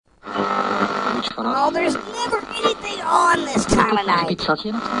Oh, there's never anything on this time of night. Parce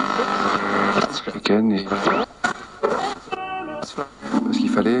qu'il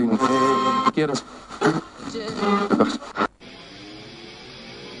fallait une...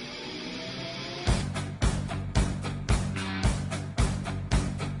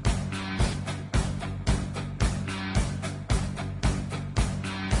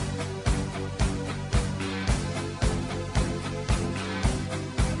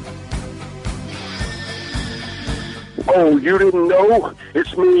 Oh, you didn't know?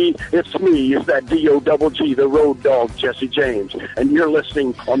 It's me. It's that D-O-double-G, the road dog, Jesse James. And you're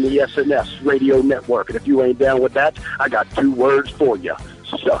listening on the SNS Radio Network. And if you ain't down with that, I got 2 words for you.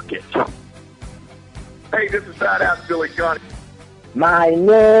 Suck it. Hey, this is Badass Billy Gunn. My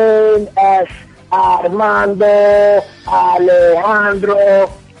name is Armando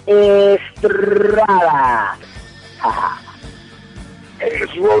Alejandro Estrada. Hey,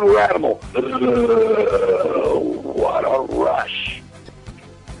 it's Roto Animal. What a rush.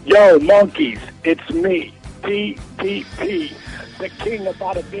 Yo, monkeys, it's me, PPP, the king of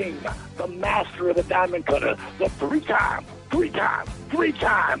bada bing, the master of the diamond cutter, the three-time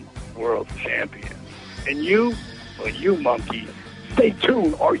world champion. And you, well, you monkey, stay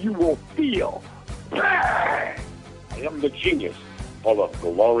tuned or you will feel bang. I am the genius of the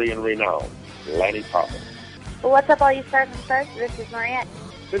glory and renown, Lanny Poppins. Well, what's up, all you stars and stars? This is Mariette.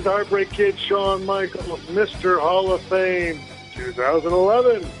 It's Heartbreak Kid Shawn Michaels, Mr. Hall of Fame,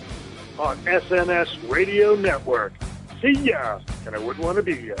 2011, on SNS Radio Network. See ya, and I wouldn't want to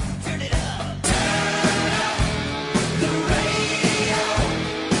be ya. Turn it up, the radio.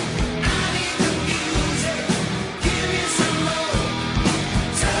 I need the music, give me some more.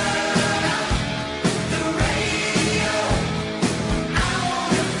 Turn up the radio. I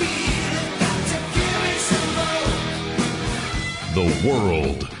wanna feel it, got to give me some more. The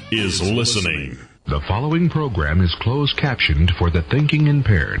world is listening. The following program is closed captioned for the thinking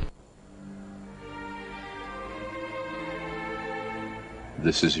impaired.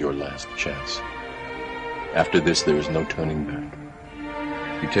 This is your last chance. After this, there is no turning back.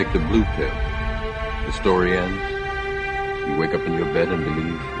 You take the blue pill. The story ends. You wake up in your bed and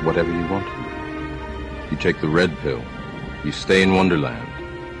believe whatever you want to. You take the red pill. You stay in Wonderland.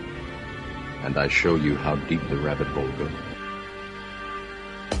 And I show you how deep the rabbit hole goes.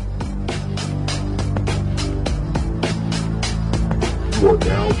 You are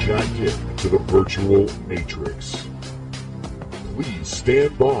now jacked in to the virtual matrix. Please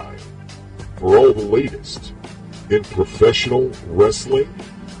stand by for all the latest in professional wrestling,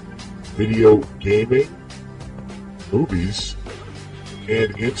 video gaming, movies,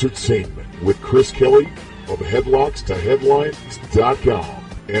 and entertainment with Chris Kelly of HeadlocksToHeadlines.com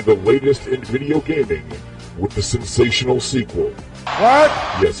and the latest in video gaming with the sensational sequel. What?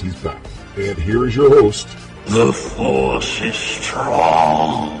 Yes, he's back. And here is your host. The Force is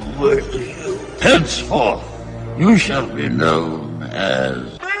strong with you. Henceforth, you shall be known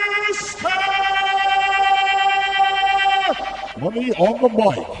as... Money on the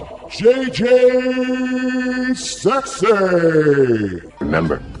mic, JJ Sexay.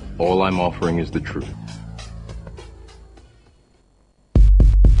 Remember, all I'm offering is the truth.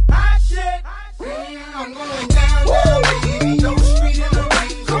 I'm going down, baby. No street in the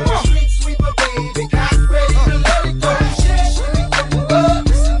rain. Come on. Street sweeper, baby. Got ready to let it go. Shit, up,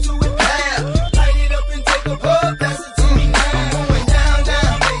 listen to it loud. Light it up and take a puff. Pass it to me now. I'm going down,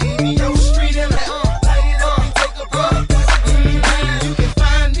 baby. No street in the rain. Light it up and take a puff. Pass it to me now. You can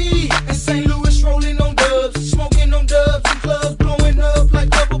find me in St. Louis rolling on dubs, smoking on dubs in clubs, blowing up like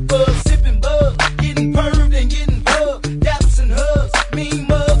bubble buzz, sipping bug, getting perved and getting bugged, daps and hugs, mean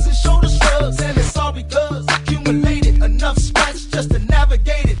mugs and shoulder shrugs, and it's all because accumulated enough scratch just to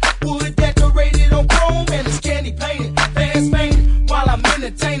navigate it. Wood decorated on chrome and it's candy painted. Fans fainted while I'm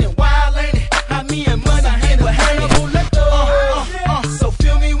entertaining. Wild ain't it? How me and money handle Hannibal Lecter. So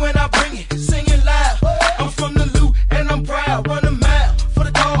feel me when I bring it, singing loud. I'm from the loot and I'm proud. Run a mile for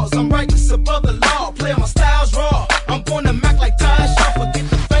the cause. I'm righteous above the law. Play my styles raw. I'm born to Mac like Ty Shaw. Forget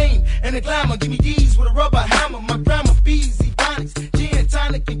the fame and the glamour. Give me D's with a rubber hammer. My grandma bees, ebonics, gin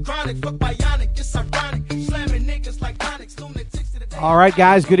tonic and chronic. Fuck bionic, it's ironic. Slamming niggas like tonics, lunatics to the day. All right,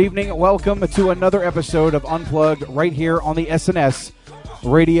 guys, good evening. Welcome to another episode of Unplugged right here on the SNS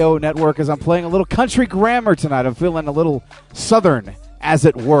Radio Network as I'm playing a little country grammar tonight. I'm feeling a little southern, as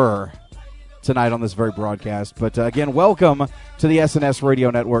it were, tonight on this very broadcast. But again, welcome to the SNS Radio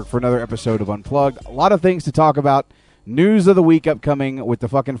Network for another episode of Unplugged. A lot of things to talk about. News of the week upcoming with the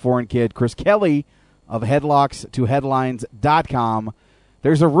fucking foreign kid, Chris Kelly of HeadlocksToHeadlines.com.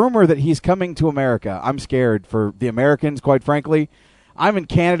 There's a rumor that he's coming to America. I'm scared for the Americans, quite frankly. I'm in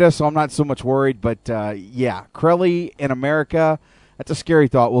Canada, so I'm not so much worried. But, yeah, Crowley in America, that's a scary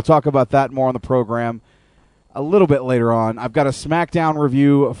thought. We'll talk about that more on the program a little bit later on. I've got a Smackdown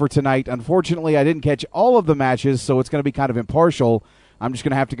review for tonight. Unfortunately, I didn't catch all of the matches, so it's going to be kind of impartial. I'm just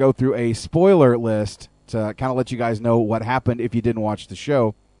going to have to go through a spoiler list to kind of let you guys know what happened if you didn't watch the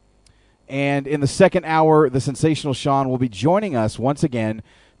show. And in the second hour, the Sensational Sean will be joining us once again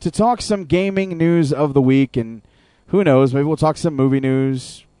to talk some gaming news of the week. And who knows, maybe we'll talk some movie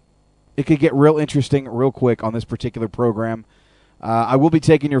news. It could get real interesting real quick on this particular program. I will be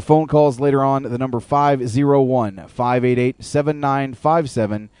taking your phone calls later on, the number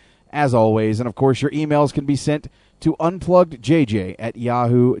 501-588-7957, as always. And, of course, your emails can be sent to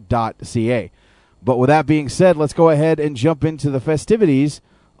unpluggedjj@yahoo.ca. But with that being said, let's go ahead and jump into the festivities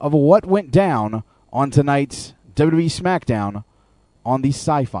of what went down on tonight's WWE Smackdown on the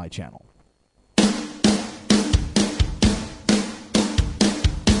Sci-Fi Channel.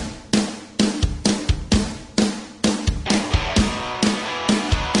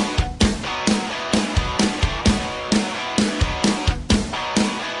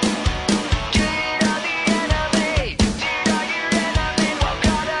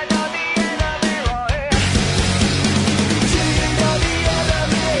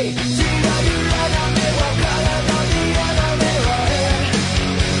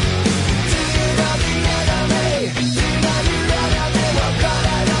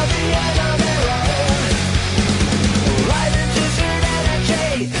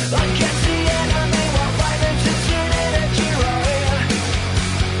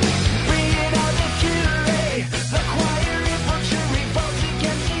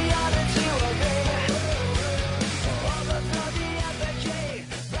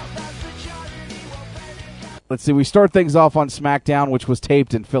 Let's see, we start things off on SmackDown, which was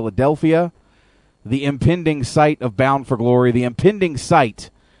taped in Philadelphia. The impending sight of Bound for Glory, the impending sight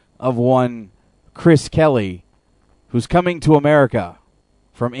of one Chris Kelly, who's coming to America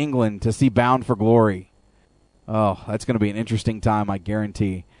from England to see Bound for Glory. Oh, that's going to be an interesting time, I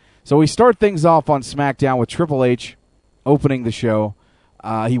guarantee. So we start things off on SmackDown with Triple H opening the show.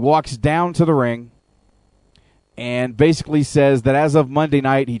 He walks down to the ring and basically says that as of Monday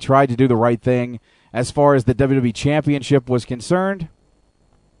night, he tried to do the right thing as far as the WWE Championship was concerned.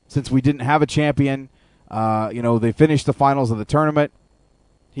 Since we didn't have a champion, they finished the finals of the tournament.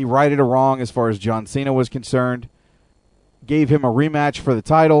 He righted a wrong as far as John Cena was concerned. Gave him a rematch for the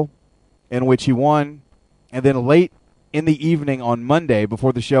title, in which he won. And then late in the evening on Monday,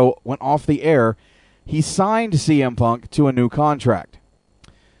 before the show went off the air, he signed CM Punk to a new contract.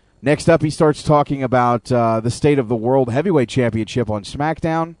 Next up, he starts talking about the state of the World Heavyweight Championship on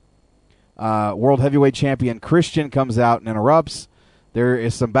SmackDown. World Heavyweight Champion Christian comes out and interrupts. There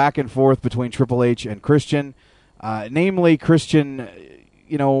is some back and forth between Triple H and Christian. Namely, Christian,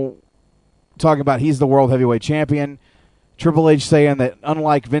 talking about he's the World Heavyweight Champion. Triple H saying that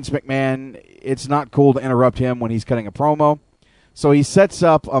unlike Vince McMahon, it's not cool to interrupt him when he's cutting a promo. So he sets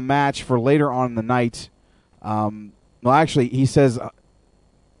up a match for later on in the night. He says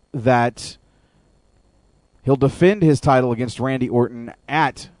that he'll defend his title against Randy Orton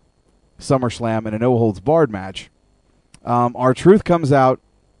at SummerSlam in a no-holds-barred match. R-Truth comes out,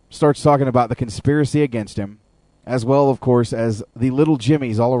 starts talking about the conspiracy against him, as well, of course, as the little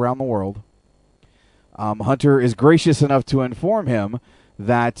Jimmys all around the world. Hunter is gracious enough to inform him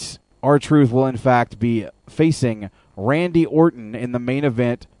that R-Truth will, in fact, be facing Randy Orton in the main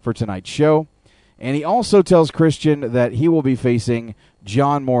event for tonight's show. And he also tells Christian that he will be facing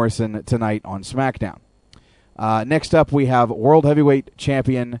John Morrison tonight on SmackDown. Next up, we have World Heavyweight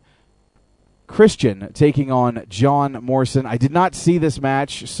Champion Christian taking on John Morrison. I did not see this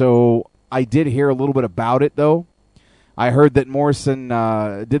match, so I did hear a little bit about it, though. I heard that Morrison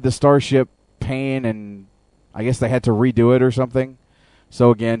did the Starship Pain, and I guess they had to redo it or something. So,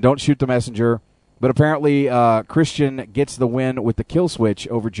 again, don't shoot the messenger. But apparently, Christian gets the win with the kill switch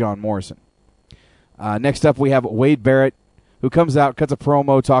over John Morrison. Next up, we have Wade Barrett, who comes out, cuts a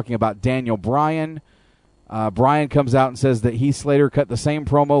promo talking about Daniel Bryan. Bryan comes out and says that Heath Slater cut the same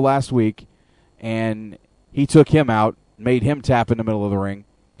promo last week, and he took him out, made him tap in the middle of the ring.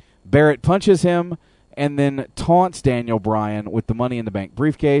 Barrett punches him and then taunts Daniel Bryan with the Money in the Bank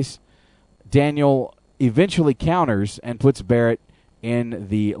briefcase. Daniel eventually counters and puts Barrett in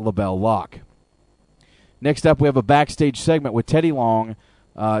the LaBelle lock. Next up, we have a backstage segment with Teddy Long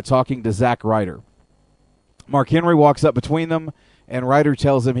talking to Zack Ryder. Mark Henry walks up between them, and Ryder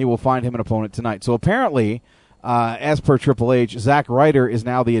tells him he will find him an opponent tonight. So apparently, as per Triple H, Zack Ryder is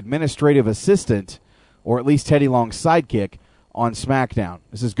now the administrative assistant, or at least Teddy Long's sidekick, on SmackDown.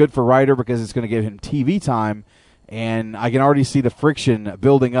 This is good for Ryder because it's going to give him TV time And I can already see the friction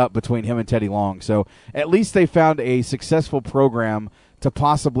building up between him and Teddy Long. So at least they found a successful program to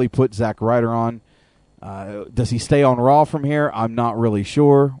possibly put Zack Ryder on. Does he stay on Raw from here? I'm not really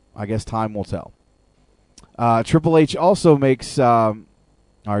sure. I guess time will tell. Triple H also makes... I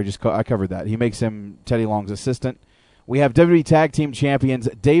covered that. He makes him Teddy Long's assistant. We have WWE Tag Team Champions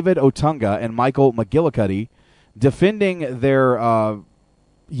David Otunga and Michael McGillicuddy defending their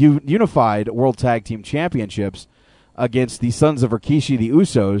unified World Tag Team Championships against the Sons of Rikishi, the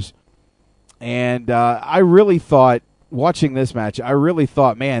Usos. And I really thought, watching this match,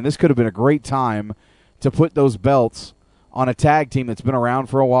 man, this could have been a great time to put those belts on a tag team that's been around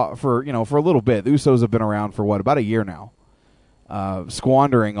for a while, for a little bit. The Usos have been around for about a year now,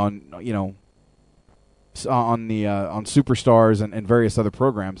 squandering on Superstars and various other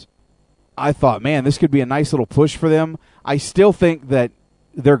programs. I thought, man, this could be a nice little push for them. I still think that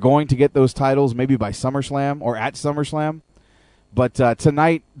they're going to get those titles maybe by SummerSlam or at SummerSlam. But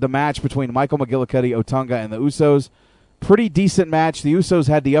tonight, the match between Michael McGillicuddy, Otunga, and the Usos, pretty decent match. The Usos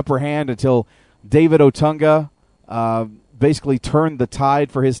had the upper hand until David Otunga basically turned the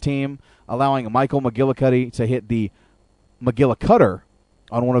tide for his team, allowing Michael McGillicuddy to hit the McGillicutter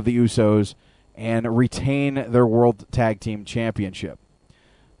on one of the Usos and retain their World Tag Team Championship.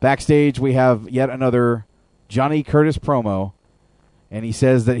 Backstage, we have yet another Johnny Curtis promo, and he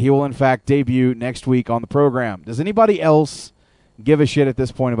says that he will, in fact, debut next week on the program. Does anybody else give a shit at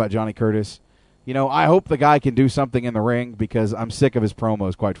this point about Johnny Curtis? I hope the guy can do something in the ring because I'm sick of his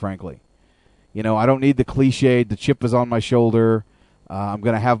promos, quite frankly. I don't need the cliched, the chip is on my shoulder, I'm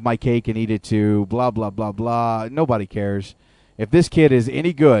going to have my cake and eat it too, blah, blah, blah, blah. Nobody cares. If this kid is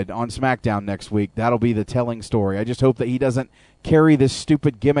any good on SmackDown next week, that'll be the telling story. I just hope that he doesn't carry this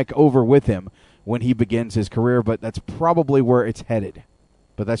stupid gimmick over with him when he begins his career, but that's probably where it's headed.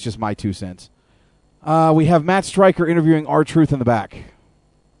 But that's just my 2 cents. We have Matt Stryker interviewing R-Truth in the back.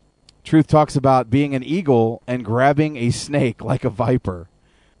 Truth talks about being an eagle and grabbing a snake like a viper.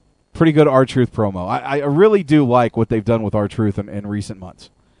 Pretty good R-Truth promo. I really do like what they've done with R-Truth in recent months.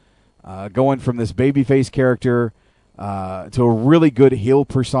 Going from this babyface character to a really good heel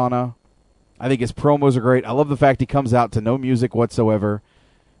persona. I think his promos are great. I love the fact he comes out to no music whatsoever.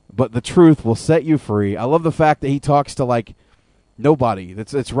 But the truth will set you free. I love the fact that he talks to nobody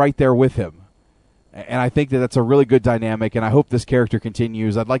that's right there with him. And I think that that's a really good dynamic, and I hope this character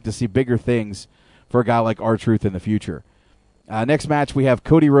continues. I'd like to see bigger things for a guy like R-Truth in the future. Next match, we have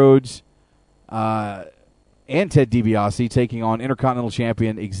Cody Rhodes and Ted DiBiase taking on Intercontinental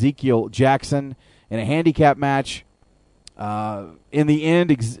Champion Ezekiel Jackson in a handicap match. In the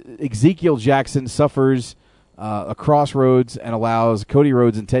end, Ezekiel Jackson suffers a crossroads and allows Cody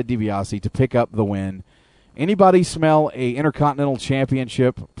Rhodes and Ted DiBiase to pick up the win. Anybody smell a Intercontinental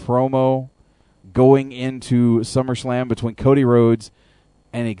Championship promo going into SummerSlam between Cody Rhodes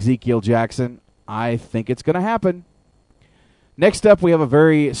and Ezekiel Jackson? I think it's going to happen. Next up, we have a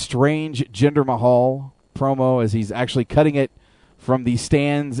very strange Jinder Mahal promo as he's actually cutting it from the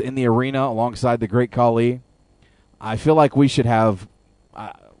stands in the arena alongside the Great Khali. I feel like we should have,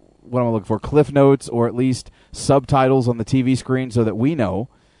 what am I looking for, cliff notes or at least subtitles on the TV screen so that we know,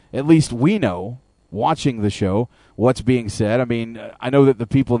 at least we know, watching the show, what's being said. I mean, I know that the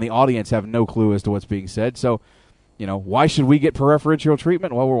people in the audience have no clue as to what's being said, so, why should we get preferential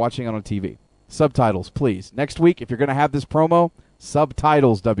treatment? Well, we're watching it on TV. Subtitles, please. Next week, if you're going to have this promo,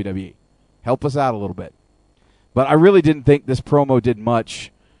 subtitles, WWE. Help us out a little bit. But I really didn't think this promo did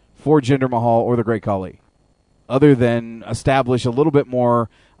much for Jinder Mahal or the Great Khali, other than establish a little bit more,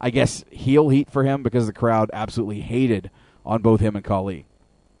 I guess, heel heat for him because the crowd absolutely hated on both him and Khali.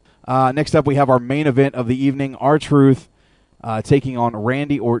 Next up, we have our main event of the evening, R-Truth taking on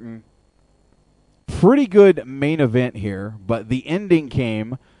Randy Orton. Pretty good main event here, but the ending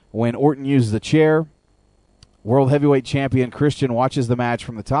came when Orton used the chair. World Heavyweight Champion Christian watches the match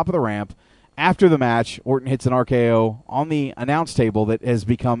from the top of the ramp. After the match, Orton hits an RKO on the announce table that has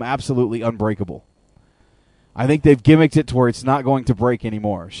become absolutely unbreakable. I think they've gimmicked it to where it's not going to break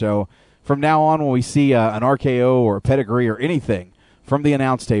anymore. So from now on, when we see an RKO or a pedigree or anything from the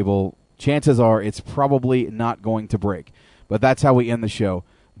announce table, chances are it's probably not going to break. But that's how we end the show.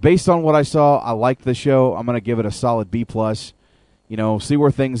 Based on what I saw, I liked the show. I'm going to give it a solid B+. See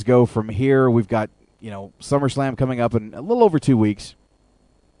where things go from here. We've got, SummerSlam coming up in a little over 2 weeks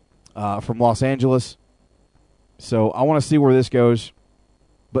from Los Angeles. So I want to see where this goes.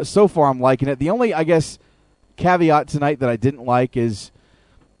 But so far, I'm liking it. The only, I guess, caveat tonight that I didn't like is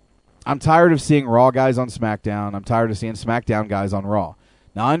I'm tired of seeing Raw guys on SmackDown. I'm tired of seeing SmackDown guys on Raw.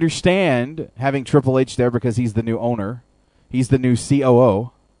 Now, I understand having Triple H there because he's the new owner. He's the new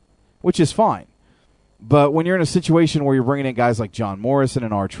COO, which is fine. But when you're in a situation where you're bringing in guys like John Morrison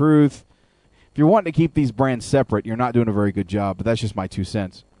and R-Truth, if you're wanting to keep these brands separate, you're not doing a very good job. But that's just my 2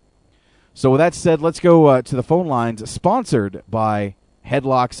 cents. So with that said, let's go to the phone lines, sponsored by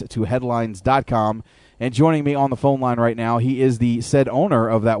headlocks2headlines.com. And joining me on the phone line right now, he is the said owner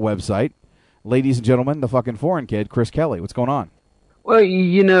of that website. Ladies and gentlemen, the fucking foreign kid, Chris Kelly. What's going on? Well,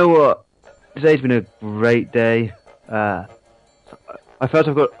 you know what? Today's been a great day. I felt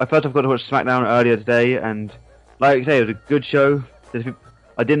I've got to watch Smackdown earlier today, and like I say, it was a good show.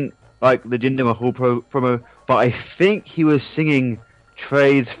 I didn't like the Jinder Mahal promo, but I think he was singing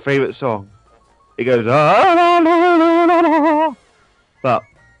Trey's favorite song. It goes, but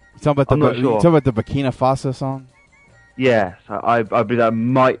you talking about the Burkina Faso song? Yes, I believe that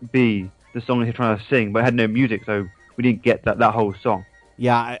might be the song he's trying to sing, but it had no music, so we didn't get that whole song.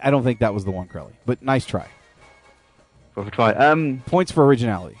 Yeah, I don't think that was the one, Crowley. But nice try. For a try. Points for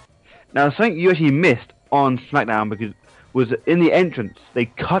originality. Now, something you actually missed on SmackDown because was in the entrance they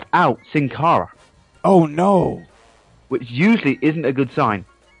cut out Sin Cara. Oh no! Which usually isn't a good sign.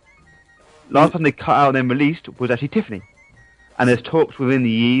 Last time they cut out and then released was actually Tiffany. And there's talks within the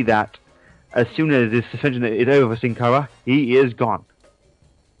E that as soon as this suspension is over for Sin Cara, he is gone.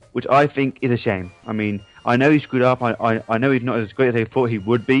 Which I think is a shame. I mean, I know he screwed up, I know he's not as great as they thought he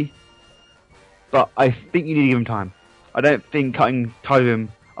would be, but I think you need to give him time. I don't think cutting ties with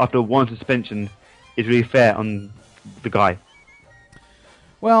him after one suspension is really fair on the guy.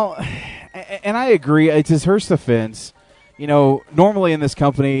 Well, and I agree, it's his first offense. You know, normally in this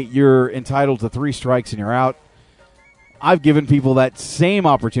company, you're entitled to 3 strikes and you're out. I've given people that same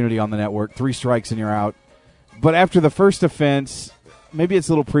opportunity on the network, 3 strikes and you're out. But after the first offense, maybe it's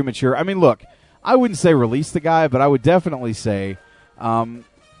a little premature. I mean, look, I wouldn't say release the guy, but I would definitely say, and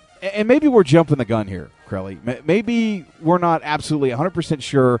maybe we're jumping the gun here, Crowley. Maybe we're not absolutely 100%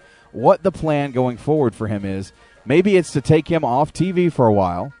 sure what the plan going forward for him is. Maybe it's to take him off TV for a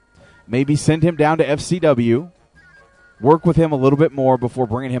while, maybe send him down to FCW, work with him a little bit more before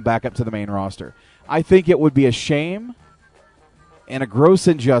bringing him back up to the main roster. I think it would be a shame and a gross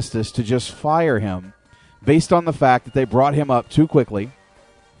injustice to just fire him based on the fact that they brought him up too quickly,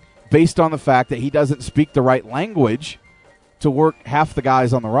 based on the fact that he doesn't speak the right language to work half the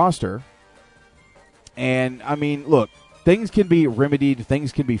guys on the roster. And, I mean, look, things can be remedied,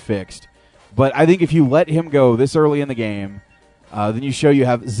 things can be fixed. But I think if you let him go this early in the game, then you show you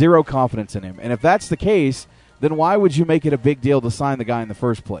have zero confidence in him. And if that's the case, then why would you make it a big deal to sign the guy in the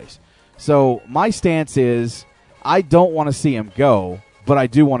first place? So my stance is I don't want to see him go, but I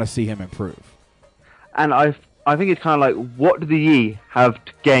do want to see him improve. And I think it's kind of like, what do the E have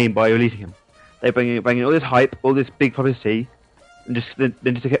to gain by releasing him? They bring in all this hype, all this big publicity, and just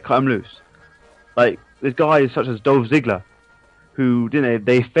cut him loose. Like, there's guys such as Dolph Ziggler, who, didn't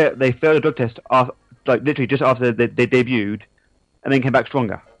they failed a drug test after, like literally just after they debuted, and then came back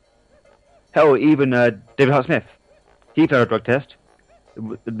stronger. Hell, even David Hart Smith, he failed a drug test,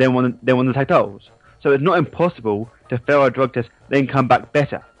 then won the tag titles. So it's not impossible to fail a drug test, then come back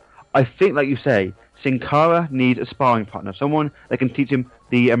better. I think, like you say, Sin Cara needs a sparring partner, someone that can teach him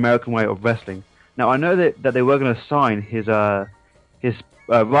the American way of wrestling. Now, I know that they were going to sign his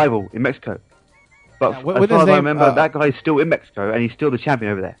rival in Mexico, but as far as I remember, that guy's still in Mexico, and he's still the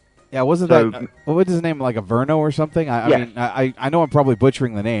champion over there. Yeah, wasn't that, what was his name, like Averno or something? I mean, I know I'm probably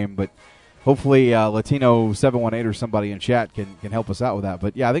butchering the name, but hopefully Latino718 or somebody in chat can help us out with that.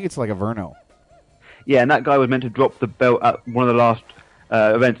 But yeah, I think it's like Averno. Yeah, and that guy was meant to drop the belt at one of the last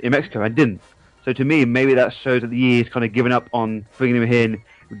events in Mexico and didn't. So to me, maybe that shows that the E is kind of given up on bringing him in,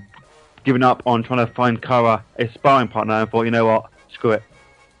 given up on trying to find Cara a sparring partner, and thought, you know what, screw it.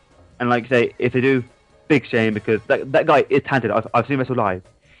 And like I say, if they do, big shame, because that guy is talented. I've seen him wrestle live.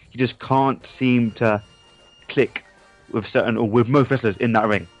 He just can't seem to click with most wrestlers in that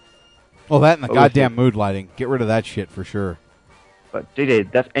ring. Well, that and the goddamn mood lighting. Get rid of that shit for sure. But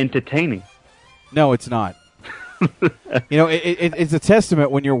JJ, that's entertaining. No, it's not. You know, it's a testament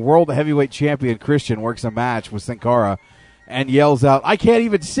when your world heavyweight champion Christian works a match with Sin Cara and yells out, "I can't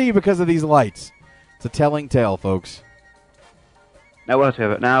even see because of these lights." It's a telling tale, folks. Now, what else we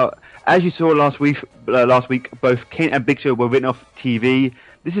have? Now, as you saw last week, both Kane and Big Show were written off TV.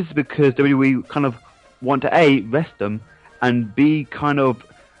 This is because WWE kind of want to A, rest them, and B, kind of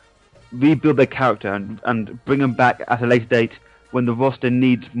rebuild their character and bring them back at a later date when the roster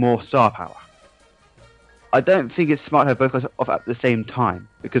needs more star power. I don't think it's smart to have both guys off at the same time,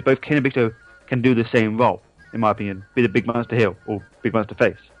 because both Kane and Big Show can do the same role, in my opinion, be the big monster heel or big monster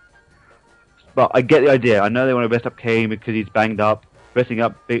face. But I get the idea. I know they want to rest up Kane because he's banged up, resting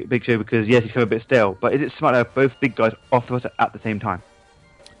up Big Show because, yes, he's kind of a bit stale. But is it smart to have both big guys off the roster at the same time?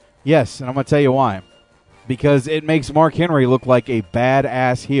 Yes, and I'm going to tell you why. because it makes Mark Henry look like a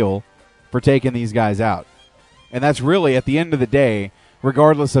badass heel for taking these guys out. And that's really, at the end of the day,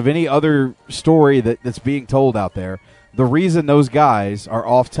 regardless of any other story that's being told out there, the reason those guys are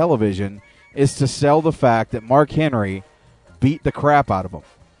off television is to sell the fact that Mark Henry beat the crap out of them,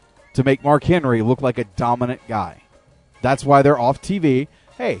 to make Mark Henry look like a dominant guy. That's why they're off TV.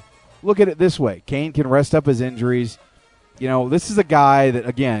 Hey, look at it this way. Kane can rest up his injuries. You know, this is a guy that,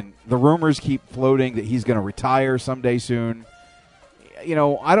 again, the rumors keep floating that he's going to retire someday soon. You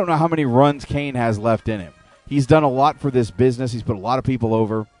know, I don't know how many runs Kane has left in him. He's done a lot for this business. He's put a lot of people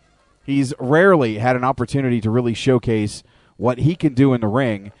over. He's rarely had an opportunity to really showcase what he can do in the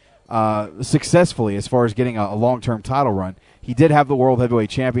ring successfully as far as getting a long-term title run. He did have the World Heavyweight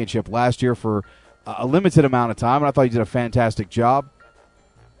Championship last year for a limited amount of time, and I thought he did a fantastic job.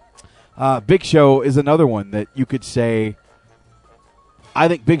 Big Show is another one that you could say, I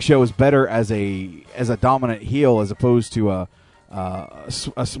think Big Show is better as a dominant heel as opposed to a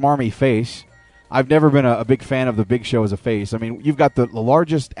smarmy face. I've never been a big fan of the Big Show as a face. I mean, you've got the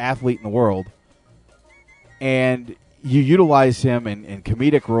largest athlete in the world, and you utilize him in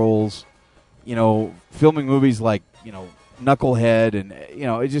comedic roles, you know, filming movies like, you know, Knucklehead, and, you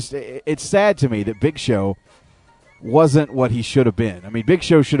know, it's sad to me that Big Show wasn't what he should have been. I mean, Big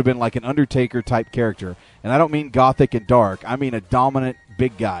Show should have been like an Undertaker-type character, and I don't mean gothic and dark. I mean a dominant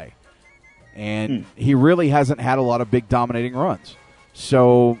big guy, and he really hasn't had a lot of big dominating runs.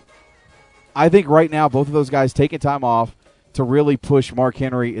 So I think right now both of those guys taking time off to really push Mark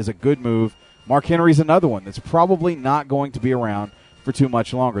Henry is a good move. Mark Henry's another one that's probably not going to be around for too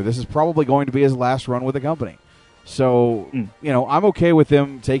much longer. This is probably going to be his last run with the company. So, you know, I'm okay with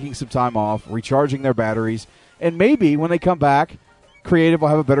them taking some time off, recharging their batteries, and maybe when they come back, Creative will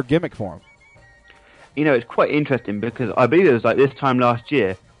have a better gimmick for them. You know, it's quite interesting because I believe it was like this time last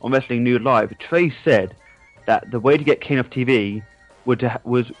year on Wrestling News Live, Trey said that the way to get Kane off TV was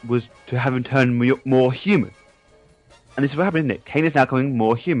to have him turn more human. And this is what happened, isn't it? Kane is now becoming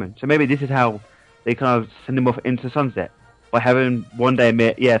more human. So maybe this is how they kind of send him off into the sunset, by having one day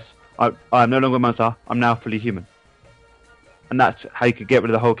admit, yes, I'm no longer a monster, I'm now fully human. And that's how you could get rid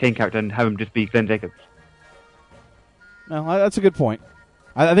of the whole Kane character and have him just be Glenn Jacobs. No, that's a good point.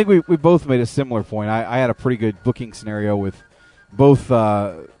 I think we both made a similar point. I had a pretty good booking scenario with both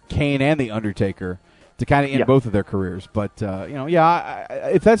Kane and The Undertaker to kind of end both of their careers. But, you know,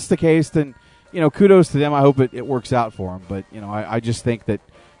 if that's the case, then, you know, kudos to them. I hope it works out for them. But, you know, I just think that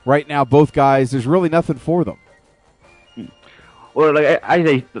right now both guys, there's really nothing for them. Well, like I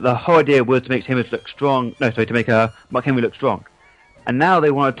say, the whole idea was to make Sheamus look strong. No, sorry, to make Mark Henry look strong. And now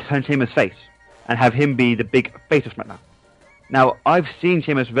they want to turn Sheamus face and have him be the big face of SmackDown. Now, I've seen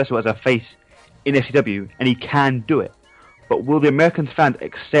Sheamus wrestle as a face in FCW, and he can do it. But will the American fans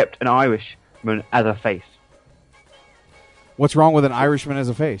accept an Irishman as a face? What's wrong with an Irishman as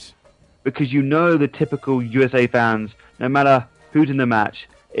a face? Because you know the typical USA fans, no matter who's in the match,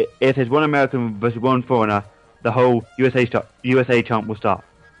 if there's one American versus one foreigner, the whole USA chant will start.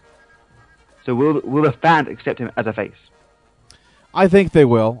 So will the fans accept him as a face? I think they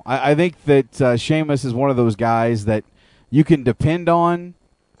will. I think that Sheamus is one of those guys that you can depend on.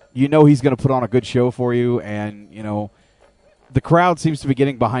 You know he's going to put on a good show for you, and, you know, the crowd seems to be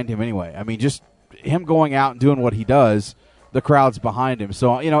getting behind him anyway. I mean, just him going out and doing what he does, the crowd's behind him.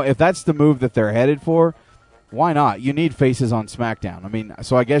 So, you know, if that's the move that they're headed for, why not? You need faces on SmackDown. I mean,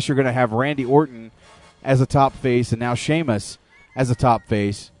 so I guess you're going to have Randy Orton as a top face, and now Sheamus as a top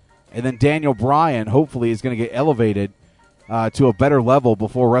face, and then Daniel Bryan hopefully is going to get elevated to a better level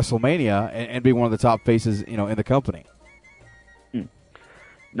before WrestleMania and be one of the top faces, you know, in the company.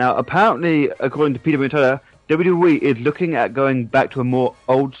 Now, apparently, according to Peter Montana, WWE is looking at going back to a more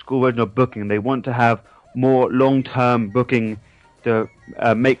old-school version of booking. They want to have more long-term booking to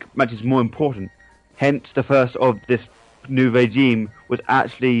make matches more important. Hence, the first of this new regime was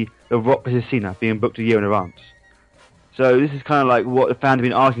actually The Rock vs. Cena being booked a year in advance. So this is kind of like what the fans have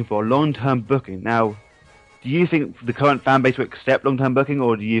been asking for, long-term booking. Now, do you think the current fan base will accept long-term booking,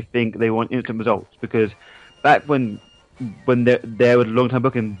 or do you think they want instant results? Because back when there was long-term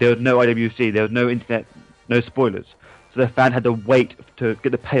booking, there was no IWC, there was no internet, no spoilers. So the fan had to wait to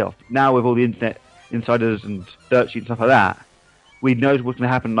get the payoff. Now with all the internet insiders and dirt sheets and stuff like that, we know what's going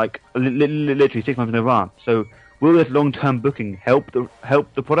to happen like literally 6 months in advance. So will this long-term booking help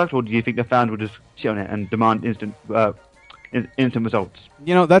the product, or do you think the fans will just sit on it and demand instant results?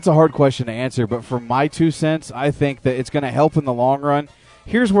 You know, that's a hard question to answer, but for my 2 cents, I think that it's going to help in the long run.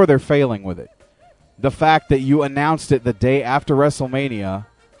 Here's where they're failing with it. The fact that you announced it the day after WrestleMania,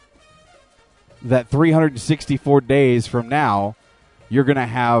 that 364 days from now, you're going to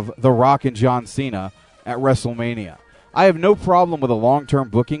have The Rock and John Cena at WrestleMania. I have no problem with a long-term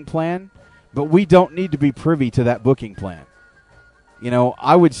booking plan, but we don't need to be privy to that booking plan.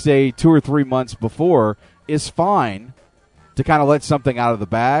 I would say 2 or 3 months before is fine to kind of let something out of the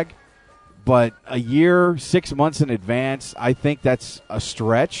bag, but a year, 6 months in advance, I think that's a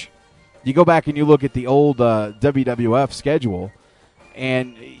stretch. You go back and you look at the old WWF schedule,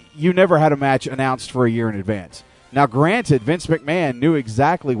 and you never had a match announced for a year in advance. Now, granted, Vince McMahon knew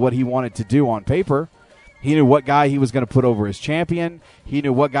exactly what he wanted to do on paper. He knew what guy he was going to put over as champion. He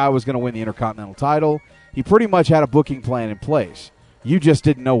knew what guy was going to win the Intercontinental title. He pretty much had a booking plan in place. You just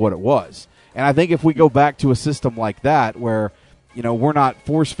didn't know what it was. And I think if we go back to a system like that where, we're not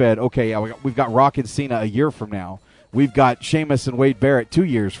force-fed, okay, yeah, we've got Rock and Cena a year from now. We've got Sheamus and Wade Barrett 2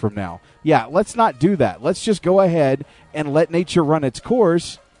 years from now. Yeah, let's not do that. Let's just go ahead and let nature run its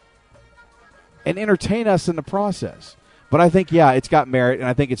course and entertain us in the process. But I think, yeah, it's got merit, and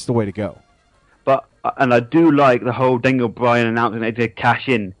I think it's the way to go. And I do like the whole Daniel Bryan announcing they did cash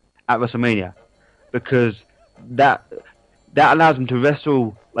in at WrestleMania, because that allows them to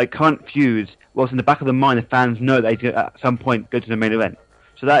wrestle like current feuds, whilst in the back of the mind the fans know they can at some point go to the main event.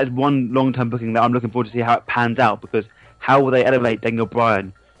 So that is one long-term booking that I'm looking forward to see how it pans out, because how will they elevate Daniel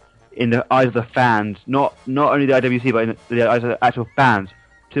Bryan in the eyes of the fans, not only the IWC but in the eyes of the actual fans,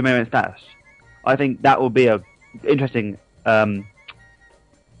 to the main event status. I think that will be a interesting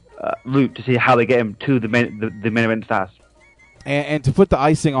route to see how they get him to the main event status. And to put the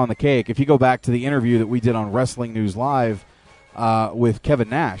icing on the cake, if you go back to the interview that we did on Wrestling News Live with Kevin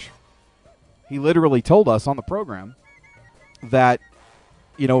Nash, he literally told us on the program that,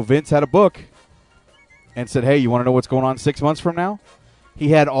 Vince had a book and said, hey, you want to know what's going on 6 months from now? He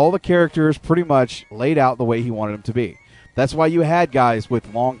had all the characters pretty much laid out the way he wanted them to be. That's why you had guys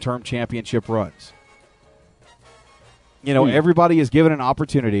with long-term championship runs. Everybody is given an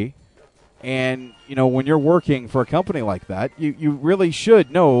opportunity, and, when you're working for a company like that, you really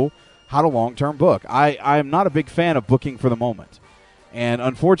should know how to long-term book. I'm not a big fan of booking for the moment. And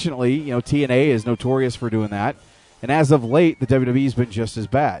unfortunately, TNA is notorious for doing that. And as of late, the WWE's been just as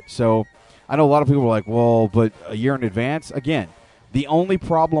bad. So I know a lot of people are like, well, but a year in advance? Again, the only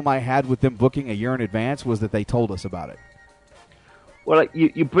problem I had with them booking a year in advance was that they told us about it. Well, like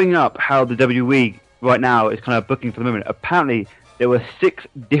you bring up how the WWE right now is kind of booking for the moment. Apparently, there were 6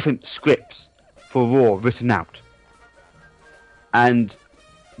 different scripts for Raw written out. And,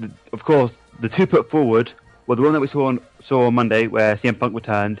 of course, the 2 put forward were the one that we saw on Monday, where CM Punk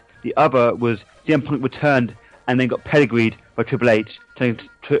returned. The other was CM Punk returned and then got pedigreed by Triple H, turning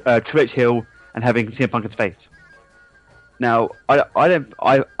Triple H heel and having CM Punk in his face. Now, I'm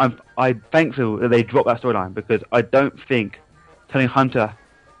thankful that they dropped that storyline, because I don't think turning Hunter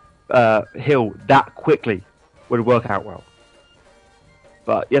heel that quickly would work out well.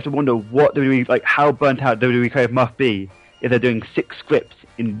 But you have to wonder what WWE, like how burnt out WWE creative must be if they're doing 6 scripts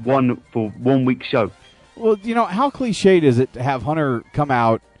in one 1 week show. Well, how cliched is it to have Hunter come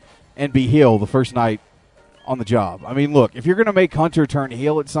out and be heel the first night on the job? I mean, look, if you're going to make Hunter turn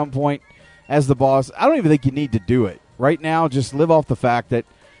heel at some point as the boss, I don't even think you need to do it. Right now, just live off the fact that,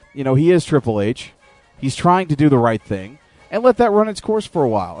 he is Triple H. He's trying to do the right thing. And let that run its course for a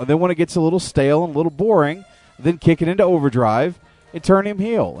while. And then when it gets a little stale and a little boring, then kick it into overdrive and turn him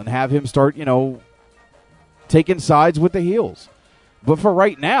heel and have him start, taking sides with the heels. But for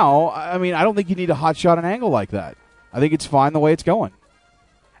right now, I mean, I don't think you need to hotshot an angle like that. I think it's fine the way it's going.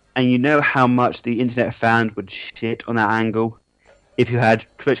 And you know how much the internet fans would shit on that angle if you had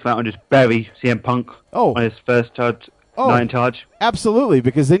Triple H come out and just bury CM Punk on his first night in charge? Absolutely,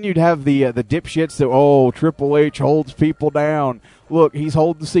 because then you'd have the dipshits that, Triple H holds people down. Look, he's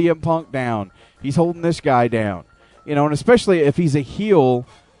holding CM Punk down. He's holding this guy down. And especially if he's a heel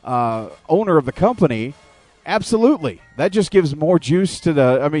owner of the company, absolutely. That just gives more juice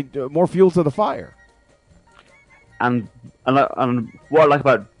to more fuel to the fire. And what I like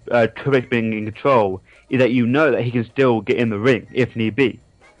about Triple H being in control is that that he can still get in the ring if need be.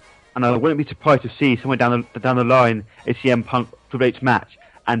 And I wouldn't be surprised to see somewhere down the line a CM Punk Triple H match.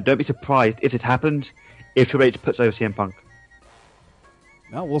 And don't be surprised if it happens, if Triple H puts over CM Punk.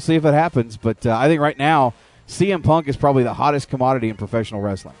 Well, we'll see if it happens. But I think right now, CM Punk is probably the hottest commodity in professional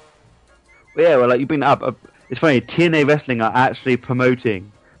wrestling. Yeah, well, like you bring that up. It's funny, TNA Wrestling are actually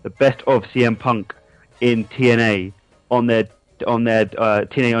promoting the best of CM Punk in TNA on their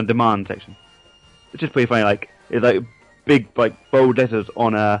TNA On Demand section. Which is pretty funny. Like, it's like big, like bold letters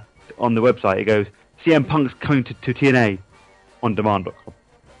on the website. It goes, CM Punk's coming to TNA on demand.com.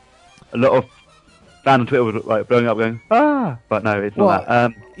 A lot of fans on Twitter were like blowing up, going, but no, it's not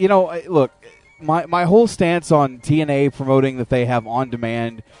that. Look, my whole stance on TNA promoting that they have on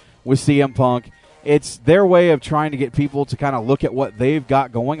demand with CM Punk It's their way of trying to get people to kind of look at what they've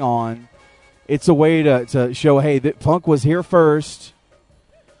got going on. It's a way to show, hey, that Punk was here first.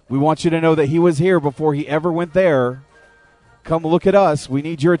 We want you to know that he was here before he ever went there. Come look at us. We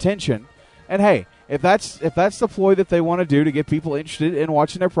need your attention. And hey, if that's the ploy that they want to do to get people interested in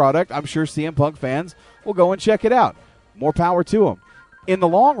watching their product, I'm sure CM Punk fans will go and check it out. More power to them. In the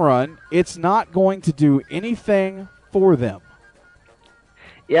long run, it's not going to do anything for them.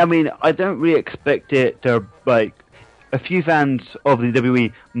 Yeah, I mean, I don't really expect it to, like, a few fans of the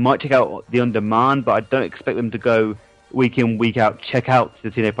WWE might check out the on-demand, but I don't expect them to go week in, week out, check out the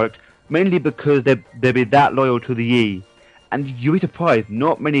TNA product, mainly because they'll be that loyal to the E. And you'll be surprised,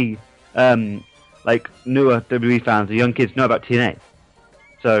 not many, like, newer WWE fans or young kids know about TNA.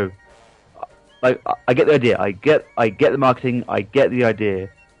 So, like, I get the idea. I get the marketing. I get the idea.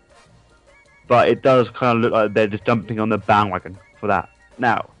 But it does kind of look like they're just jumping on the bandwagon for that.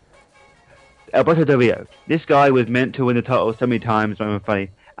 Now, Alberto Del Rio. This guy was meant to win the title so many times, not even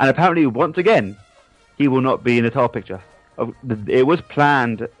funny. And apparently, once again, he will not be in the title picture. It was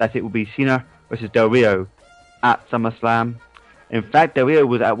planned that it would be Cena versus Del Rio at SummerSlam. In fact, Del Rio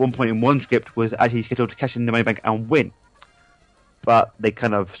was at one point in one script was actually scheduled to cash in the Money Bank and win. But they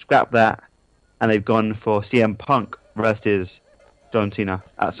kind of scrapped that, and they've gone for CM Punk versus John Cena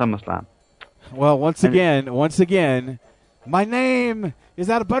at SummerSlam. Well, once again, my name is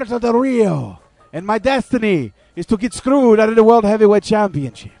Alberto Del Rio, and my destiny is to get screwed out of the World Heavyweight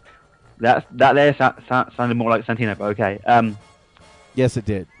Championship. That there sounded more like Santino, but okay. Yes, it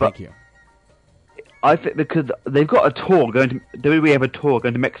did. Thank you. I think because they've got a tour WWE have a tour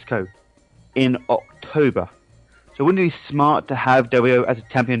going to Mexico in October. So wouldn't it be smart to have Del Rio as a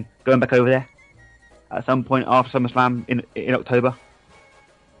champion going back over there at some point after SummerSlam in October?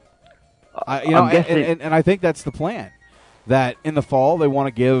 I'm guessing, and I think that's the plan. That in the fall they want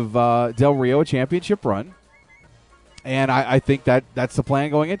to give Del Rio a championship run, and I think that's the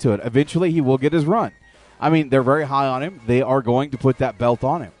plan going into it. Eventually, he will get his run. I mean, they're very high on him. They are going to put that belt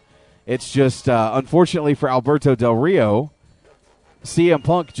on him. It's just, unfortunately for Alberto Del Rio, CM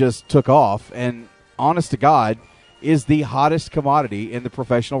Punk just took off, and honest to God, is the hottest commodity in the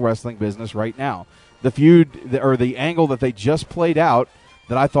professional wrestling business right now. The feud, or the angle that they just played out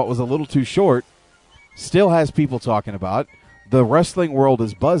that I thought was a little too short, still has people talking about. The wrestling world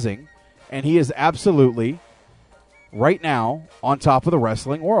is buzzing, and he is absolutely, right now, on top of the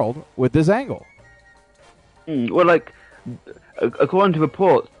wrestling world with this angle. Well, like, according to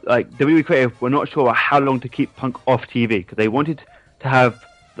reports, like, WWE Creative were not sure how long to keep Punk off TV, because they wanted to have,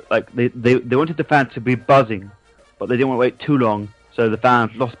 like, they wanted the fans to be buzzing, but they didn't want to wait too long, so the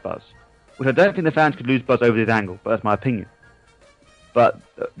fans lost buzz. Which I don't think the fans could lose buzz over this angle, but that's my opinion. But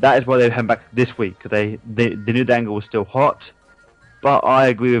that is why they've come back this week, because they knew the angle was still hot. But I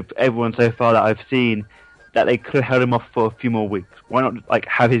agree with everyone so far that I've seen that they could have held him off for a few more weeks. Why not, like,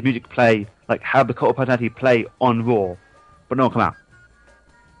 have his music play, like, have the cult of personality play on Raw, but not come out?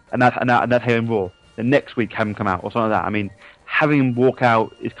 And that's here in Raw. The next week have him come out, or something like that. I mean, having him walk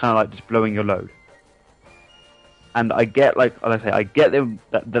out is kind of like just blowing your load. And I get, like I say, I get them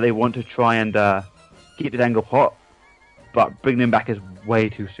that they want to try and keep this angle hot, but bringing him back is way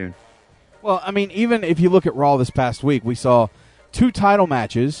too soon. Well, I mean, even if you look at Raw this past week, we saw 2 title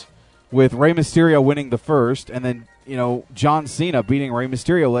matches with Rey Mysterio winning the first, and then, John Cena beating Rey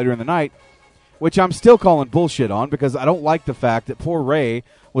Mysterio later in the night, which I'm still calling bullshit on, because I don't like the fact that poor Rey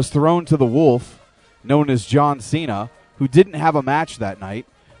was thrown to the wolf, known as John Cena, who didn't have a match that night.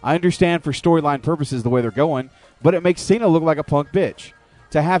 I understand for storyline purposes the way they're going, but it makes Cena look like a punk bitch.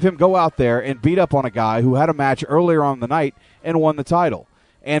 To have him go out there and beat up on a guy who had a match earlier on in the night and won the title.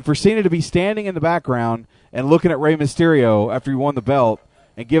 And for Cena to be standing in the background and looking at Rey Mysterio after he won the belt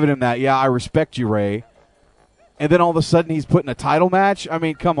and giving him that, yeah, I respect you, Rey. And then all of a sudden he's putting a title match? I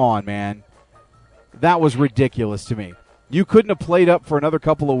mean, come on, man. That was ridiculous to me. You couldn't have played up for another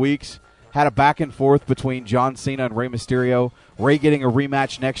couple of weeks, had a back and forth between John Cena and Rey Mysterio, Rey getting a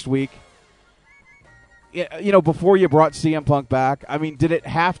rematch next week. Before you brought CM Punk back, I mean, did it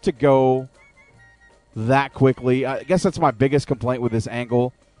have to go that quickly? I guess that's my biggest complaint with this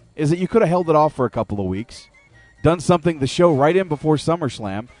angle, is that you could have held it off for a couple of weeks, done something the show right in before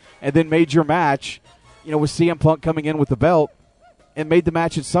SummerSlam, and then made your match, with CM Punk coming in with the belt, and made the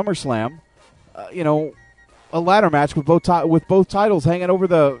match at SummerSlam, a ladder match with both titles hanging over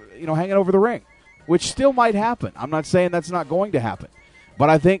the ring, which still might happen. I'm not saying that's not going to happen, but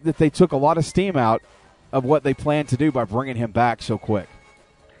I think that they took a lot of steam out of what they planned to do by bringing him back so quick.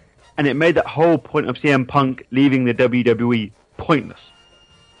 And it made that whole point of CM Punk leaving the WWE pointless.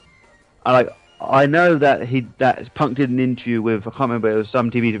 I know that Punk did an interview with, I can't remember, it was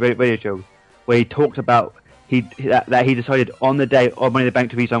some TV radio show, where he talked about that he decided on the day of Money in the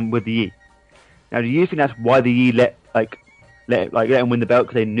Bank to re-sign with the E. Now, do you think that's why the E let him win the belt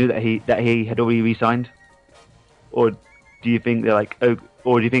because they knew that he had already re-signed, or do you think they're like, oh,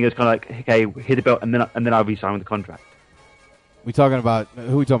 or do you think it's kind of like, okay, hit the belt and then I'll re-sign with the contract? We talking about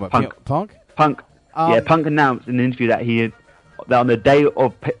who? We talking about Punk? Punk. Punk announced in an interview that on the day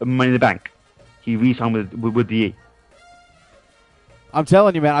of Money in the Bank, he re-signed with the E. I'm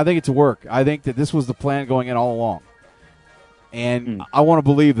telling you, man, I think it's a work. I think that this was the plan going in all along. And I want to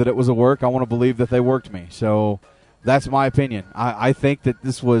believe that it was a work. I want to believe that they worked me. So that's my opinion. I think that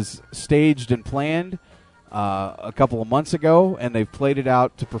this was staged and planned a couple of months ago, and they've played it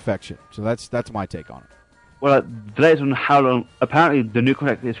out to perfection. So that's my take on it. Well, the latest on how long, apparently the new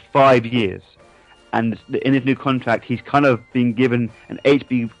contract is 5 years. And in his new contract, he's kind of been given an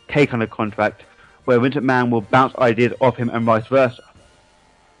HBK kind of contract where Vince McMahon will bounce ideas off him and vice versa.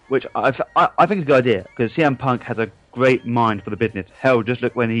 Which I think is a good idea, because CM Punk has a great mind for the business. Hell, just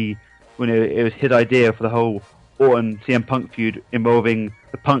look when it was his idea for the whole Orton CM Punk feud involving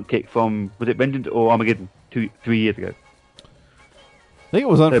the Punk kick from, was it Vengeance or Armageddon 3 years ago? I think it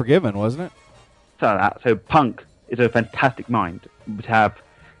was Unforgiven, wasn't it? So Punk is a fantastic mind to have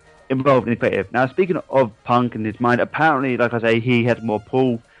involved in the creative. Now, speaking of Punk and his mind, apparently, like I say, he has more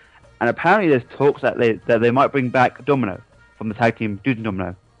pull, and apparently there's talks that they might bring back Domino from the tag team, Dude and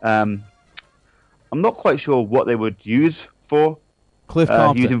Domino. I'm not quite sure what they would use for. Cliff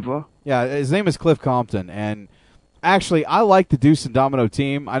Compton. Use him for. Yeah, his name is Cliff Compton, and actually, I like the Deuce and Domino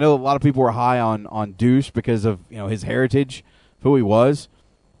team. I know a lot of people were high on Deuce because of his heritage, who he was,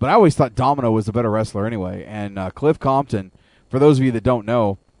 but I always thought Domino was the better wrestler anyway. And Cliff Compton, for those of you that don't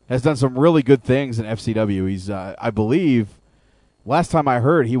know, has done some really good things in FCW. He's, I believe, last time I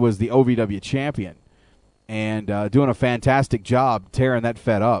heard, he was the OVW champion. And doing a fantastic job tearing that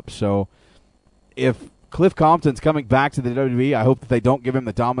Fed up. So if Cliff Compton's coming back to the WWE, I hope that they don't give him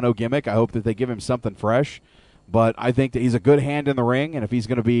the Domino gimmick. I hope that they give him something fresh. But I think that he's a good hand in the ring, and if he's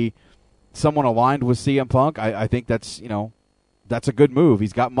going to be someone aligned with CM Punk, I think that's a good move.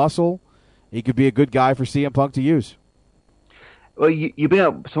 He's got muscle. He could be a good guy for CM Punk to use. Well, you bring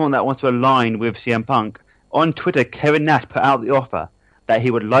up someone that wants to align with CM Punk. On Twitter, Kevin Nash put out the offer that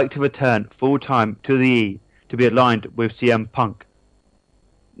he would like to return full-time to the E to be aligned with CM Punk.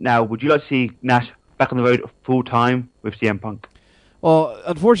 Now, would you like to see Nash back on the road full-time with CM Punk? Well,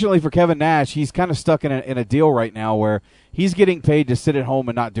 unfortunately for Kevin Nash, he's kind of stuck in a deal right now where he's getting paid to sit at home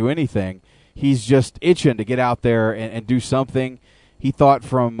and not do anything. He's just itching to get out there and do something. He thought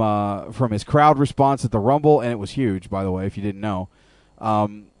from his crowd response at the Rumble, and it was huge, by the way, if you didn't know,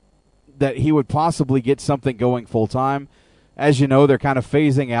 that he would possibly get something going full-time. As you know, they're kind of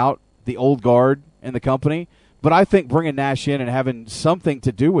phasing out the old guard in the company. But I think bringing Nash in and having something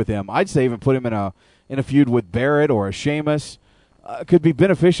to do with him, I'd say even put him in a feud with Barrett or a Sheamus, could be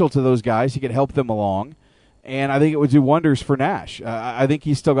beneficial to those guys. He could help them along, and I think it would do wonders for Nash. I think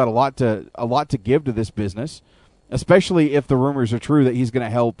he's still got a lot to give to this business, especially if the rumors are true that he's going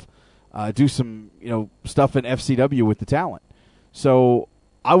to help do some stuff in FCW with the talent. So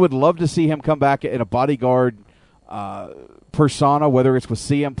I would love to see him come back in a bodyguard persona, whether it's with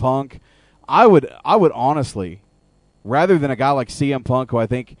CM Punk. I would honestly, rather than a guy like CM Punk, who I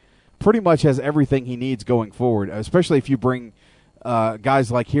think pretty much has everything he needs going forward, especially if you bring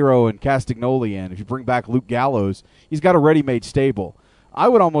guys like Hero and Castagnoli in, if you bring back Luke Gallows, he's got a ready-made stable. I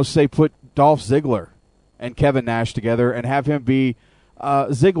would almost say put Dolph Ziggler and Kevin Nash together and have him be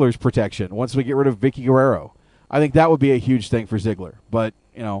Ziggler's protection once we get rid of Vicky Guerrero. I think that would be a huge thing for Ziggler. But,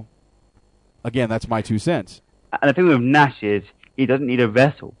 again, that's my 2 cents. And the thing with Nash is he doesn't need a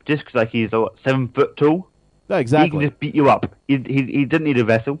vessel. Just because he's 7 foot tall, yeah, exactly. He can just beat you up. He doesn't need a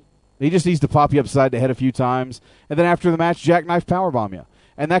vessel. He just needs to pop you upside the head a few times, and then after the match, jackknife powerbomb you.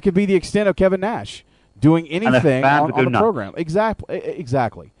 And that could be the extent of Kevin Nash doing anything on the program.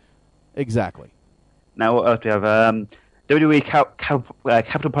 Exactly. Now, what else do we have? WWE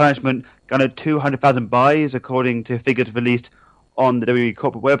Capital Punishment garnered 200,000 buys, according to figures released on the WWE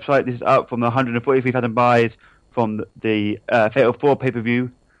corporate website. This is up from the 143,000 buys from the Fatal 4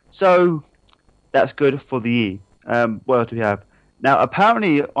 pay-per-view. So, that's good for the E. What else do we have? Now,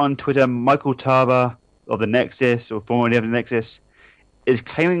 apparently on Twitter, Michael Tarver of the Nexus, or formerly of the Nexus, is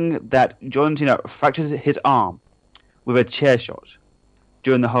claiming that John Cena fractured his arm with a chair shot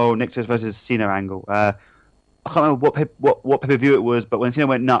during the whole Nexus versus Cena angle. I can't remember what pay-per-view it was, but when Cena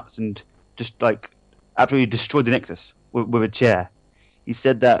went nuts and just absolutely destroyed the Nexus with a chair, he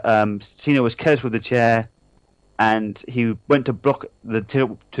said that Cena was careless with the chair, and he went to block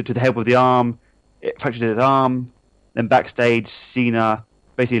to the head with the arm. It fractured his arm. Then backstage, Cena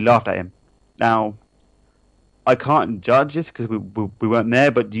basically laughed at him Now, I can't judge this because we weren't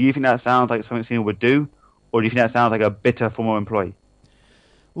there, but do you think that sounds like something Cena would do? Or do you think that sounds like a bitter former employee?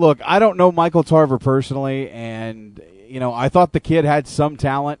 Look, I don't know Michael Tarver personally, and, I thought the kid had some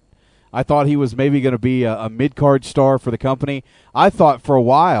talent. I thought he was maybe going to be a mid-card star for the company. I thought for a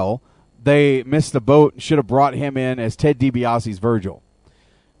while they missed the boat and should have brought him in as Ted DiBiase's Virgil.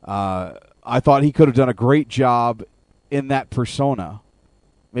 I thought he could have done a great job in that persona.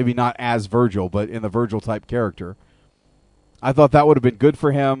 Maybe not as Virgil, but in the Virgil-type character. I thought that would have been good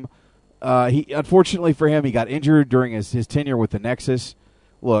for him. Unfortunately for him, he got injured during his tenure with the Nexus.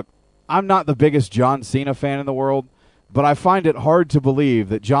 Look, I'm not the biggest John Cena fan in the world, but I find it hard to believe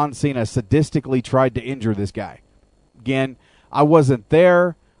that John Cena sadistically tried to injure this guy. Again, I wasn't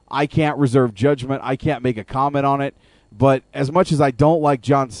there. I can't reserve judgment. I can't make a comment on it. But as much as I don't like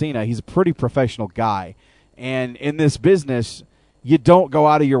John Cena, he's a pretty professional guy. And in this business, you don't go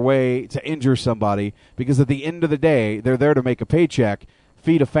out of your way to injure somebody because at the end of the day, they're there to make a paycheck,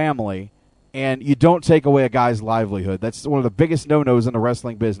 feed a family, and you don't take away a guy's livelihood. That's one of the biggest no-nos in the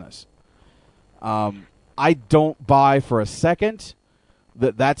wrestling business. I don't buy for a second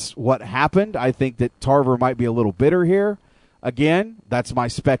that that's what happened. I think that Tarver might be a little bitter here. Again, that's my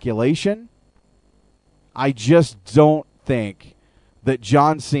speculation. I just don't think that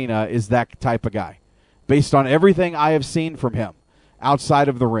John Cena is that type of guy. Based on everything I have seen from him outside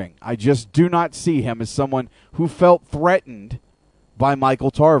of the ring, I just do not see him as someone who felt threatened by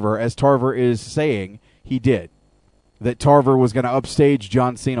Michael Tarver, as Tarver is saying he did. That Tarver was going to upstage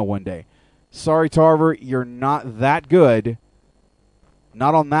John Cena one day. Sorry, Tarver, you're not that good.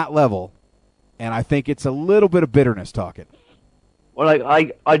 Not on that level. And I think it's a little bit of bitterness talking. Well,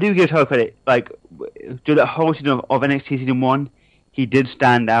 I do give Tarver credit. During that whole season of NXT Season 1, he did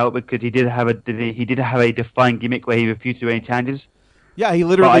stand out because he did have a defined gimmick where he refused to do any challenges. Yeah, he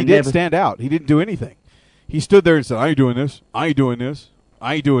literally did stand out. He didn't do anything. He stood there and said, I ain't doing this, I ain't doing this,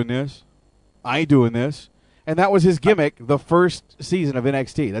 I ain't doing this, I ain't doing this. And that was his gimmick the first season of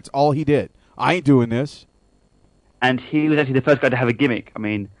NXT. That's all he did. I ain't doing this. And he was actually the first guy to have a gimmick. I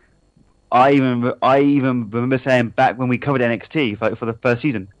mean, I even remember saying back when we covered NXT for the first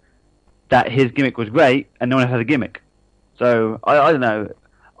season that his gimmick was great and no one else had a gimmick. So, I don't know.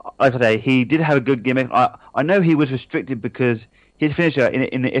 Like I say, he did have a good gimmick. I know he was restricted because his finisher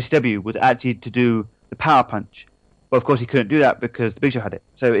in the SW was actually to do the power punch. But of course he couldn't do that because the Big Show had it.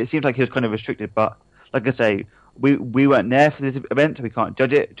 So it seems like he was kind of restricted. But like I say, we weren't there for this event, so we can't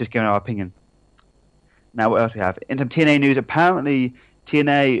judge it, just giving our opinion. Now what else we have? In some TNA news, apparently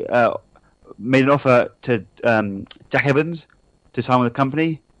TNA made an offer to Jack Evans to sign with the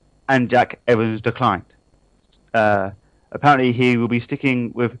company, and Jack Evans declined. Apparently he will be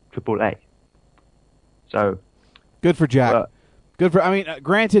sticking with AAA. So good for Jack.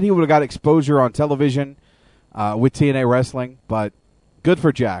 Granted, he would have got exposure on television with TNA Wrestling, but good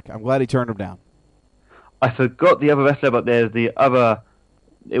for Jack. I'm glad he turned him down. I forgot the other wrestler, but there's the other.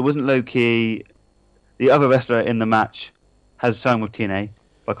 It wasn't low key. The other wrestler in the match has signed with TNA.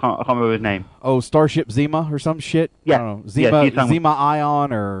 But I can't remember his name. Oh, Starship Zima or some shit? Yeah. I don't know. Zima with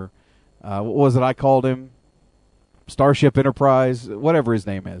Ion or what was it I called him? Starship Enterprise, whatever his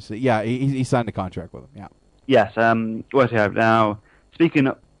name is. Yeah, he signed a contract with him. Yeah. Yes. What do we have now? Speaking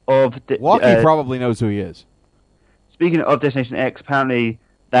of, Walkie probably knows who he is. Speaking of Destination X, apparently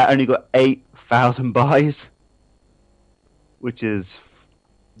that only got 8,000 buys, which is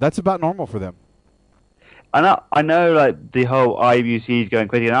that's about normal for them. I know, like the whole IWC is going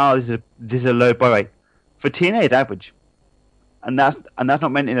crazy. And, this is a low buy rate for TNA. It's average, and that's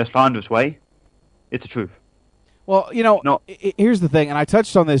not meant in a slanderous way. It's the truth. Well, here's the thing, and I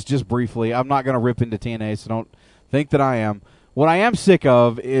touched on this just briefly. I'm not going to rip into TNA, so don't think that I am. What I am sick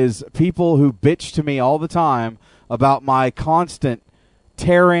of is people who bitch to me all the time about my constant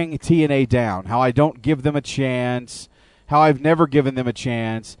tearing TNA down, how I don't give them a chance, how I've never given them a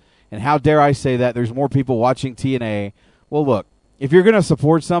chance, and how dare I say that there's more people watching TNA. Well, look, if you're going to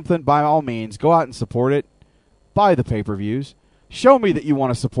support something, by all means, go out and support it. Buy the pay-per-views. Show me that you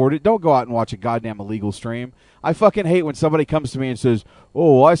want to support it. Don't go out and watch a goddamn illegal stream. I fucking hate when somebody comes to me and says,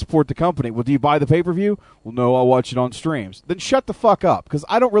 oh, I support the company. Well, do you buy the pay-per-view? Well, no, I watch it on streams. Then shut the fuck up, because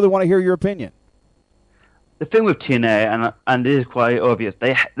I don't really want to hear your opinion. The thing with TNA, and this is quite obvious,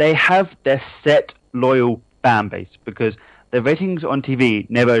 they have their set, loyal fan base, because their ratings on TV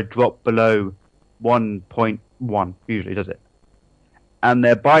never drop below 1.1, usually, does it? And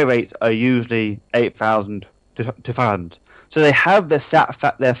their buy rates are usually 8,000 to 5,000. So they have their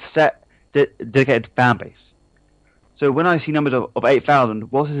set dedicated fan base. So when I see numbers of 8,000,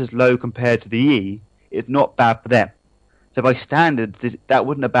 whilst this is low compared to the E, it's not bad for them. So by standards, that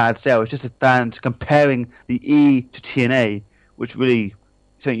wasn't a bad sale. It's just the fans comparing the E to TNA, which really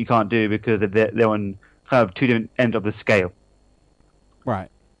something you can't do because they're on kind of two different ends of the scale. Right.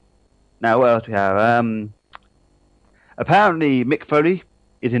 Now, what else we have? Apparently, Mick Foley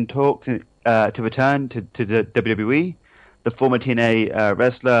is in talks to return to the WWE. The former TNA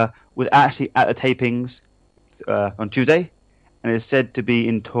wrestler was actually at the tapings on Tuesday, and is said to be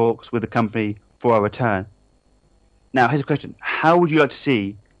in talks with the company for a return. Now, here's a question. How would you like to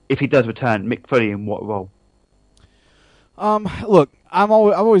see, if he does return, Mick Foley in what role? Look, I've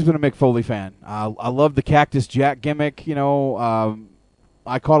always been a Mick Foley fan. I love the Cactus Jack gimmick. You know,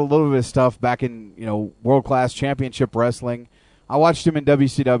 I caught a little bit of his stuff back in World Class Championship Wrestling. I watched him in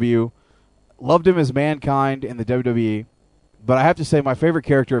WCW. Loved him as Mankind in the WWE. But I have to say my favorite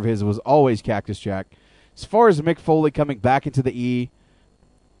character of his was always Cactus Jack. As far as Mick Foley coming back into the E,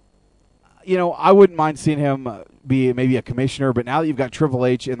 I wouldn't mind seeing him be maybe a commissioner, but now that you've got Triple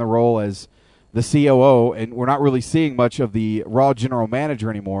H in the role as the COO, and we're not really seeing much of the Raw general manager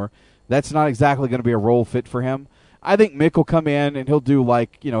anymore, that's not exactly going to be a role fit for him. I think Mick will come in and he'll do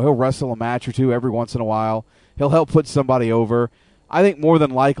he'll wrestle a match or two every once in a while. He'll help put somebody over. I think more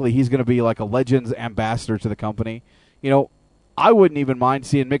than likely he's going to be like a Legends ambassador to the company. I wouldn't even mind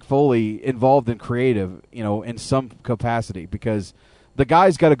seeing Mick Foley involved in creative, in some capacity, because the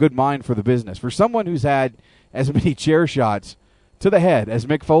guy's got a good mind for the business. For someone who's had as many chair shots to the head as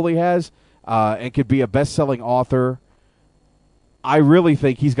Mick Foley has, and could be a best-selling author, I really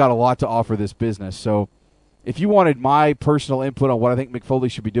think he's got a lot to offer this business. So if you wanted my personal input on what I think Mick Foley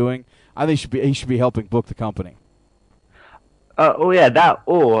should be doing, I think he should be helping book the company.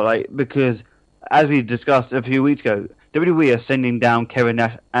 Because as we discussed a few weeks ago, WWE are sending down Kevin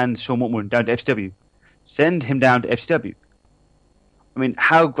Nash and Sean Montgomery down to FCW. Send him down to FCW. I mean,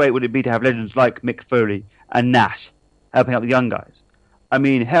 how great would it be to have legends like Mick Foley and Nash helping out the young guys? I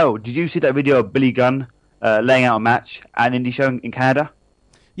mean, hell, did you see that video of Billy Gunn laying out a match at an indie show in Canada?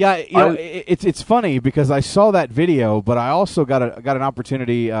 Yeah, it's funny because I saw that video, but I also got an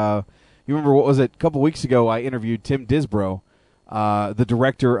opportunity. You remember, what was it? A couple weeks ago, I interviewed Tim Disbro, the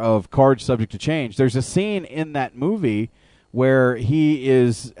director of Cards Subject to Change. There's a scene in that movie where he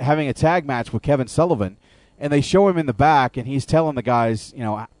is having a tag match with Kevin Sullivan, and they show him in the back, and he's telling the guys,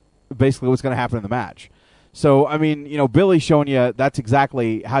 basically what's going to happen in the match. So, I mean, Billy's showing you that's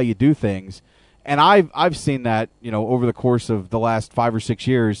exactly how you do things. And I've seen that, over the course of the last 5 or 6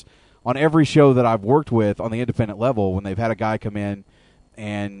 years on every show that I've worked with on the independent level when they've had a guy come in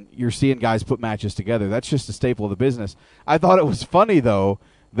and you're seeing guys put matches together. That's just a staple of the business. I thought it was funny, though,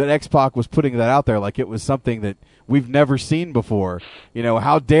 that X-Pac was putting that out there like it was something that we've never seen before.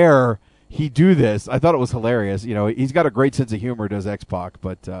 How dare he do this? I thought it was hilarious. He's got a great sense of humor, does X-Pac.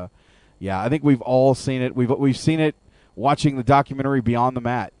 But, I think we've all seen it. We've seen it watching the documentary Beyond the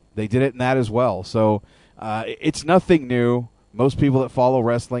Mat. They did it in that as well. So it's nothing new. Most people that follow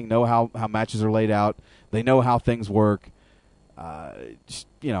wrestling know how matches are laid out. They know how things work. I just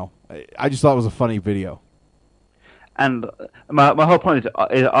thought it was a funny video. And my whole point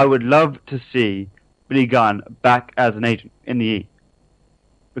is I would love to see Billy Gunn back as an agent in the E.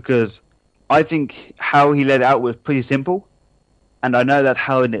 Because I think how he laid it out was pretty simple. And I know that's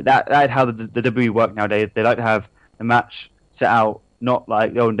how the WWE work nowadays. They like to have the match set out, not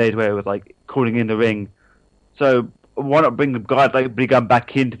like the old days where it was like calling in the ring. So why not bring the guys like Billy Gunn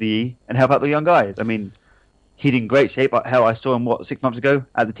back into the E and help out the young guys? I mean, he's in great shape. Hell, I saw him 6 months ago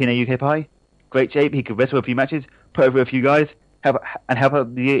at the TNA UK Pie. Great shape. He could wrestle a few matches, put over a few guys, help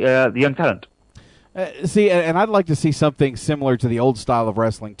out the young talent. And I'd like to see something similar to the old style of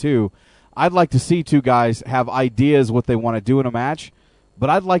wrestling too. I'd like to see two guys have ideas what they want to do in a match, but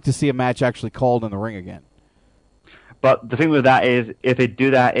I'd like to see a match actually called in the ring again. But the thing with that is, if they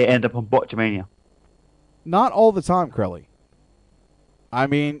do that, it ends up on Botchamania. Not all the time, Crowley. I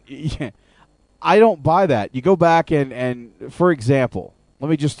mean, I don't buy that. You go back and for example, let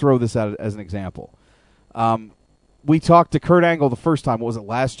me just throw this out as an example. We talked to Kurt Angle the first time, what was it,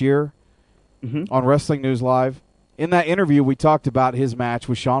 last year? Mm-hmm. On Wrestling News Live. In that interview, we talked about his match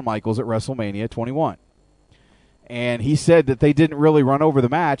with Shawn Michaels at WrestleMania 21. And he said that they didn't really run over the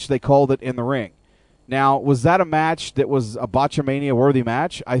match. They called it in the ring. Now, was that a match that was a Botchamania-worthy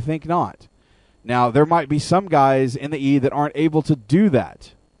match? I think not. Now, there might be some guys in the E that aren't able to do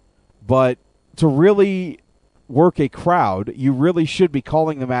that. But to really work a crowd, you really should be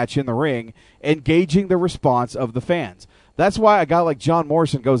calling the match in the ring and gauging the response of the fans. That's why a guy like John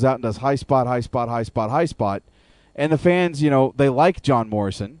Morrison goes out and does high spot, high spot, high spot, high spot. And the fans, they like John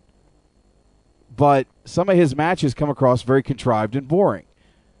Morrison, but some of his matches come across very contrived and boring.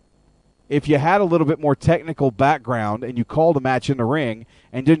 if you had a little bit more technical background and you called a match in the ring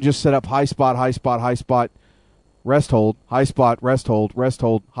and didn't just set up high spot, rest hold, high spot, rest hold,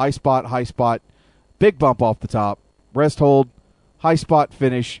 high spot, big bump off the top, rest hold, high spot,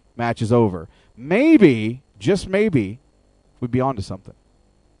 finish, match is over. Maybe, just maybe, we'd be onto something.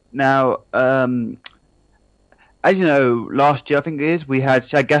 Now, as you know, last year, I think it is, we had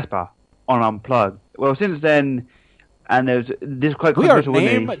Shad Gaspar on Unplugged. Well, since then, and there's this quite we are controversial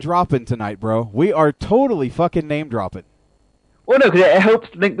name dropping tonight, bro. We are totally fucking name dropping. Well, no, because it helps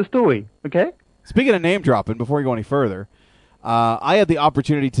link the story, okay? Speaking of name dropping, before we go any further, I had the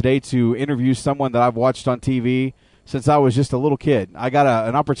opportunity today to interview someone that I've watched on TV since I was just a little kid. I got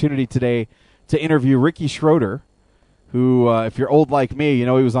an opportunity today to interview Ricky Schroeder, who, if you're old like me, you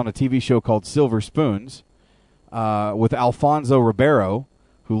know he was on a TV show called Silver Spoons with Alfonso Ribeiro,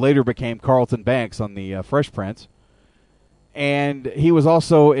 who later became Carlton Banks on the Fresh Prince. And he was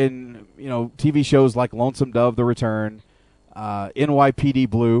also in, TV shows like Lonesome Dove, The Return, NYPD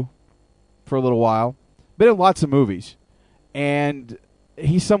Blue for a little while. Been in lots of movies. And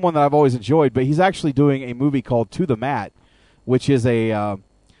he's someone that I've always enjoyed, but he's actually doing a movie called To the Mat, which is a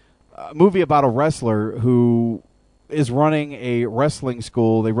movie about a wrestler who is running a wrestling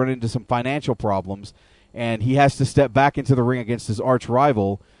school. They run into some financial problems, and he has to step back into the ring against his arch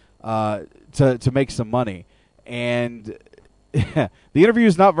rival to make some money. And the interview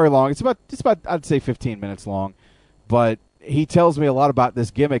is not very long. It's about I'd say 15 minutes long, but he tells me a lot about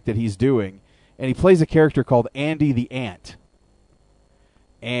this gimmick that he's doing, and he plays a character called Andy the Ant.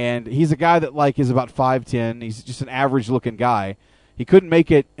 And he's a guy that is about 5'10". He's just an average-looking guy. He couldn't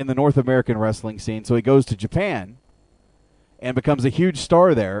make it in the North American wrestling scene, so he goes to Japan and becomes a huge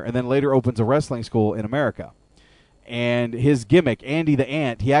star there, and then later opens a wrestling school in America. And his gimmick, Andy the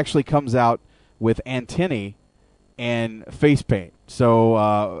Ant, he actually comes out with antennae and face paint.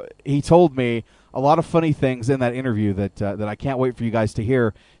 So he told me a lot of funny things in that interview that I can't wait for you guys to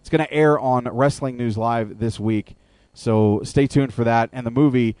hear. It's going to air on Wrestling News Live this week, so stay tuned for that. And the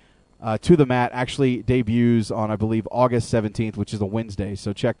movie To the Mat actually debuts on, I believe, August 17th, which is a Wednesday.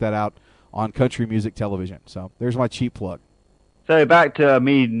 So check that out on Country Music Television. So there's my cheap plug. So back to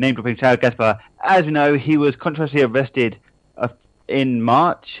me name-dropping Shad Gaspar. As we know, he was controversially arrested in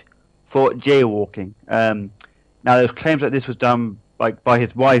March for jaywalking. Now, there's claims that this was done by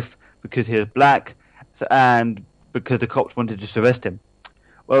his wife because he was black and because the cops wanted to just arrest him.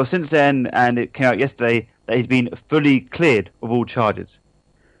 Well, since then, and it came out yesterday, that he's been fully cleared of all charges.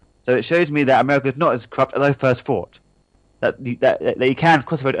 So it shows me that America is not as corrupt as I first thought. That you can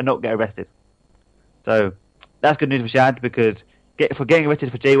cross the road and not get arrested. So that's good news for Shad, because for getting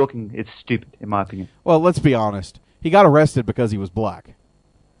arrested for jaywalking is stupid, in my opinion. Well, let's be honest. He got arrested because he was black.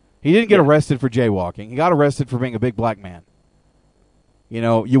 He didn't get arrested for jaywalking. He got arrested for being a big black man.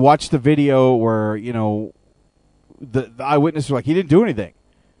 You watch the video where, the eyewitnesses were like, he didn't do anything.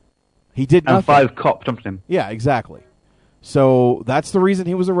 He did nothing. And 5 cops jumped him. Yeah, exactly. So that's the reason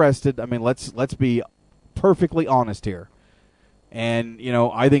he was arrested. I mean, let's be perfectly honest here. And,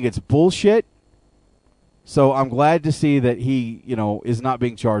 I think it's bullshit. So I'm glad to see that he, is not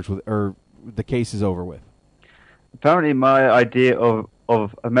being charged with, or the case is over with. Apparently my idea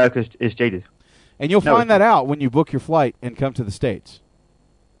of America is jaded. And you'll find that out when you book your flight and come to the States.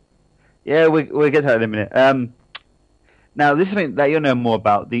 Yeah, we'll get to that in a minute. Now, this is something that you'll know more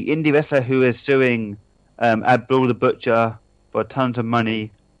about. The indie wrestler who is suing Abdul the Butcher for tons of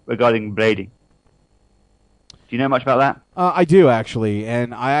money regarding blading. Do you know much about that? I do, actually.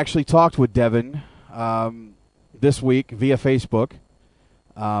 And I actually talked with Devin this week via Facebook.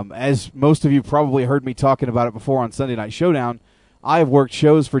 As most of you probably heard me talking about it before on Sunday Night Showdown, I have worked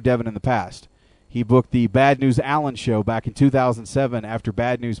shows for Devin in the past. He booked the Bad News Allen show back in 2007 after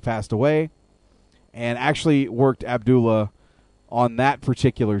Bad News passed away, and actually worked Abdullah on that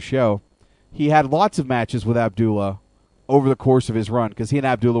particular show. He had lots of matches with Abdullah over the course of his run because he and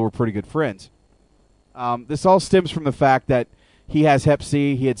Abdullah were pretty good friends. This all stems from the fact that he has Hep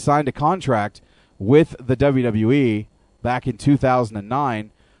C. He had signed a contract with the WWE back in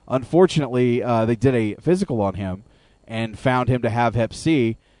 2009. Unfortunately, they did a physical on him and found him to have Hep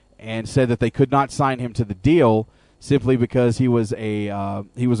C, and said that they could not sign him to the deal simply because he was a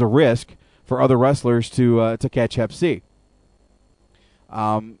risk for other wrestlers to catch Hep C.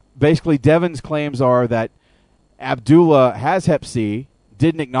 Basically, Devin's claims are that Abdullah has Hep C,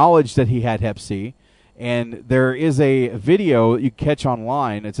 didn't acknowledge that he had Hep C, and there is a video that you catch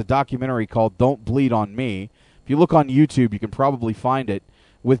online. It's a documentary called Don't Bleed on Me. If you look on YouTube, you can probably find it,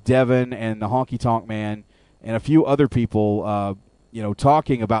 with Devin and the Honky Tonk Man and a few other people,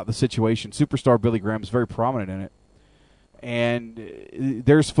 talking about the situation. Superstar Billy Graham is very prominent in it. And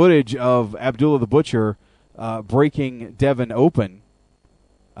there's footage of Abdullah the Butcher breaking Devin open,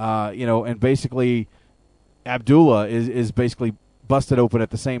 and basically Abdullah is basically busted open at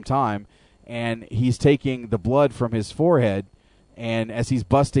the same time, and he's taking the blood from his forehead, and as he's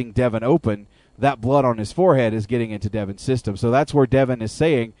busting Devin open, that blood on his forehead is getting into Devin's system. So that's where Devin is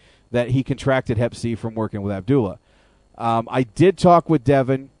saying that he contracted Hep C from working with Abdullah. I did talk with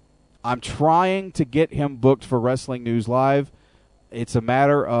Devin. I'm trying to get him booked for Wrestling News Live. It's a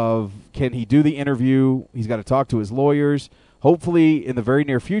matter of, can he do the interview? He's got to talk to his lawyers. Hopefully, in the very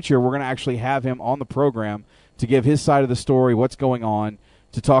near future, we're going to actually have him on the program to give his side of the story, what's going on,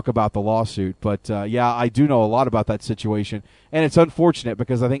 to talk about the lawsuit. But, I do know a lot about that situation. And it's unfortunate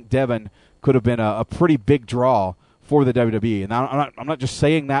because I think Devin could have been a pretty big draw for the WWE. And I'm not just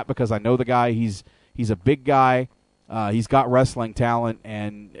saying that because I know the guy. He's a big guy. He's got wrestling talent,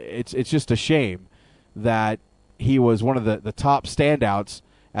 and it's just a shame that he was one of the top standouts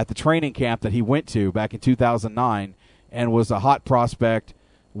at the training camp that he went to back in 2009 and was a hot prospect,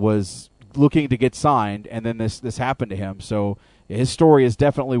 was looking to get signed, and then this happened to him. So his story is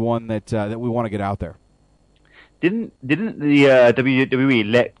definitely one that we want to get out there. Didn't the WWE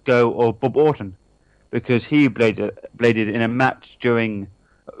let go of Bob Orton because he bladed in a match involving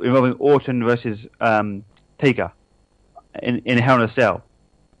Orton versus Taker in Hell in a Cell,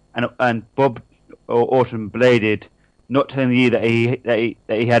 and Bob Orton bladed, not telling you that he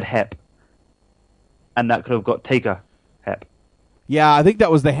had Hep, and that could have got Taker Hep. Yeah, I think that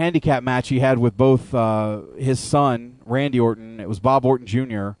was the handicap match he had with both his son Randy Orton. It was Bob Orton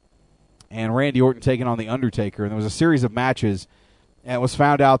Jr. and Randy Orton taking on the Undertaker, and there was a series of matches, and it was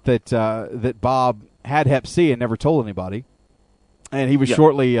found out that Bob had Hep C and never told anybody, and he was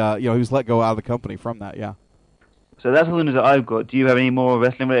shortly he was let go out of the company from that. Yeah. So that's all the news that I've got. Do you have any more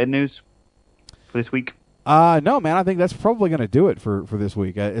wrestling-related news for this week? No, man. I think that's probably going to do it for this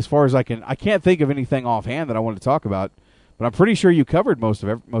week. As far as I can't think of anything offhand that I want to talk about, but I'm pretty sure you covered most of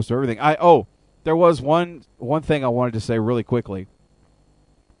everything. There was one thing I wanted to say really quickly,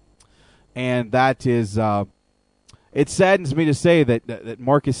 and that is, it saddens me to say that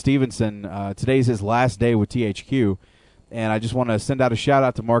Marcus Stevenson, today's his last day with THQ, and I just want to send out a shout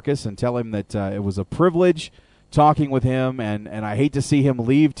out to Marcus and tell him that it was a privilege talking with him, and I hate to see him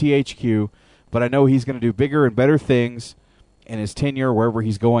leave THQ, but I know he's going to do bigger and better things in his tenure wherever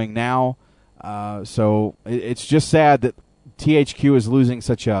he's going now. So it's just sad that THQ is losing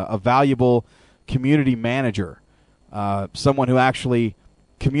such a valuable community manager, someone who actually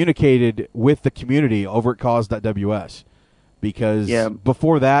communicated with the community over at Cause.ws, because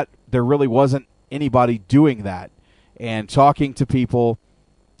before that, there really wasn't anybody doing that and talking to people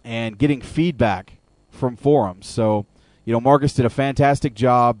and getting feedback from forums. So, Marcus did a fantastic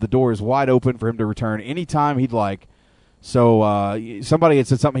job. The door is wide open for him to return anytime he'd like. So somebody had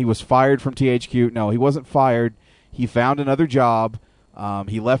said something, he was fired from THQ. No, he wasn't fired. He found another job.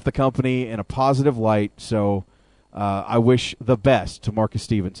 He left the company in a positive light. So I wish the best to Marcus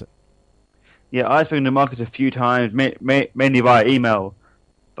Stevenson. Yeah, I've spoken to Marcus a few times, mainly via email.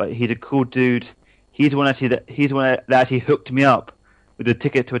 But he's a cool dude. He's the one that actually hooked me up with a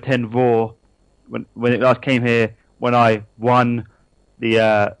ticket to attend Raw when it last came here, when I won the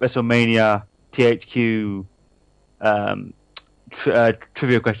WrestleMania THQ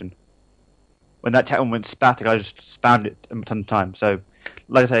trivia question. When that chat room went static, I just spammed it a ton of times. So,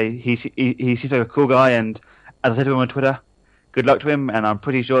 like I say, he seems like a cool guy, and as I said to him on Twitter, good luck to him, and I'm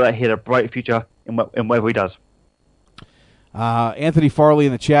pretty sure that he had a bright future in whatever he does. Anthony Farley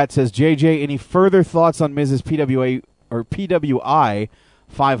in the chat says, JJ, any further thoughts on Mrs. PWI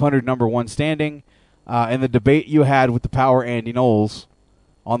 500 number one standing and the debate you had with the Power Andy Knowles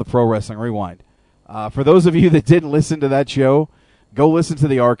on the Pro Wrestling Rewind? For those of you that didn't listen to that show, go listen to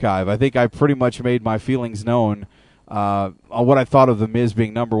the archive. I think I pretty much made my feelings known on what I thought of The Miz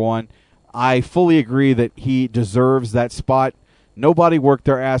being number one. I fully agree that he deserves that spot. Nobody worked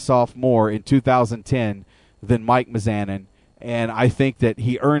their ass off more in 2010 than Mike Mizanin, and I think that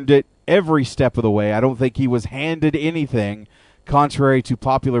he earned it every step of the way. I don't think he was handed anything, contrary to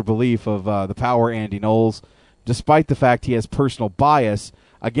popular belief of the Power Andy Knowles, despite the fact he has personal bias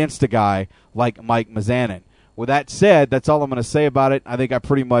against a guy like Mike Mizanin. With that said, that's all I'm going to say about it. I think I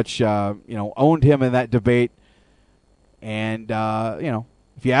pretty much owned him in that debate, and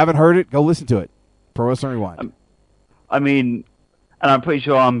if you haven't heard it, go listen to it. Pro Wrestling Rewind. I mean, and I'm pretty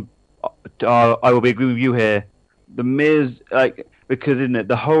sure I will be agreeing with you here. The Miz, because isn't it,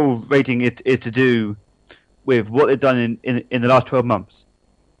 the whole rating is to do with what they've done in the last 12 months.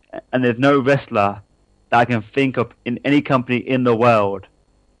 And there's no wrestler that I can think of in any company in the world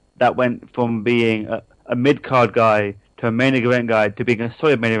that went from being a mid-card guy to a main event guy to being a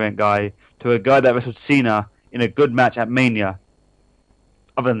solid main event guy to a guy that wrestled Cena in a good match at Mania,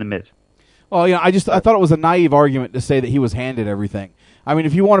 other than The Miz. Well, I thought it was a naive argument to say that he was handed everything. I mean,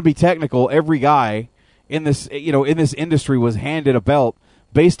 if you want to be technical, every guy in this industry was handed a belt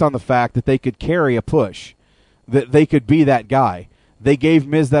based on the fact that they could carry a push, that they could be that guy. They gave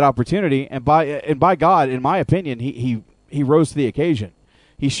Miz that opportunity, and by God, in my opinion, he rose to the occasion.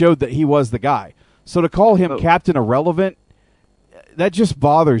 He showed that he was the guy. So to call him Captain Irrelevant, that just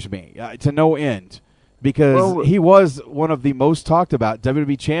bothers me to no end, because he was one of the most talked about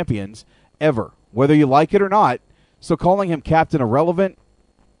WWE champions ever, whether you like it or not. So calling him Captain Irrelevant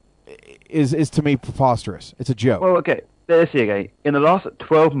is to me preposterous. It's a joke. Well, okay, let's see again. In the last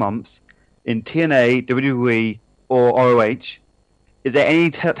 12 months, in TNA, WWE, or ROH, is there any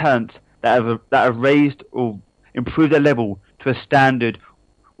talents that have raised or improved their level to a standard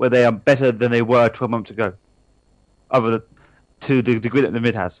where they are better than they were 12 months ago, to the degree that The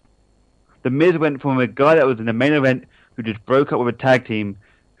Miz has? The Miz went from a guy that was in the main event who just broke up with a tag team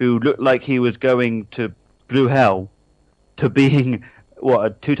who looked like he was going to blue hell to being, a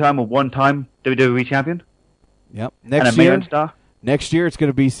two-time or one-time WWE champion? Yep. Next year it's going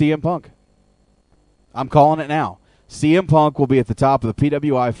to be CM Punk. I'm calling it now. CM Punk will be at the top of the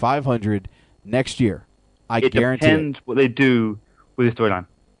PWI 500 next year. I guarantee it. It depends what they do with the storyline.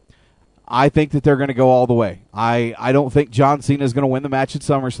 I think that they're going to go all the way. I don't think John Cena is going to win the match at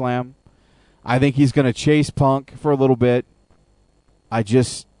SummerSlam. I think he's going to chase Punk for a little bit.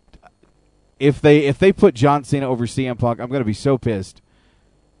 If they put John Cena over CM Punk, I'm going to be so pissed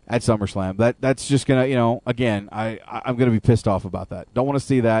at SummerSlam. That's just going to, again, I'm going to be pissed off about that. Don't want to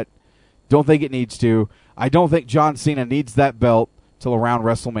see that. Don't think it needs to. I don't think John Cena needs that belt till around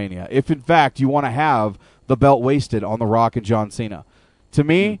WrestleMania. If, in fact, you want to have the belt wasted on The Rock and John Cena. To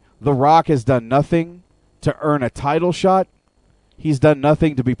me, The Rock has done nothing to earn a title shot. He's done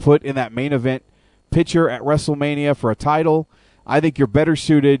nothing to be put in that main event picture at WrestleMania for a title. I think you're better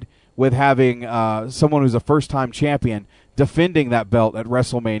suited with having someone who's a first-time champion defending that belt at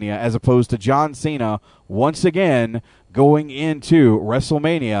WrestleMania as opposed to John Cena once again going into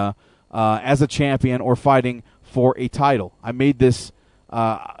WrestleMania as a champion or fighting for a title. I made this.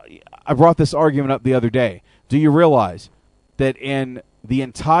 I brought this argument up the other day. Do you realize that in the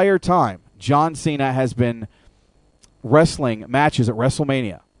entire time John Cena has been wrestling matches at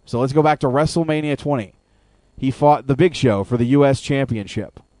WrestleMania? So let's go back to WrestleMania 20. He fought the Big Show for the U.S.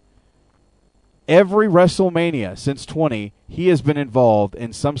 Championship. Every WrestleMania since 20, he has been involved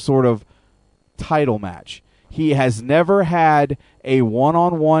in some sort of title match. He has never had a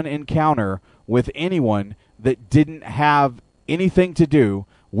one-on-one encounter with anyone that didn't have anything to do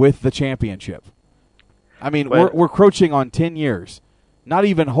with the championship. I mean, we're crouching on 10 years. Not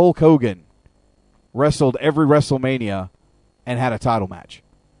even Hulk Hogan wrestled every WrestleMania and had a title match.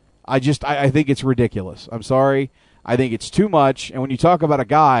 I think it's ridiculous. I'm sorry. I think it's too much. And when you talk about a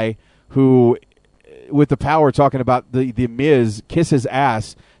guy who, with the power, talking about the Miz kisses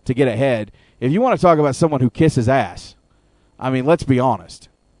ass to get ahead, if you want to talk about someone who kisses ass, I mean, let's be honest.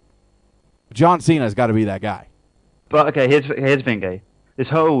 John Cena's got to be that guy. But, okay, here's the thing, okay? This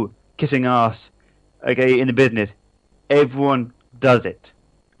whole kissing ass, okay, in the business, everyone does it,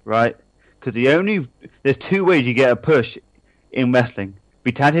 right? Because there's two ways you get a push in wrestling: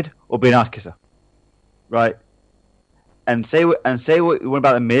 be talented or be an ass kisser, right? And say what you want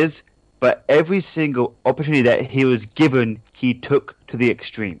about the Miz, but every single opportunity that he was given, he took to the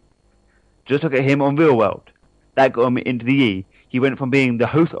extreme. Just look at him on Real World. That got him into the E. He went from being the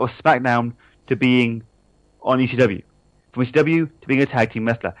host of Smackdown to being on ECW. From ECW to being a tag team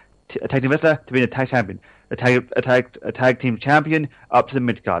wrestler. A tag team wrestler to being a tag champion. A tag team champion up to the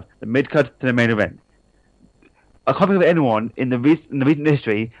mid-card. The mid-card to the main event. I can't think of anyone in the recent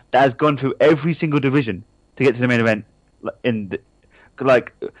history that has gone through every single division to get to the main event.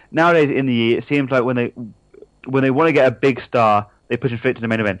 Nowadays in the year, it seems like when they want to get a big star, they push him straight to the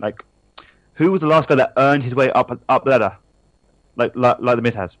main event. Like, who was the last guy that earned his way up the ladder, like the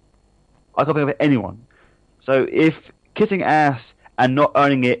Miz has? I can't think of anyone. So if kissing ass and not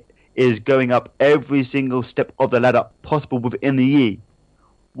earning it is going up every single step of the ladder possible within the year,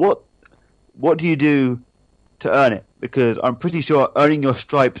 what do you do to earn it? Because I'm pretty sure earning your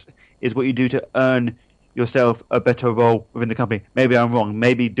stripes is what you do to earn yourself a better role within the company. Maybe I'm wrong.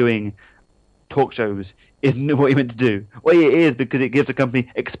 Maybe doing talk shows isn't what you meant to do. Well, it is, because it gives the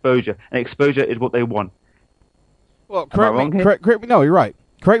company exposure, and exposure is what they want. Well, correct me. No, you're right.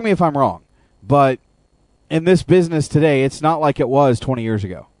 Correct me if I'm wrong, but in this business today, it's not like it was 20 years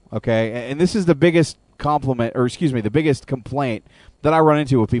ago. Okay, and this is the biggest the biggest complaint that I run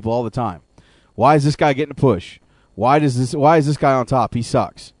into with people all the time. Why is this guy getting a push? Why is this guy on top? He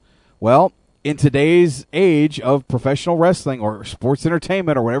sucks. Well, in today's age of professional wrestling or sports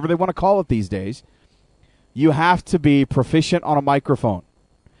entertainment or whatever they want to call it these days, you have to be proficient on a microphone.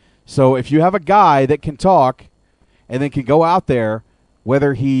 So if you have a guy that can talk and then can go out there,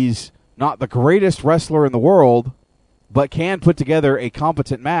 whether he's not the greatest wrestler in the world, but can put together a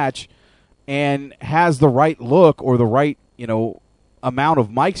competent match and has the right look or the right, amount of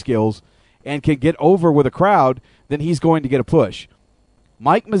mic skills and can get over with a crowd, then he's going to get a push.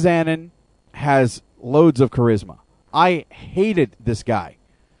 Mike Mizanin has loads of charisma. I hated this guy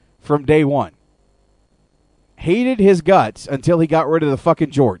from day one. Hated his guts until he got rid of the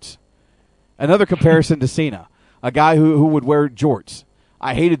fucking jorts. Another comparison to Cena, a guy who would wear jorts.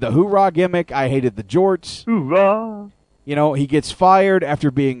 I hated the hoorah gimmick. I hated the jorts. Hoorah! He gets fired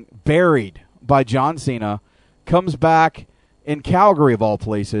after being buried by John Cena, comes back in Calgary, of all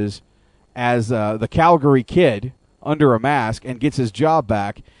places, as the Calgary Kid under a mask and gets his job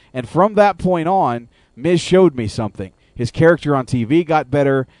back. And from that point on, Miz showed me something. His character on TV got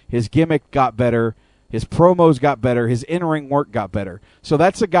better. His gimmick got better. His promos got better. His in-ring work got better. So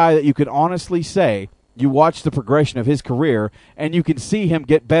that's a guy that you can honestly say you watch the progression of his career and you can see him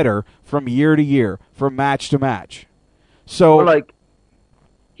get better from year to year, from match to match. So,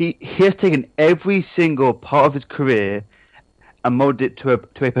 he has taken every single part of his career and molded it to a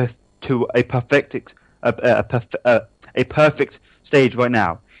perfect stage right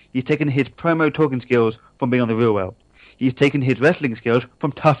now. He's taken his promo talking skills from being on the Real World. He's taken his wrestling skills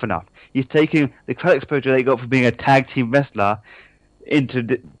from Tough Enough. He's taken the crowd exposure that he got from being a tag team wrestler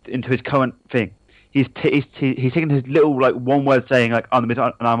into his current thing. He's taken his little one word saying I'm the Miz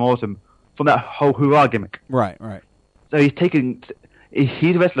and I'm awesome from that whole hoorah gimmick. Right. So he's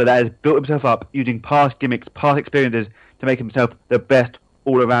a wrestler that has built himself up using past gimmicks, past experiences to make himself the best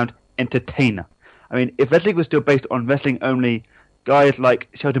all-around entertainer. I mean, if wrestling was still based on wrestling only, guys like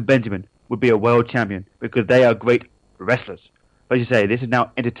Shelton Benjamin would be a world champion because they are great wrestlers. But as you say, this is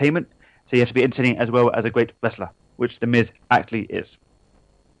now entertainment, so you have to be entertaining as well as a great wrestler, which The Miz actually is.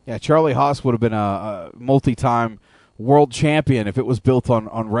 Yeah, Charlie Haas would have been a multi-time world champion if it was built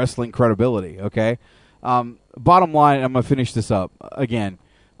on wrestling credibility, okay? Bottom line, I'm going to finish this up. Again,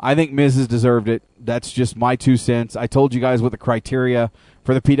 I think Miz has deserved it. That's just my 2 cents. I told you guys what the criteria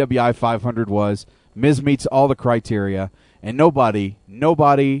for the PWI 500 was. Miz meets all the criteria, and nobody,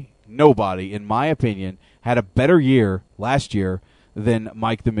 in my opinion, had a better year last year than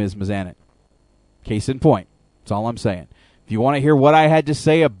Mike the Miz Mizanin. Case in point. That's all I'm saying. If you want to hear what I had to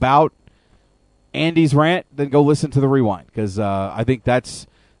say about Andy's rant, then go listen to the rewind, because I think that's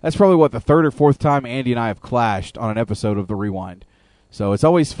probably, the third or fourth time Andy and I have clashed on an episode of the rewind. So it's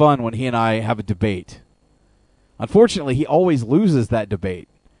always fun when he and I have a debate. Unfortunately, he always loses that debate.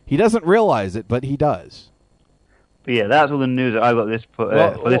 He doesn't realize it, but he does. But yeah, that's all the news that I got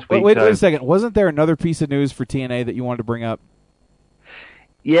for this week. Wait a second. Wasn't there another piece of news for TNA that you wanted to bring up?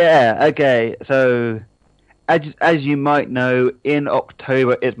 Yeah, okay. So, as you might know, in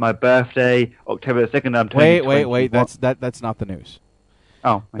October is my birthday. October the 2nd, I'm turning 21. Wait. That's not the news.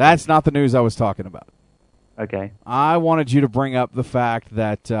 Oh. Okay. That's not the news I was talking about. Okay. I wanted you to bring up the fact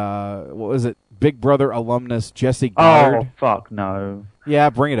that, what was it, Big Brother alumnus Jesse Goddard. Oh, fuck no.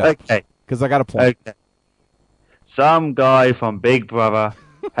 Yeah, bring it up. Okay. Because I got a point. Okay. Some guy from Big Brother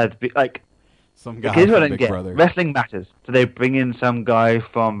has been, some guy here's from what I Big get. Brother. Wrestling matters. So they bring in some guy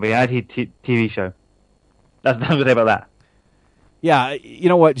from reality TV show. That's what I'm going to say about that. Yeah, you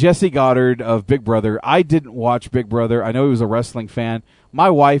know what? Jesse Goddard of Big Brother. I didn't watch Big Brother. I know he was a wrestling fan.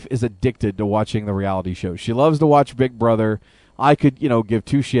 My wife is addicted to watching the reality show. She loves to watch Big Brother. I could, give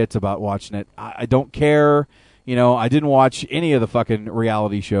 2 shits about watching it. I don't care. I didn't watch any of the fucking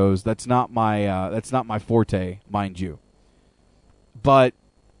reality shows. That's not my forte, mind you. But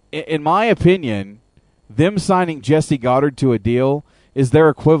in my opinion, them signing Jesse Goddard to a deal is their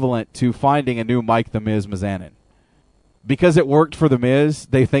equivalent to finding a new Mike the Miz Mizanin. Because it worked for The Miz,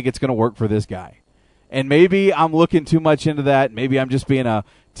 they think it's going to work for this guy. And maybe I'm looking too much into that. Maybe I'm just being a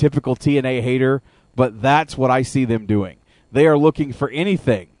typical TNA hater. But that's what I see them doing. They are looking for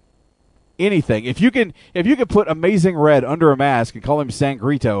anything. If you can put Amazing Red under a mask and call him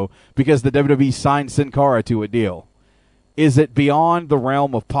Sangrito because the WWE signed Sin Cara to a deal, is it beyond the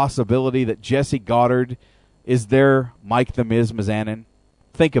realm of possibility that Jesse Goddard is their Mike the Miz Mizanin?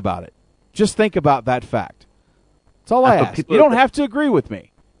 Think about it. Just think about that fact. That's all I ask. You don't have to agree with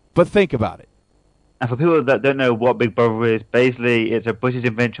me, but think about it. And for people that don't know what Big Brother is, basically it's a British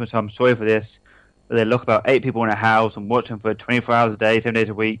invention, so I'm sorry for this, but they lock about 8 people in a house and watch them for 24 hours a day, 7 days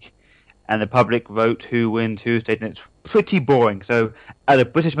a week, and the public vote who wins who state, and it's pretty boring. So, as a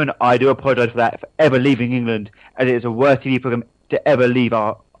Britishman, I do apologise for that, for ever leaving England, as it is the worst TV program to ever leave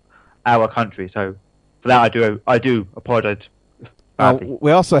our country. So, for that, I do apologise.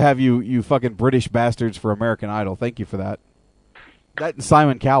 We also have you fucking British bastards for American Idol. Thank you for that. That and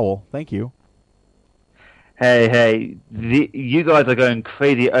Simon Cowell. Thank you. Hey, you guys are going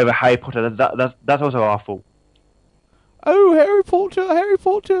crazy over Harry Potter. That's also our fault. Oh, Harry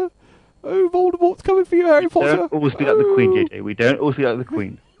Potter. Oh, Voldemort's coming for you, Harry Potter. Don't all speak like the Queen, JJ. We don't all speak like the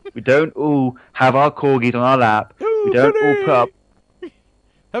Queen. We don't all have our corgis on our lap. Oh, we don't all put up...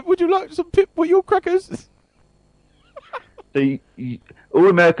 Would you like some pip with your crackers? So all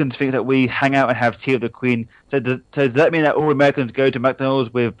Americans think that we hang out and have tea with the Queen. So does that mean that all Americans go to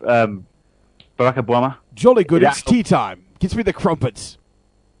McDonald's with Barack Obama? Jolly good, it's tea time. Gets me the crumpets.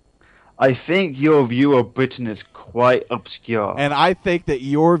 I think your view of Britain is quite obscure. And I think that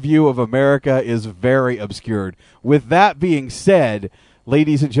your view of America is very obscured. With that being said,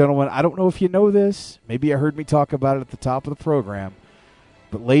 ladies and gentlemen, I don't know if you know this. Maybe you heard me talk about it at the top of the program.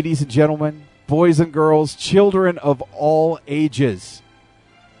 But ladies and gentlemen, boys and girls, children of all ages,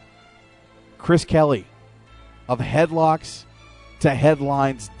 Chris Kelly of Headlocks to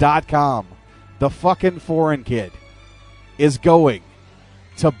Headlines.com, the fucking foreign kid, is going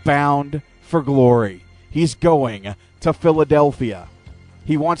to Bound for Glory. He's going to Philadelphia.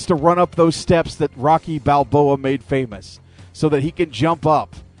 He wants to run up those steps that Rocky Balboa made famous so that he can jump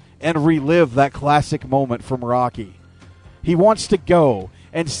up and relive that classic moment from Rocky. He wants to go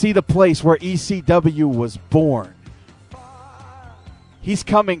and see the place where ECW was born. He's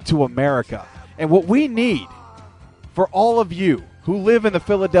coming to America. And what we need for all of you who live in the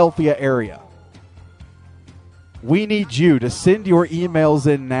Philadelphia area, we need you to send your emails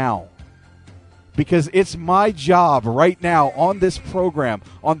in now. Because it's my job right now on this program,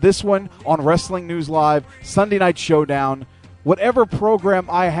 on this one, on Wrestling News Live, Sunday Night Showdown, whatever program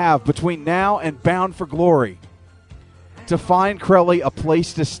I have between now and Bound for Glory, to find Crowley a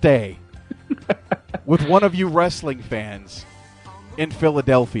place to stay with one of you wrestling fans in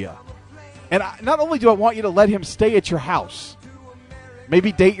Philadelphia. And not only do I want you to let him stay at your house,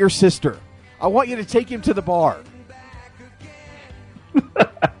 maybe date your sister, I want you to take him to the bar.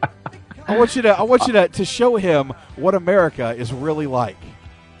 I want you to show him what America is really like.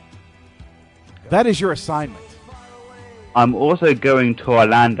 That is your assignment. I'm also going to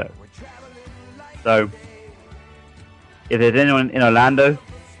Orlando. So, if there's anyone in Orlando,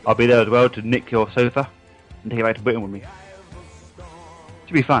 I'll be there as well to nick your sofa and take it back to Britain with me.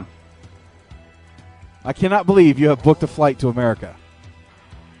 Should be fun. I cannot believe you have booked a flight to America.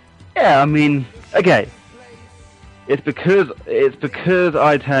 Yeah, I mean, okay. It's because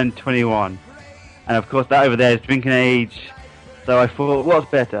I turned 21, and of course that over there is drinking age. So I thought, what's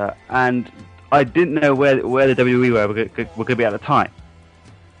better? And I didn't know where the WWE were going to be at the time.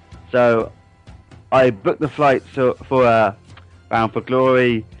 So I booked the flight for Bound for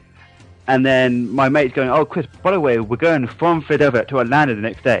Glory, and then my mate's going, oh Chris, by the way, we're going from Philadelphia to Atlanta the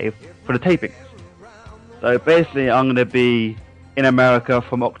next day for the tapings. So basically I'm going to be in America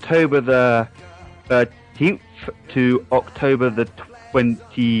from October the 13th to October the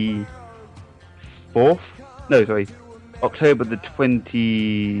 24th. No, sorry, October the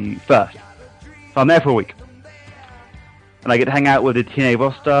 21st. So I'm there for a week. And I get to hang out with the TNA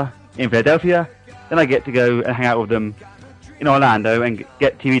roster in Philadelphia. Then I get to go and hang out with them in Orlando and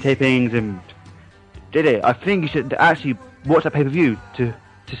get TV tapings and did it. I think you should actually watch that pay-per-view to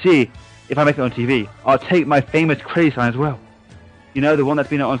see if I make it on TV. I'll take my famous crazy sign as well. You know, the one that's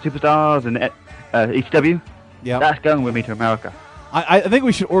been on Superstars and ECW? Yeah. That's going with me to America. I think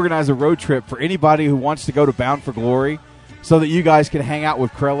we should organize a road trip for anybody who wants to go to Bound for Glory so that you guys can hang out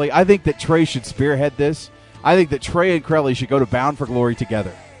with Crowley. I think that Trey should spearhead this. I think that Trey and Crowley should go to Bound for Glory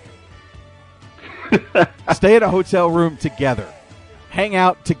together. Stay in a hotel room together. Hang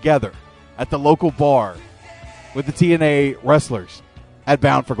out together at the local bar with the TNA wrestlers at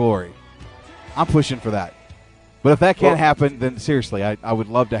Bound for Glory. I'm pushing for that. But if that can't happen, then seriously, I would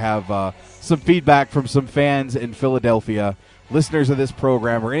love to have some feedback from some fans in Philadelphia, listeners of this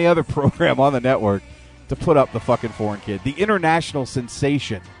program or any other program on the network, to put up the fucking foreign kid, the international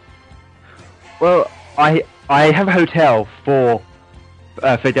sensation. Well, I have a hotel for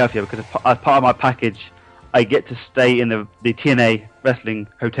Philadelphia because as part of my package, I get to stay in the TNA wrestling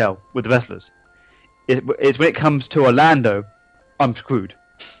hotel with the wrestlers. It's when it comes to Orlando, I'm screwed.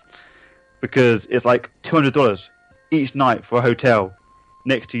 Because it's like $200 each night for a hotel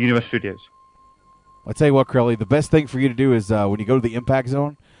next to Universal Studios. I'll tell you what, Crowley, the best thing for you to do is when you go to the Impact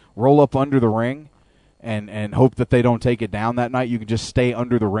Zone, roll up under the ring and hope that they don't take it down that night. You can just stay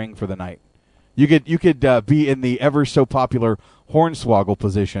under the ring for the night. You could be in the ever so popular hornswoggle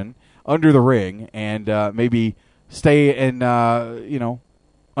position under the ring and maybe stay in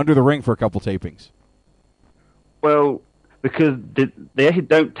under the ring for a couple tapings. Well, because they actually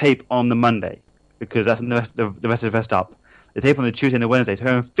don't tape on the Monday because that's when the rest of the rest up. They tape on the Tuesday and the Wednesday. So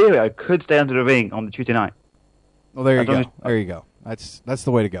in theory, I could stay under the ring on the Tuesday night. Well, there you go. There you go. That's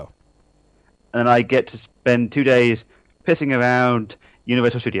the way to go. And I get to spend 2 days pissing around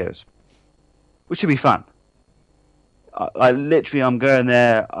Universal Studios, which should be fun. I'm going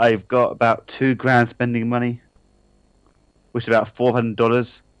there. I've got about $2,000 spending money, which is about $400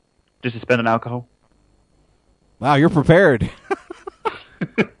 just to spend on alcohol. Wow, you're prepared.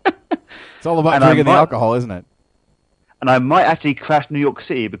 It's all about drinking the alcohol, isn't it? And I might actually crash New York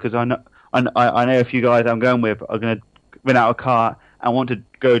City because I know a few guys I'm going with are going to rent out a car and want to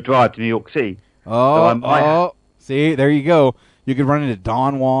go drive to New York City. See, there you go. You could run into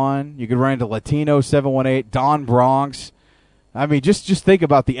Don Juan. You could run into Latino 718, Don Bronx. I mean, just think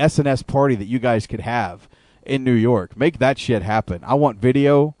about the SNS party that you guys could have in New York. Make that shit happen. I want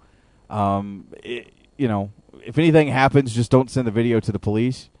video. If anything happens, just don't send the video to the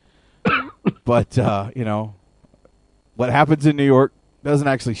police. But, what happens in New York doesn't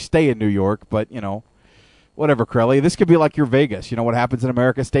actually stay in New York. But, whatever, Crelly. This could be like your Vegas. What happens in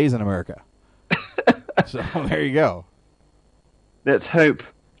America stays in America. So there you go. Let's hope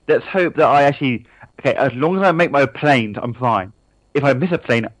that I actually... Okay, as long as I make my planes, I'm fine. If I miss a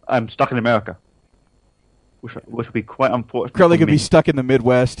plane, I'm stuck in America. Which would be quite unfortunate. Crowley could be stuck in the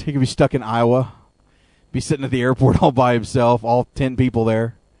Midwest. He could be stuck in Iowa. Be sitting at the airport all by himself, all 10 people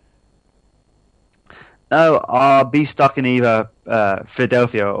there. No, I'll be stuck in either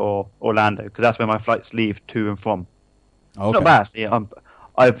Philadelphia or Orlando, because that's where my flights leave to and from. Okay. It's not bad. Yeah,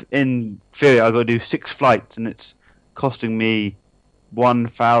 in theory, I've got to do 6 flights, and it's costing me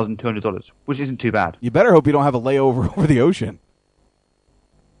 $1,200, which isn't too bad. You better hope you don't have a layover over the ocean.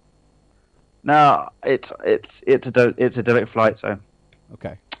 No, it's a direct flight, so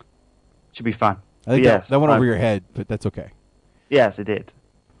okay, should be fine. I think that went over your head, but that's okay. Yes, it did.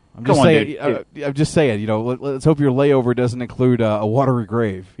 I'm just saying. Let's hope your layover doesn't include a watery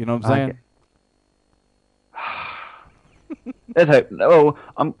grave. You know what I'm saying? Okay. Let's hope. Oh,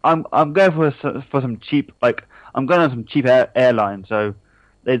 I'm going for some cheap. I'm going on some cheap airlines, so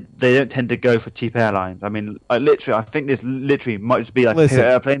they don't tend to go for cheap airlines. I mean, I think this literally might just be like an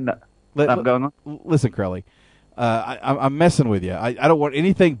airplane that I'm going on. Listen, Crowley, I'm messing with you. I don't want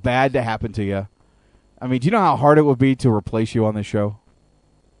anything bad to happen to you. I mean, do you know how hard it would be to replace you on this show?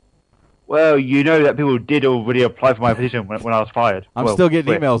 Well, you know that people did already apply for my position when I was fired. I'm still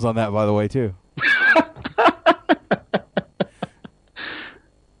getting emails on that, by the way, too.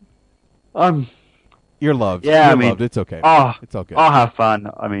 You're loved. Yeah, You're loved. It's okay. It's okay. I'll have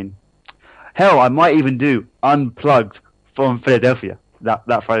fun. I mean, hell, I might even do Unplugged from Philadelphia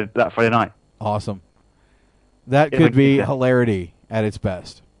that Friday night. Awesome. That could be hilarity at its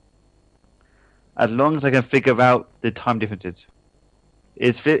best. As long as I can figure out the time differences.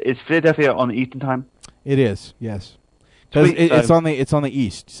 Is Philadelphia on the Eastern time? It is, yes. Because it's on the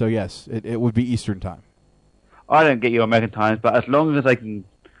East, so yes, it would be Eastern time. I don't get your American times, but as long as I can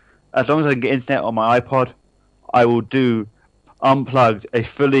get internet on my iPod, I will do Unplugged, a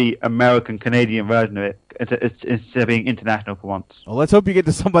fully American Canadian version of it instead of being international for once. Well, let's hope you get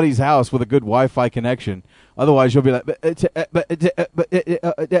to somebody's house with a good Wi-Fi connection. Otherwise, you'll be like,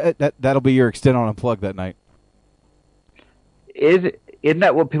 that'll be your extent on Unplugged that night. Isn't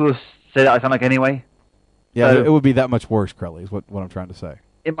that what people say that I sound like anyway? Yeah, it would be that much worse, Crowley, is what I'm trying to say.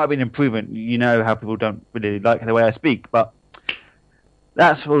 It might be an improvement. You know how people don't really like the way I speak, but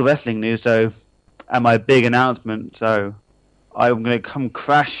that's all the wrestling news, and my big announcement, so I'm going to come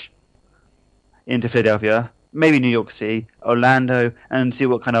crash into Philadelphia, maybe New York City, Orlando, and see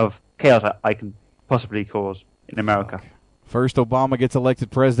what kind of chaos I can possibly cause in America. Okay. First Obama gets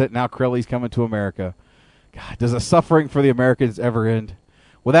elected president, now Crowley's coming to America. God, does the suffering for the Americans ever end?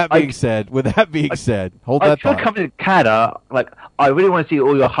 With that being said, hold that thought. I coming to Canada, I really want to see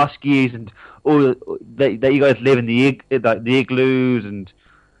all your Huskies and all that you guys live in the igloos and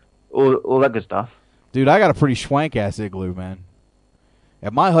all that good stuff. Dude, I got a pretty schwank-ass igloo, man.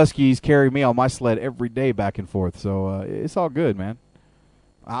 And my Huskies carry me on my sled every day back and forth, so it's all good, man.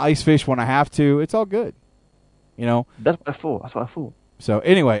 I ice fish when I have to. It's all good. That's what I thought. So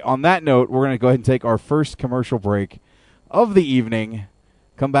anyway, on that note, we're going to go ahead and take our first commercial break of the evening.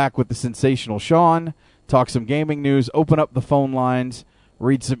 Come back with the sensational Sean, talk some gaming news, open up the phone lines,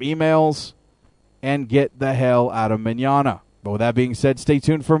 read some emails, and get the hell out of Manana. But with that being said, stay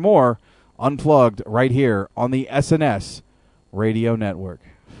tuned for more Unplugged right here on the SNS Radio Network.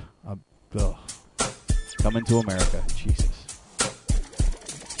 Coming to America. Jesus.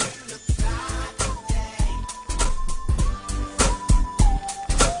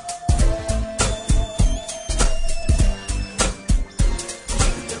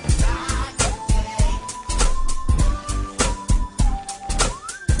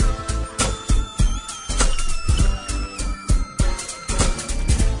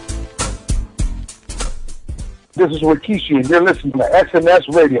 This is Rikishi, and you're listening to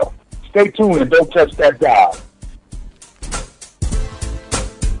SNS Radio. Stay tuned and don't touch that dial.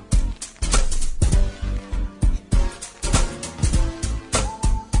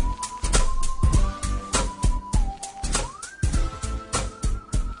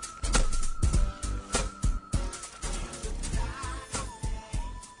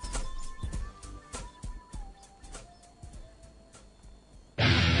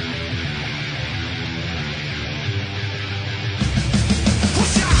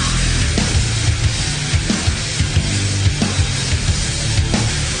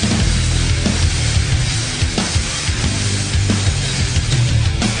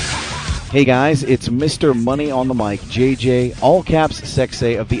 Hey guys, it's Mr. Money on the Mic, JJ, all caps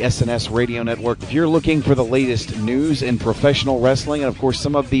Sexay of the SNS Radio Network. If you're looking for the latest news in professional wrestling and of course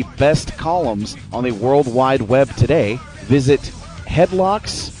some of the best columns on the World Wide Web today, visit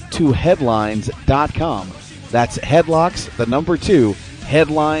headlocks2headlines.com. That's headlocks, the number 2,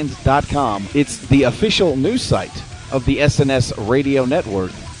 headlines.com. It's the official news site of the SNS Radio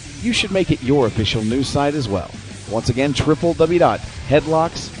Network. You should make it your official news site as well. Once again,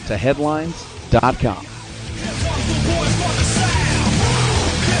 www.headlockstoheadlines.com.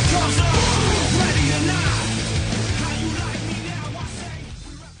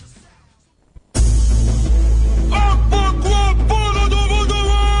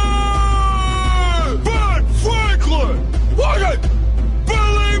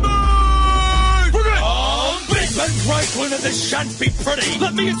 Franklin and this shan't be pretty.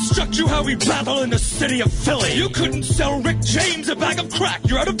 Let me instruct you how we battle in the city of Philly. You couldn't sell Rick James a bag of crack.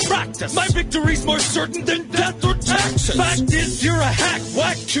 You're out of practice. My victory's more certain than death or taxes. Fact is, you're a hack,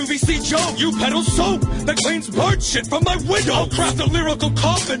 whack, QVC joke. You peddle soap that cleans bird shit from my window. I'll craft a lyrical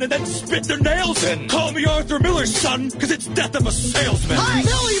coffin and then spit their nails in. Call me Arthur Miller's son, cause it's death of a salesman. Hi,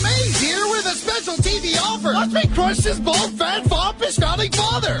 Billy Mays here with a special TV offer. Watch me crush this bald, fat, foppish, founding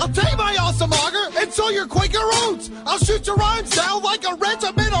father. I'll take my awesome auger and sow your Quaker oats. I'll shoot your rhymes down like a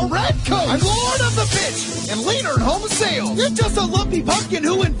regimental redcoat. I'm lord of the pitch and leader in home sales. You're just a lumpy pumpkin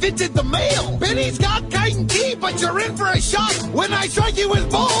who invented the mail. Benny's got kite and key, but you're in for a shock when I strike you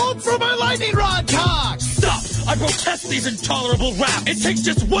with bolt from my lightning rod cock. Stop! I protest these intolerable raps. It takes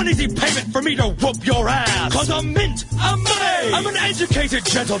just one easy payment for me to whoop your ass. Cause I'm mint, I'm May, I'm an educated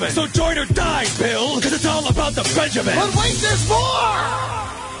gentleman. So join or die, Bill, cause it's all about the Benjamin. But wait, there's more!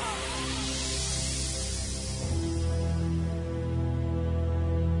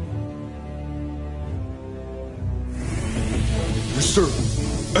 Yes, sir.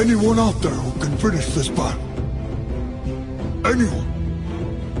 Anyone out there who can finish this battle? Anyone?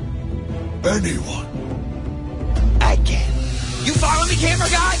 Anyone? I can. You follow me, camera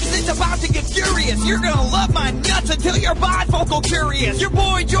guy? Cause it's about to get furious. You're gonna love my nuts until you're bifocal curious. Your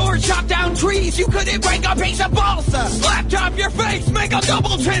boy George chopped down trees. You couldn't break a piece of balsa. Laptop your face, make a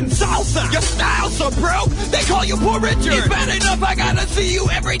double chin salsa. Your style's so broke, they call you Poor Richard. It's bad enough I gotta see you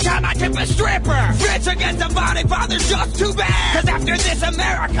every time I tip a stripper. Fits against a body father's just too bad. Cause after this,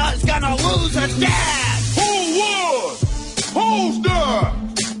 America's gonna lose a dad. Who won? Who's that?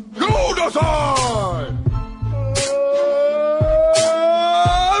 You decide!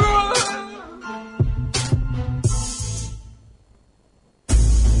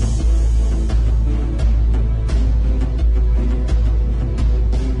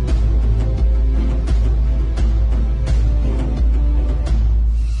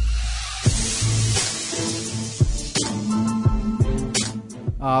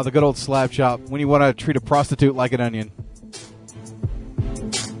 The good old slap chop when you want to treat a prostitute like an onion.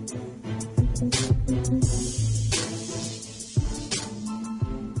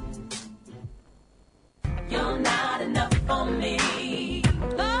 You're not enough for me.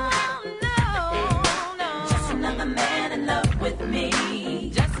 Oh, no. Just another man in love with me.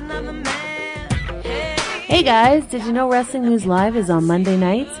 Just another man. Hey guys, did you know Wrestling News Live is on Monday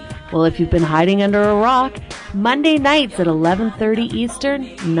nights? Well, if you've been hiding under a rock, Monday nights at 11:30 Eastern,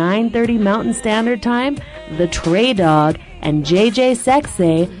 9:30 Mountain Standard Time, the Trey Dog and JJ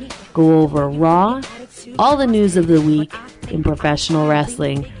Sexay go over Raw, all the news of the week, in professional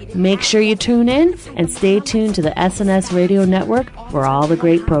wrestling. Make sure you tune in and stay tuned to the SNS Radio Network for all the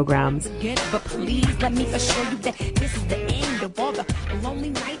great programs. But please let me assure you that this is the end of all the lonely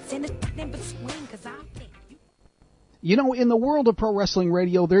nights and the in between, 'cause I think You know, in the world of pro wrestling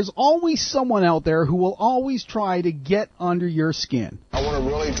radio, there's always someone out there who will always try to get under your skin. I want to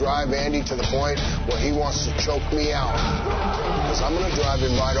really drive Andy to the point where he wants to choke me out. Because I'm going to drive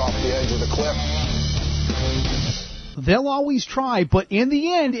him right off the edge of the cliff. They'll always try, but in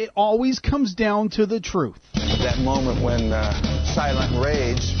the end, it always comes down to the truth. That moment when Silent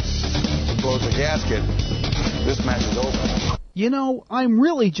Rage blows the gasket, this match is over. You know, I'm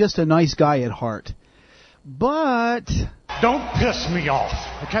really just a nice guy at heart. But don't piss me off,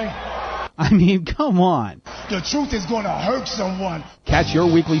 okay? I mean, come on. The truth is going to hurt someone. Catch your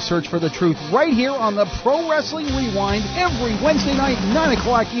weekly search for the truth right here on the Pro Wrestling Rewind every Wednesday night, 9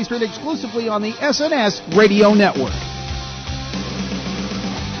 o'clock Eastern, exclusively on the SNS Radio Network.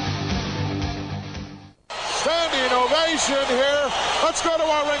 Standing ovation here. Let's go to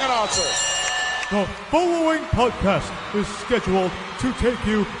our ring announcer. The following podcast is scheduled to take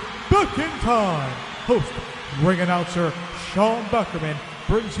you back in time. Host, ring announcer Sean Beckerman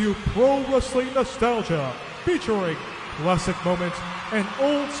brings you pro wrestling nostalgia, featuring classic moments and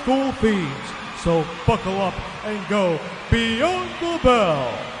old school themes. So buckle up and go beyond the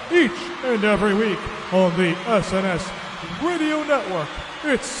bell each and every week on the SNS Radio Network.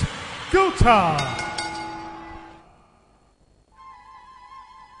 It's go time!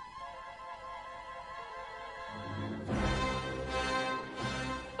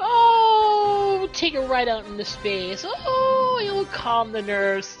 Take it right out into space. Oh, it'll calm the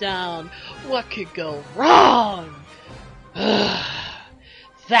nerves down. What could go wrong?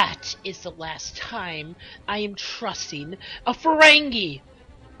 That is the last time I am trusting a Ferengi.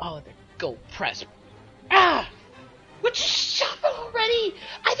 Oh, the go press. Would you shut up already?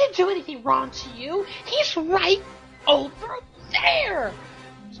 I didn't do anything wrong to you. He's right over there.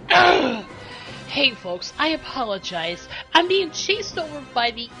 Hey folks, I apologize. I'm being chased over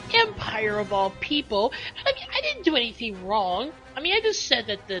by the Empire of all people. I mean, I didn't do anything wrong. I mean, I just said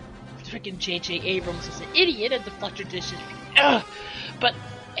that the freaking J.J. Abrams is an idiot and the Fletcher Dish is... But,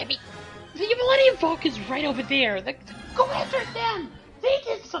 I mean, the Millennium Falcon is right over there. Go after them. They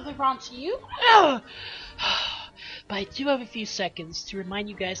did something wrong to you. But I do have a few seconds to remind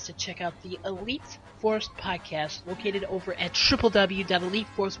you guys to check out the Elite Force Podcast, located over at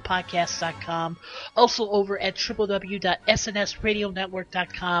www.eliteforcepodcast.com, also over at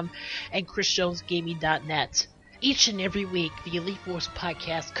www.snsradionetwork.com and chrisjonesgaming.net. Each and every week, the Elite Force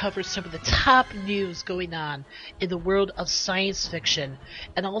Podcast covers some of the top news going on in the world of science fiction,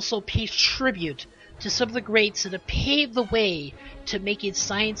 and also pays tribute to some of the greats that have paved the way to making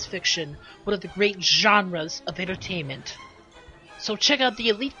science fiction one of the great genres of entertainment. So check out the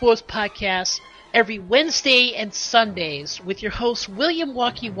Elite Force Podcast every Wednesday and Sundays with your hosts William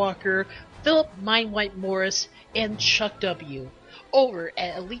Walkie Walker, Philip Mindwipe Morris, and Chuck W. over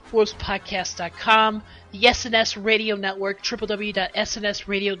at EliteForcePodcast.com, the SNS Radio Network,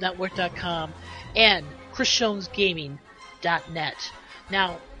 www.snsradionetwork.com, and ChrisJonesGaming.net.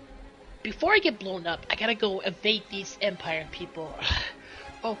 Now, before I get blown up, I gotta go evade these Empire people.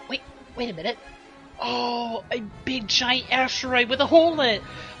 Oh, wait a minute. Oh, a big giant asteroid with a hole in it.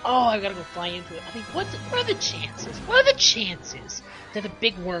 Oh, I gotta go fly into it. I mean, what are the chances? What are the chances that a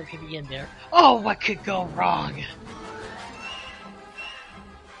big worm could be in there? Oh, what could go wrong?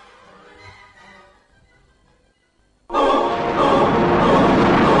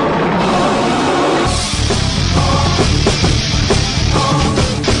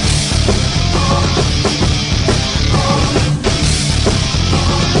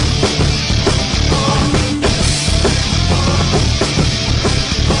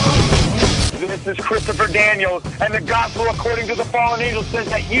 This is Christopher Daniels, and the gospel according to the fallen angel says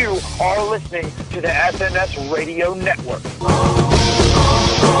that you are listening to the SNS Radio Network.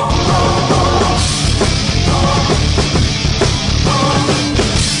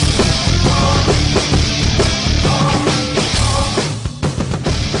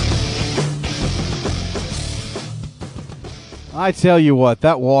 I tell you what,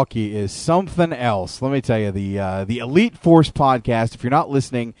 that walkie is something else. Let me tell you, the Elite Force Podcast, if you're not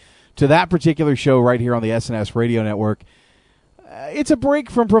listening to that particular show right here on the SNS Radio Network, it's a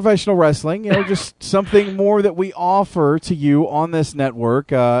break from professional wrestling, just something more that we offer to you on this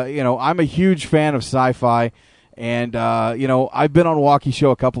network. I'm a huge fan of sci-fi, and, I've been on Walkie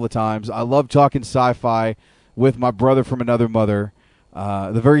Show a couple of times. I love talking sci-fi with my brother from another mother,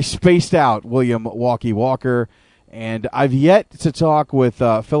 the very spaced out William Walkie Walker, and I've yet to talk with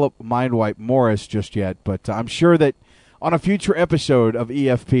Philip Mindwipe Morris just yet, but I'm sure that on a future episode of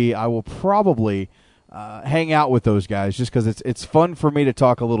EFP, I will probably hang out with those guys just because it's fun for me to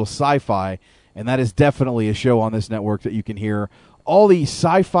talk a little sci-fi, and that is definitely a show on this network that you can hear all the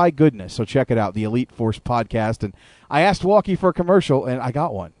sci-fi goodness. So check it out, the Elite Force Podcast. And I asked Walkie for a commercial, and I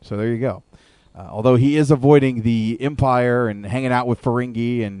got one. So there you go. Although he is avoiding the Empire and hanging out with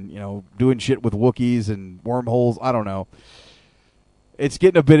Ferengi and, doing shit with Wookiees and wormholes, I don't know. It's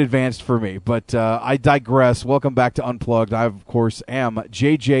getting a bit advanced for me, but I digress. Welcome back to Unplugged. I, of course, am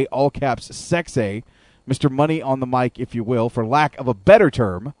JJ, all caps, Sexay, Mr. Money on the mic, if you will, for lack of a better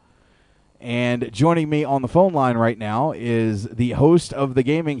term. And joining me on the phone line right now is the host of the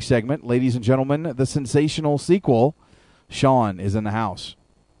gaming segment, ladies and gentlemen, the sensational sequel. Sean is in the house.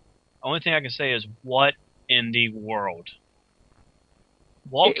 Only thing I can say is, what in the world?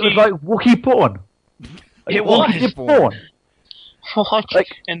 It was like Wookiee porn. It was. Wookiee porn. What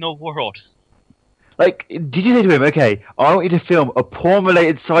in the world? Like, did you say to him, okay, I want you to film a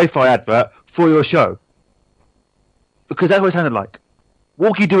porn-related sci-fi advert for your show? Because that's what it sounded like.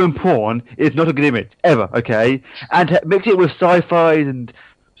 Wookiee doing porn is not a good image, ever, okay? And to mix it with sci-fis and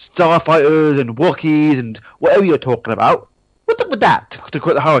starfighters and Wookiees and whatever you're talking about, what's up with that? To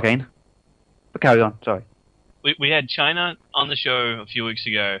quote the hurricane. But carry on, sorry. We had China on the show a few weeks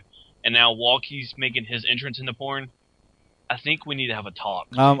ago, and now Walkie's making his entrance into porn. I think we need to have a talk.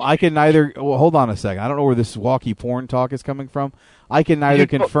 I can neither... Well, hold on a second. I don't know where this Walkie porn talk is coming from. I can neither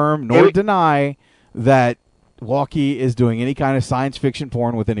confirm nor deny that Walkie is doing any kind of science fiction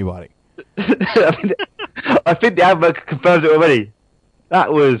porn with anybody. I think the advert confirms it already.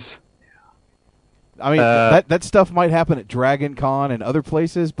 That was... I mean, that stuff might happen at Dragon Con and other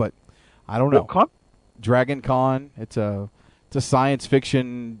places, but I don't know. What con? Dragon Con. It's a science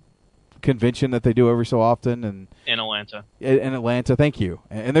fiction convention that they do every so often, and in Atlanta. In Atlanta, thank you.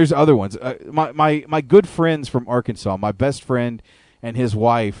 And there's other ones. My good friends from Arkansas, my best friend and his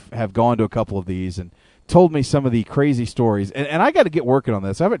wife have gone to a couple of these and told me some of the crazy stories. And I got to get working on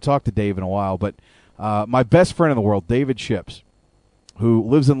this. I haven't talked to Dave in a while, but my best friend in the world, David Ships, who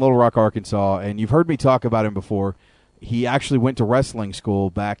lives in Little Rock, Arkansas, and you've heard me talk about him before. He actually went to wrestling school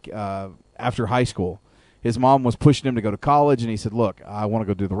back after high school. His mom was pushing him to go to college, and he said, look, I want to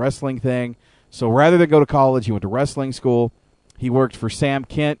go do the wrestling thing. So rather than go to college, he went to wrestling school. He worked for Sam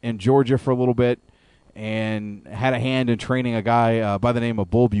Kent in Georgia for a little bit and had a hand in training a guy by the name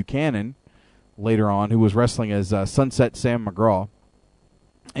of Bull Buchanan later on, who was wrestling as Sunset Sam McGraw.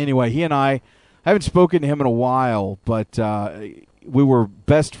 Anyway, he and I haven't spoken to him in a while, but we were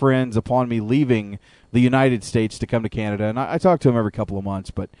best friends upon me leaving the United States to come to Canada, and I talk to him every couple of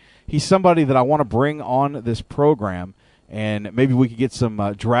months, but he's somebody that I want to bring on this program, and maybe we could get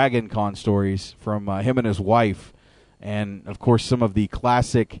some Dragon Con stories from him and his wife, and, of course, some of the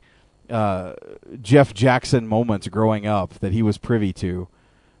classic Jeff Jackson moments growing up that he was privy to,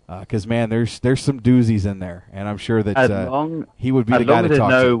 because, man, there's some doozies in there, and I'm sure that he would be the guy to talk to. As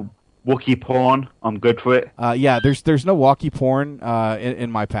long as there's no Wookiee porn, I'm good for it. Yeah, there's no Wookiee porn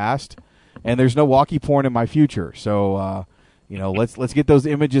in my past, and there's no Wookiee porn in my future. So, let's get those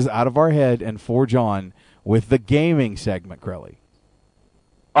images out of our head and forge on with the gaming segment, Crowley.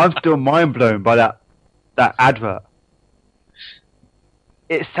 I'm still mind blown by that advert.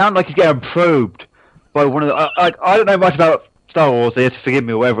 It sounded like you're getting probed by one of the... I don't know much about Star Wars, so you have to forgive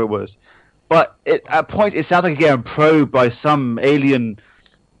me, or whatever it was. But at point, it sounds like you're getting probed by some alien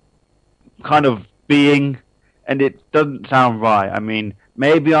kind of being, and it doesn't sound right. I mean,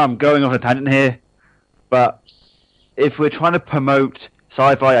 maybe I'm going off a tangent here, but if we're trying to promote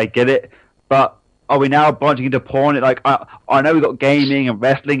sci-fi, I get it, but are we now branching into porn? I know we've got gaming and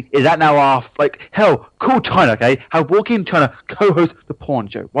wrestling. Is that now our... hell, cool China, okay? Have Wookiee in China co-host the porn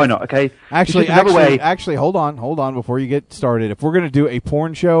show. Why not, okay? Actually, hold on before you get started. If we're going to do a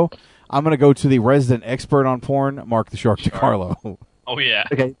porn show, I'm going to go to the resident expert on porn, Mark the Shark DiCarlo. Oh, yeah.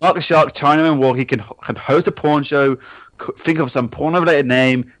 Okay, Mark the Shark, Chinaman Wookiee can host a porn show, think of some porn-related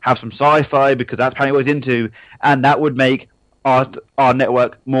name, have some sci-fi, because that's apparently what he's into, and that would make our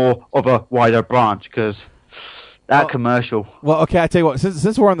network more of a wider branch, because that commercial... Well, okay, I tell you what,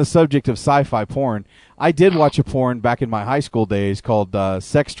 since we're on the subject of sci-fi porn, I did watch a porn back in my high school days called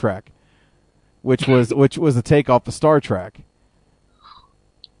Sex Trek, which was a take off of Star Trek.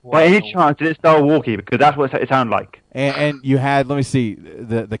 By any chance, did it star Wookiee? Because that's what it sounded like. And you had, let me see,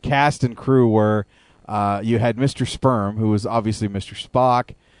 the cast and crew were, you had Mr. Sperm, who was obviously Mr.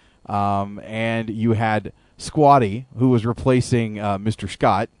 Spock, and you had Squatty, who was replacing Mr.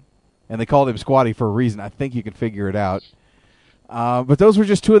 Scott, and they called him Squatty for a reason. I think you can figure it out. But those were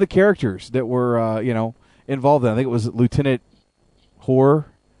just two of the characters that were, involved in. I think it was Lieutenant Hoare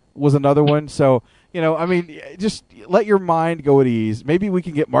was another one. So, I mean, just let your mind go at ease. Maybe we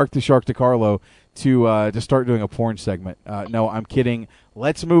can get Mark the Shark DiCarlo to start doing a porn segment. No, I'm kidding.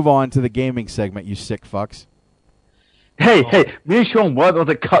 Let's move on to the gaming segment, you sick fucks. Hey, me and Sean were able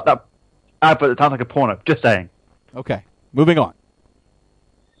to cut that advert that sounds like a porno. Just saying. Okay, moving on.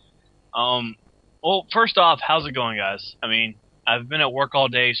 Well, first off, how's it going, guys? I mean, I've been at work all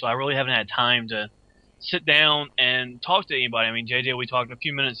day, so I really haven't had time to sit down and talk to anybody. I mean, JJ, we talked a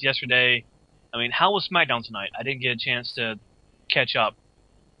few minutes yesterday. I mean, how was Smackdown tonight? I didn't get a chance to catch up.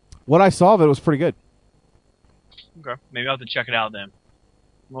 What I saw of it was pretty good. Okay, maybe I'll have to check it out then.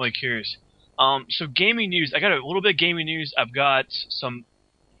 I'm really curious. So gaming news. I got a little bit of gaming news. I've got some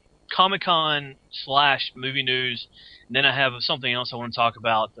Comic-Con / movie news. And then I have something else I want to talk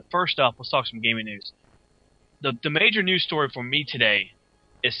about. But first off, let's talk some gaming news. The major news story for me today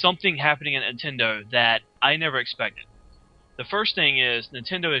is something happening at Nintendo that I never expected. The first thing is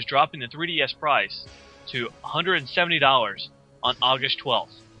Nintendo is dropping the 3DS price to $170 on August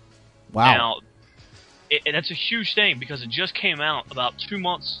 12th. Wow. Now, that's a huge thing because it just came out about 2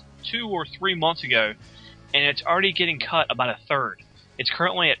 or 3 months ago, and it's already getting cut about a third. It's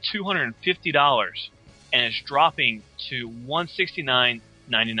currently at $250, and it's dropping to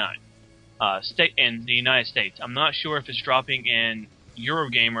 $169.99 in the United States. I'm not sure if it's dropping in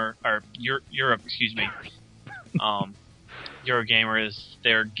Eurogamer or Europe. Excuse me. Eurogamer is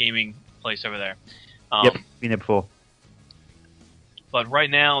their gaming place over there. Yep, been there before. But right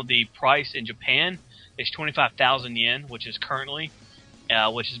now, the price in Japan is 25,000 yen, which is currently,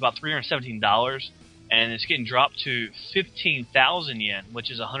 which is about $317, and it's getting dropped to 15,000 yen,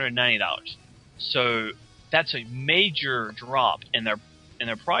 which is $190. So that's a major drop in their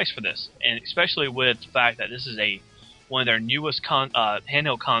price for this, and especially with the fact that this is one of their newest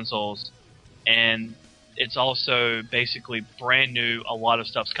handheld consoles, and it's also basically brand new. A lot of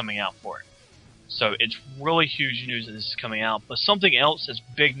stuff's coming out for it. So it's really huge news that this is coming out. But something else that's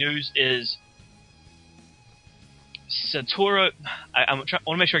big news is Satoru. I want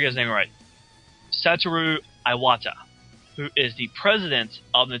to make sure I get his name right. Satoru Iwata, who is the president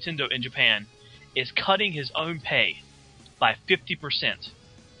of Nintendo in Japan, is cutting his own pay by 50%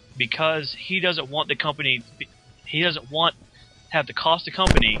 because he doesn't want the company. He doesn't want to have to cost the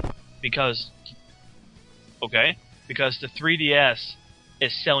company because the 3DS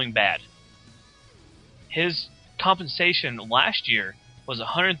is selling bad. His compensation last year was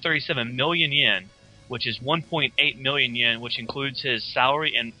 137 million yen, which is 1.8 million yen, which includes his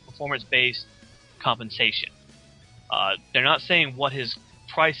salary and performance-based compensation. They're not saying what his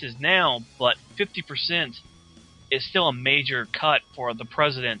price is now, but 50% is still a major cut for the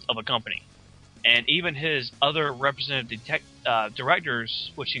president of a company. And even his other representative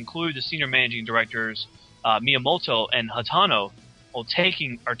directors, which include the senior managing directors, Miyamoto and Hatano, are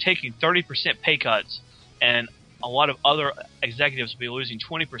taking 30% pay cuts, and a lot of other executives will be losing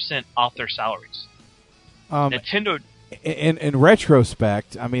 20% off their salaries. Nintendo. In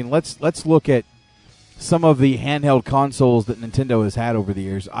retrospect, I mean, let's look at some of the handheld consoles that Nintendo has had over the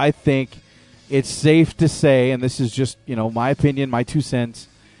years. I think it's safe to say, and this is just my opinion, my 2 cents.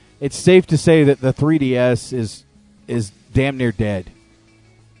 It's safe to say that the 3DS is damn near dead.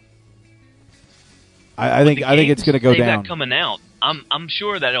 I think it's going to go down. That coming out, I'm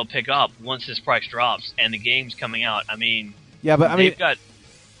sure that it'll pick up once this price drops and the game's coming out. I mean, yeah, but they've got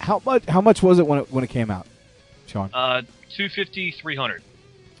how much was it when it came out, Sean? $250, $300.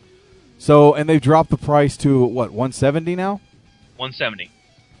 So, and they've dropped the price to what, $170 now? $170.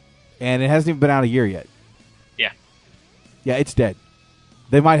 And it hasn't even been out a year yet. Yeah. Yeah, it's dead.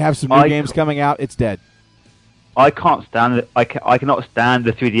 They might have some new games coming out. It's dead. I can't stand it. I cannot stand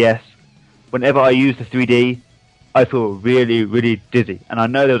the 3DS. Whenever I use the 3D, I feel really, really dizzy. And I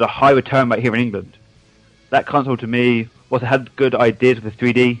know there was a high return rate here in England. That console to me, whilst it had good ideas with the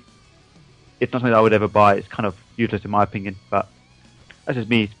 3D, it's not something I would ever buy. It's kind of useless in my opinion. But that's just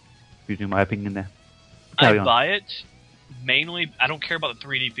me using my opinion there. I buy it mainly. I don't care about the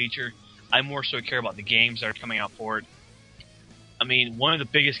 3D feature. I more so care about the games that are coming out for it. I mean, one of the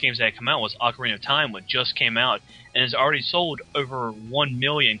biggest games that had come out was Ocarina of Time, which just came out and has already sold over 1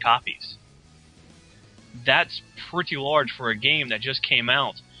 million copies. That's pretty large for a game that just came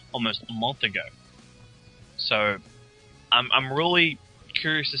out almost a month ago. So, I'm really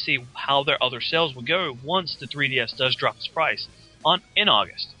curious to see how their other sales will go once the 3DS does drop its price in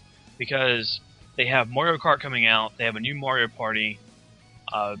August, because they have Mario Kart coming out, they have a new Mario Party.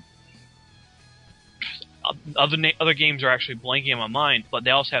 Other games are actually blanking on my mind, but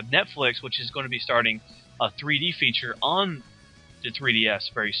they also have Netflix, which is going to be starting a 3D feature on the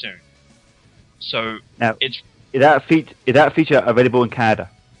 3DS very soon. So now, is that feature available in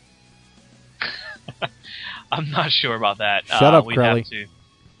Canada? I'm not sure about that. Shut up, we'd Crowley. have to.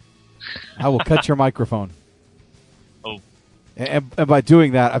 I will cut your microphone. Oh. And by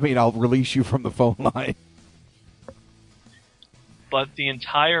doing that, I mean I'll release you from the phone line. But the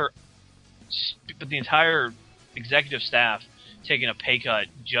entire executive staff taking a pay cut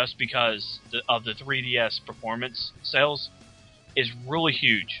just because of the 3DS performance sales is really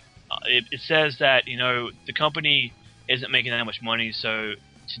huge. It says that the company isn't making that much money, so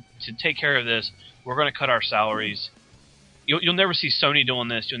to take care of this, we're going to cut our salaries. You'll never see Sony doing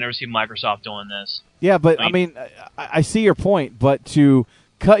this. You'll never see Microsoft doing this. Yeah, but I see your point. But to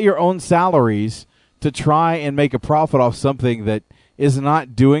cut your own salaries to try and make a profit off something that is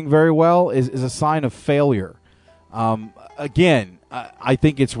not doing very well is a sign of failure. Again, I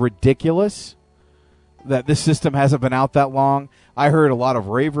think it's ridiculous that this system hasn't been out that long. I heard a lot of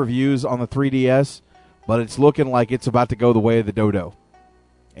rave reviews on the 3DS, but it's looking like it's about to go the way of the dodo.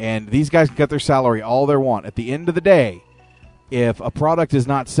 And these guys can cut their salary all they want. At the end of the day, if a product is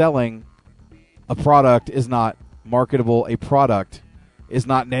not selling, a product is not marketable, a product is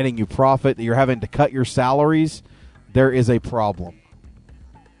not netting you profit, you're having to cut your salaries, there is a problem.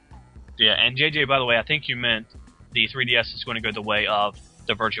 Yeah, and JJ, by the way, I think you meant the 3DS is going to go the way of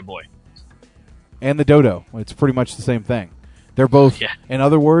the Virtual Boy. And the dodo. It's pretty much the same thing. They're both, in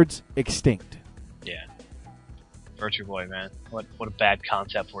other words, extinct. Yeah. Virtual Boy, man. What a bad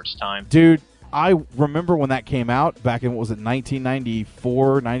concept for its time. Dude, I remember when that came out back in, what was it,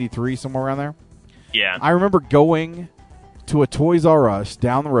 1994, 93, somewhere around there? Yeah. I remember going to a Toys R Us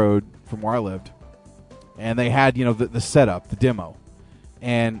down the road from where I lived, and they had, the setup, the demo.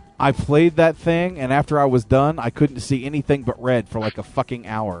 And I played that thing, and after I was done, I couldn't see anything but red for like a fucking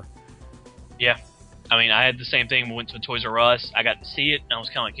hour. Yeah. I mean, I had the same thing. We went to a Toys R Us. I got to see it, and I was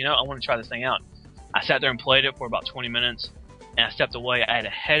kind of like, I want to try this thing out. I sat there and played it for about 20 minutes, and I stepped away. I had a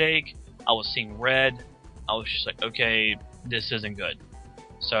headache. I was seeing red. I was just like, okay, this isn't good.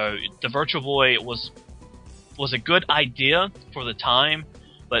 So the Virtual Boy was a good idea for the time,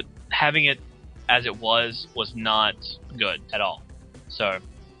 but having it as it was not good at all. So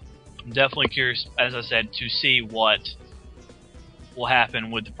I'm definitely curious, as I said, to see what will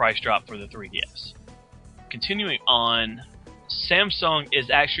happen with the price drop for the 3DS. Continuing on, Samsung is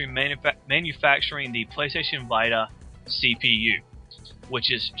actually manufacturing the PlayStation Vita CPU,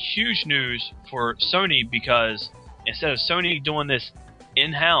 which is huge news for Sony because instead of Sony doing this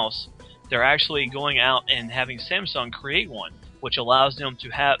in-house, they're actually going out and having Samsung create one, which allows them to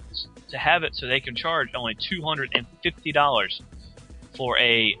have it so they can charge only $250 for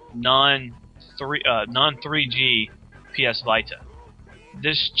a non-3G PS Vita.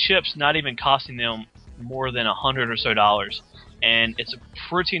 This chip's not even costing them more than $100 or so, and it's a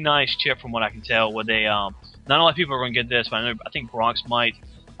pretty nice chip from what I can tell. Where they not a lot of people are going to get this, but I think Bronx might.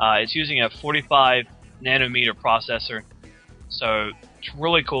 It's using a 45 nanometer processor, so it's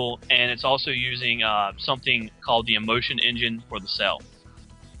really cool, and it's also using something called the Emotion Engine for the cell.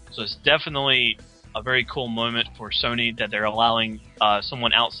 So it's definitely a very cool moment for Sony that they're allowing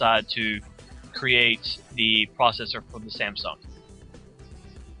someone outside to create the processor for the Samsung.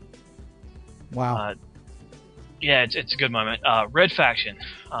 Wow. Yeah, it's a good moment. Red Faction.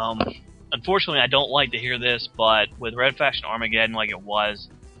 Unfortunately, I don't like to hear this, but with Red Faction Armageddon like it was,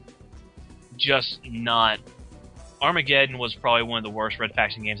 just not... Armageddon was probably one of the worst Red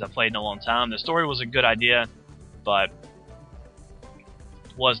Faction games I've played in a long time. The story was a good idea, but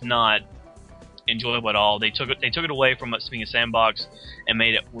was not enjoyable at all. They took it away from it being a sandbox and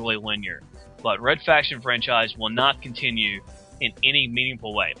made it really linear. But Red Faction franchise will not continue in any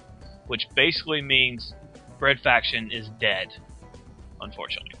meaningful way, which basically means Red Faction is dead,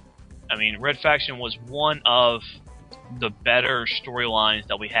 unfortunately. I mean, Red Faction was one of the better storylines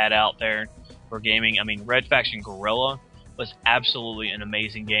that we had out there for gaming. I mean, Red Faction Guerrilla was absolutely an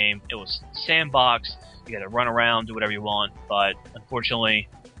amazing game. It was sandbox. You had to run around, do whatever you want. But unfortunately,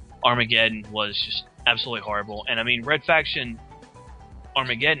 Armageddon was just absolutely horrible. And I mean, Red Faction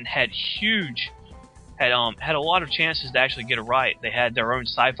Armageddon had a lot of chances to actually get it right. They had their own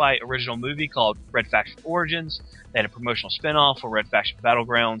sci-fi original movie called Red Faction Origins. They had a promotional spin-off for Red Faction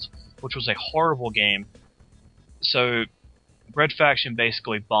Battlegrounds, which was a horrible game. So Red Faction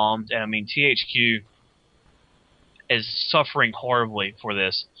basically bombed, and I mean, THQ is suffering horribly for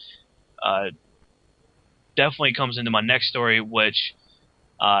this. Definitely comes into my next story, which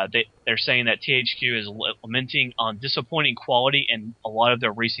they're saying that THQ is lamenting on disappointing quality in a lot of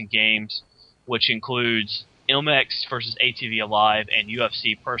their recent games, which includes MX versus ATV Alive and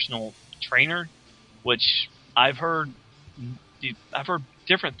UFC Personal Trainer, which I've heard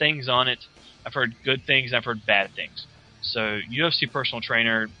different things on it. I've heard good things, I've heard bad things. So UFC Personal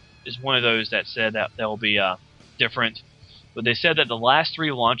Trainer, is one of those that said that will be different. But they said that the last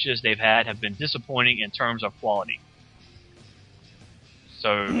 3 launches they've had have been disappointing in terms of quality.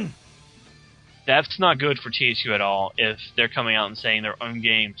 So that's not good for THQ at all if they're coming out and saying their own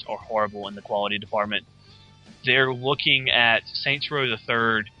games are horrible in the quality department. They're looking at Saints Row the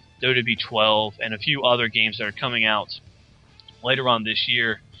Third, WWE 12, and a few other games that are coming out later on this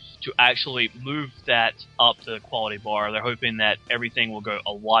year to actually move that up the quality bar. They're hoping that everything will go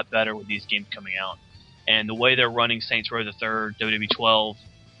a lot better with these games coming out. And the way they're running Saints Row the Third, WWE 12,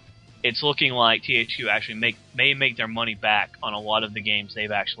 it's looking like THQ actually may make their money back on a lot of the games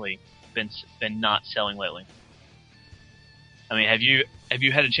they've actually been not selling lately. I mean, have you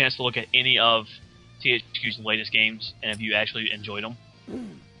had a chance to look at any of THQ's latest games, and have you actually enjoyed them?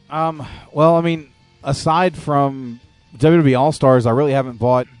 Well, I mean, aside from WWE All-Stars, I really haven't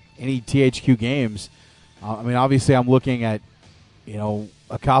bought any THQ games. I mean, obviously, I'm looking at,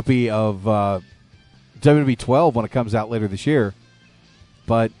 a copy of WWE 12 when it comes out later this year.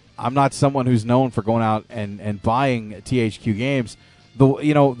 But I'm not someone who's known for going out and buying THQ games.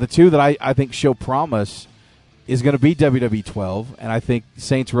 The two that I think show promise is going to be WWE 12, and I think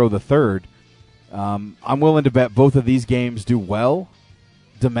Saints Row the Third. I'm willing to bet both of these games do well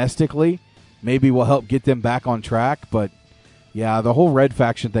domestically. Maybe will help get them back on track, but yeah, the whole Red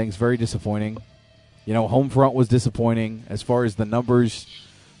Faction thing is very disappointing. Homefront was disappointing as far as the numbers,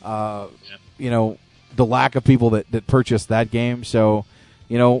 the lack of people that purchased that game. So,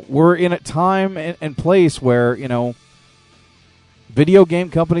 we're in a time and place where, video game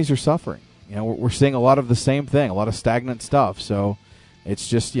companies are suffering. We're seeing a lot of the same thing, a lot of stagnant stuff. So it's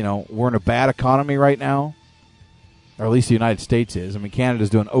just, we're in a bad economy right now, or at least the United States is. I mean, Canada's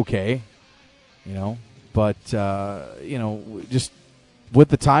doing okay, but, just with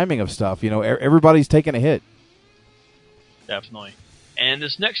the timing of stuff, everybody's taking a hit. Definitely. And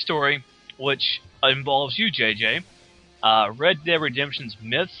this next story, which involves you, JJ, Red Dead Redemption's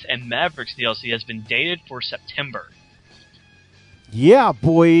Myths and Mavericks DLC has been dated for September. Yeah,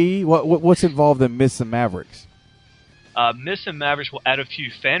 boy. What's involved in Myths and Mavericks? Myths and Mavericks will add a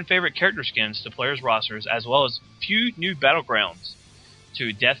few fan-favorite character skins to players' rosters, as well as a few new battlegrounds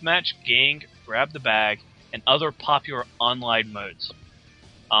to Deathmatch, Gang, Grab the Bag, and other popular online modes.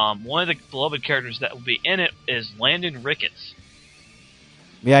 One of the beloved characters that will be in it is Landon Ricketts.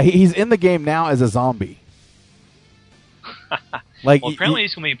 Yeah, he's in the game now as a zombie. Well, apparently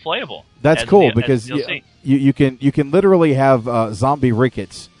he's going to be playable. That's cool because you can literally have zombie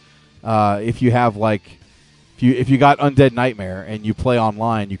Ricketts if you have if you got Undead Nightmare and you play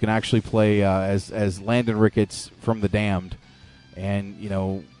online, you can actually play as Landon Ricketts from The Damned,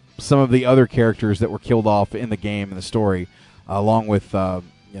 and some of the other characters that were killed off in the game in the story, along with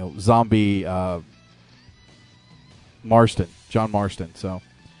zombie John Marston. So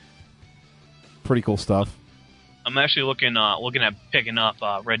pretty cool stuff. I'm actually looking at picking up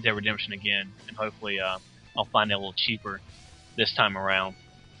Red Dead Redemption again, and hopefully I'll find it a little cheaper this time around.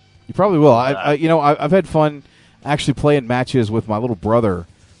 You probably will. I've had fun actually playing matches with my little brother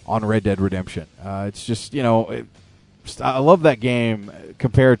on Red Dead Redemption. It's just I love that game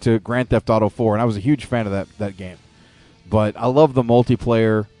compared to Grand Theft Auto 4, and I was a huge fan of that game. But I love the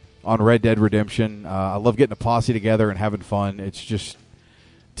multiplayer on Red Dead Redemption. I love getting a posse together and having fun. It's just,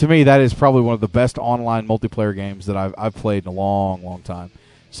 to me, that is probably one of the best online multiplayer games that I've played in a long, long time.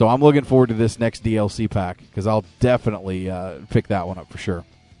 So I'm looking forward to this next DLC pack because I'll definitely pick that one up for sure.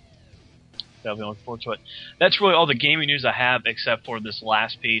 Definitely looking forward to it. That's really all the gaming news I have except for this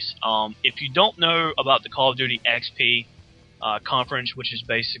last piece. If you don't know about the Call of Duty XP conference, which is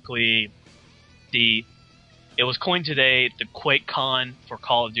basically it was coined today the QuakeCon for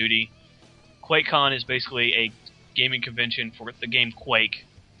Call of Duty. QuakeCon is basically a gaming convention for the game Quake.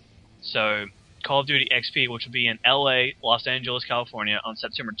 So Call of Duty XP, which will be in LA, Los Angeles, California on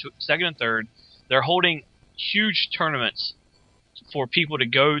September 2nd and 3rd, they're holding huge tournaments for people to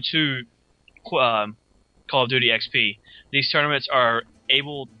go to Call of Duty XP. These tournaments you're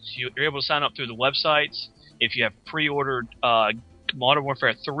able to sign up through the websites. If you have pre-ordered Modern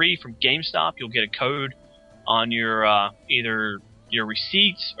Warfare 3 from GameStop, you'll get a code on your either your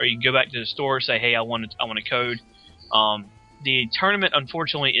receipts, or you can go back to the store and say, hey, I want a code. The tournament,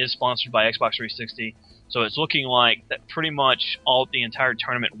 unfortunately, is sponsored by Xbox 360, so it's looking like that pretty much the entire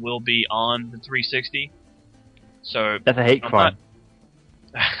tournament will be on the 360. So that's a hate crime.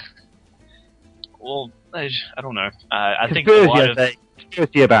 Well, I don't know. I think a lot of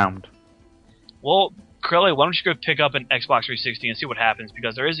conspiracy abound. Well, Crowley, why don't you go pick up an Xbox 360 and see what happens?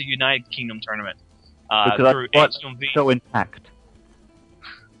 Because there is a United Kingdom tournament through HMV. So intact.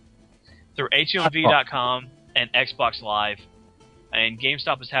 Through HMV.com and Xbox Live. and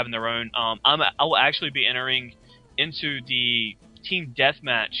GameStop is having their own. I will actually be entering into the Team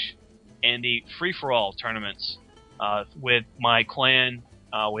Deathmatch and the free-for-all tournaments with my clan.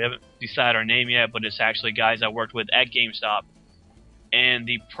 We haven't decided our name yet, but it's actually guys I worked with at GameStop. And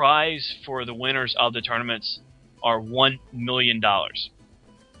the prize for the winners of the tournaments are $1 million.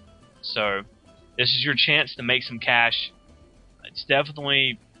 So this is your chance to make some cash. It's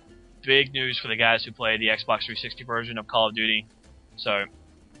definitely big news for the guys who play the Xbox 360 version of Call of Duty. So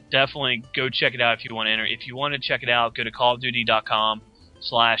definitely go check it out if you want to enter. If you want to check it out, go to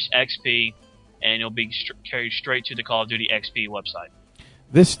callofduty.com/XP, and you'll be carried straight to the Call of Duty XP website.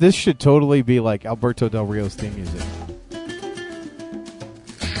 This should totally be like Alberto Del Rio's theme music.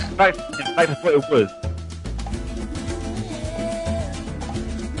 In fact, that's what it was.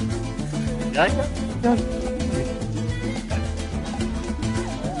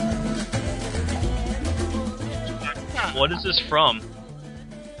 What is this from?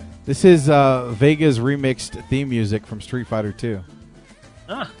 This is Vega's remixed theme music from Street Fighter 2.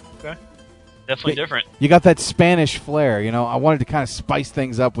 Ah, okay. Definitely different. You got that Spanish flair, you know. I wanted to kind of spice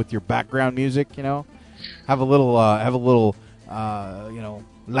things up with your background music, you know. Have a little, you know,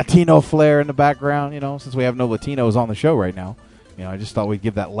 Latino flair in the background, you know. Since we have no Latinos on the show right now, you know, I just thought we'd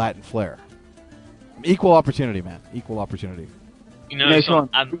give that Latin flair. Equal opportunity, man. Equal opportunity. You know, so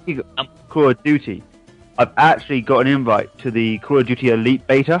I'm Call of Duty. I've actually got an invite to the Call of Duty Elite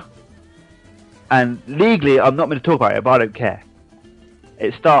Beta, and legally I'm not meant to talk about it, but I don't care.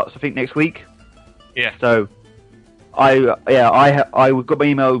 It starts, I think, next week. Yeah. So, I got my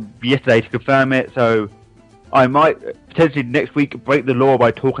email yesterday to confirm it. So, I might potentially next week break the law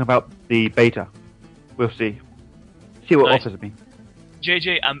by talking about the beta. We'll see. See what Nice. offers me.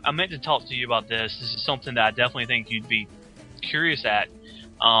 JJ, I meant to talk to you about this. This is something that I definitely think you'd be curious at.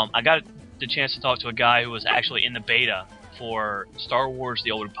 I got the chance to talk to a guy who was actually in the beta for Star Wars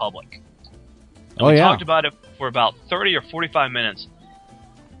The Old Republic. And we talked about it for about 30 or 45 minutes.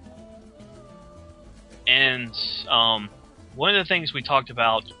 And one of the things we talked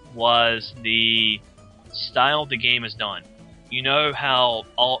about was the style the game is done. You know how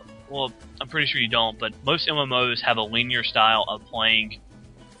well, I'm pretty sure you don't, but most MMOs have a linear style of playing.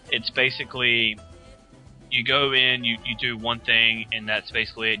 It's basically, you go in, you do one thing, and that's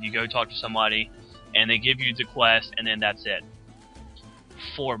basically it. You go talk to somebody, and they give you the quest, and then that's it.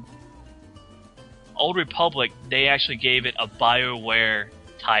 For Old Republic, they actually gave it a BioWare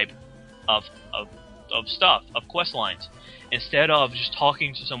type of stuff, of quest lines. Instead of just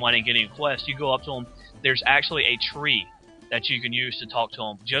talking to somebody and getting a quest, you go up to them. There's actually a tree that you can use to talk to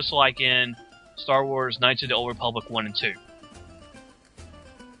them, just like in Star Wars Knights of the Old Republic 1 and 2.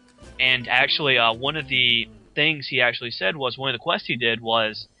 And actually, one of the things he actually said was, one of the quests he did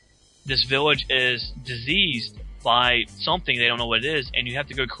was, this village is diseased by something, they don't know what it is, and you have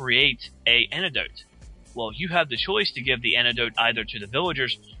to go create a antidote. Well, you have the choice to give the antidote either to the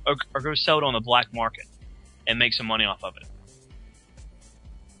villagers or go sell it on the black market and make some money off of it.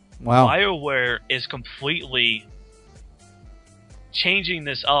 Wow. BioWare is completely changing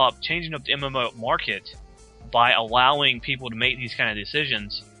up the MMO market by allowing people to make these kind of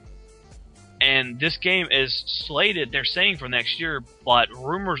decisions. And this game is slated, they're saying, for next year, but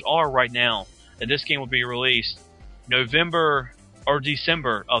rumors are right now that this game will be released November or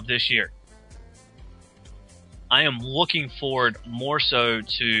December of this year. I am looking forward more so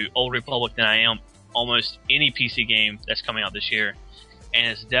to Old Republic than I am almost any PC game that's coming out this year. And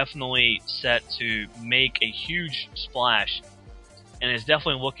it's definitely set to make a huge splash. And it's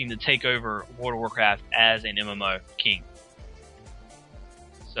definitely looking to take over World of Warcraft as an MMO king.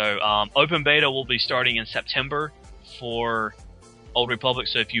 So, open beta will be starting in September for Old Republic.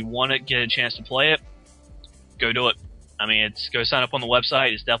 So if you want to get a chance to play it, go do it. I mean, go sign up on the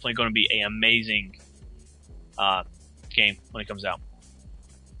website. It's definitely going to be an amazing game when it comes out.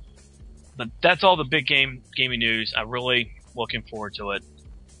 But that's all the big gaming news. I'm really looking forward to it.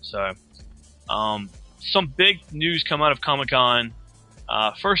 So, some big news come out of Comic-Con.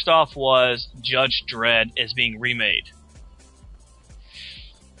 First off was Judge Dredd is being remade.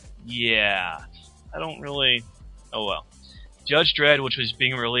 Yeah, I don't really... Oh well. Judge Dredd, which was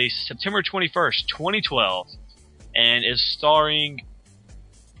being released September 21st, 2012, and is starring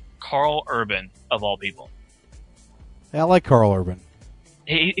Carl Urban, of all people. Yeah, I like Carl Urban.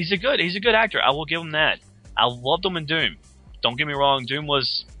 He's a good actor. I will give him that. I loved him in Doom. Don't get me wrong, Doom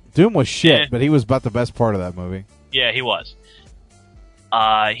was shit, but he was about the best part of that movie. Yeah, he was.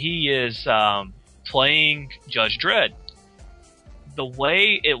 He is playing Judge Dredd. The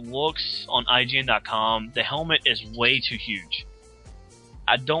way it looks on IGN.com, the helmet is way too huge.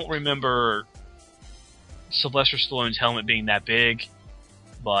 I don't remember Sylvester Stallone's helmet being that big,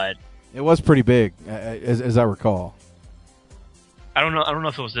 but It was pretty big, as I recall. I don't know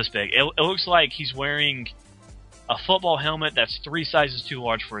if it was this big. It looks like he's wearing a football helmet that's 3 sizes too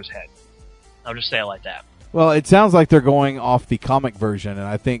large for his head. I'll just say it like that. Well, it sounds like they're going off the comic version, and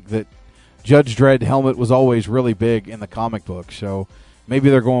I think that Judge Dredd helmet was always really big in the comic book, so maybe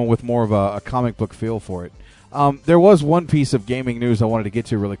they're going with more of a comic book feel for it. There was one piece of gaming news I wanted to get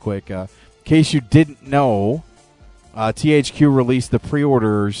to really quick. In case you didn't know, THQ released the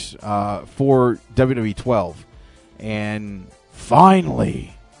pre-orders for WWE 12, and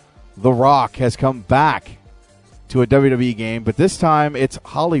finally, The Rock has come back to a WWE game, but this time it's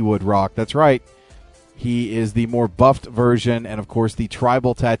Hollywood Rock. That's right. He is the more buffed version, and of course the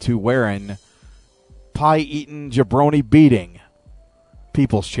tribal tattoo wearing, pie-eating, jabroni-beating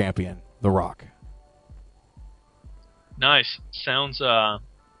People's Champion, The Rock. Nice. Sounds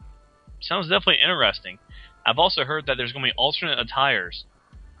definitely interesting. I've also heard that there's going to be alternate attires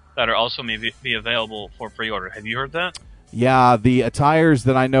that are also going to be available for pre-order. Have you heard that? Yeah, the attires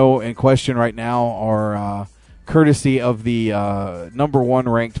that I know in question right now are courtesy of the number 1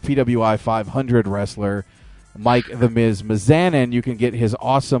 ranked PWI 500 wrestler, Mike the Miz Mizanin. You can get his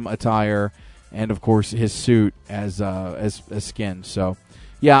awesome attire and, of course, his suit as skin. So,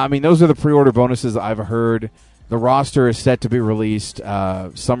 yeah, I mean, those are the pre-order bonuses I've heard. The roster is set to be released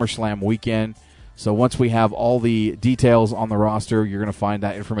SummerSlam weekend. So once we have all the details on the roster, you're going to find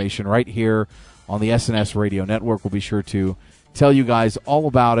that information right here on the SNS Radio Network. We'll be sure to tell you guys all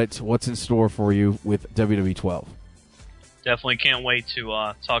about it, what's in store for you with WWE 12. Definitely can't wait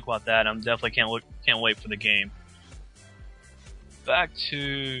to talk about that. I'm definitely can't wait for the game. Back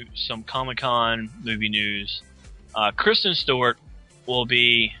to some Comic-Con movie news. Kristen Stewart will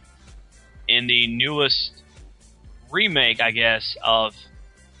be in the newest remake, I guess, of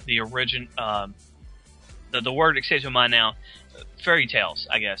the origin. The word escapes my mind now. Fairy tales,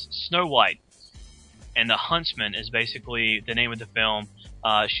 I guess. Snow White and the Huntsman is basically the name of the film.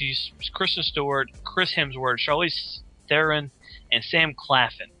 She's Kristen Stewart, Chris Hemsworth, Charlize Theron, and Sam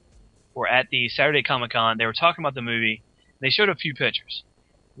Claflin were at the Saturday Comic-Con. They were talking about the movie. They showed a few pictures.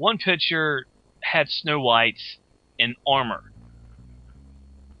 One picture had Snow White in armor.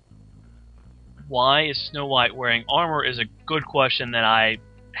 Why is Snow White wearing armor is a good question that I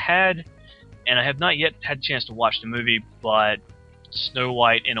had, and I have not yet had a chance to watch the movie, but Snow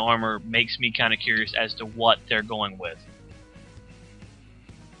White in armor makes me kind of curious as to what they're going with.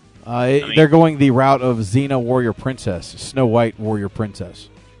 They're going the route of Xena Warrior Princess, Snow White Warrior Princess.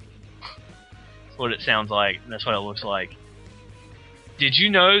 That's what it sounds like. That's what it looks like. Did you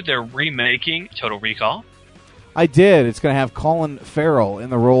know they're remaking Total Recall? I did. It's going to have Colin Farrell in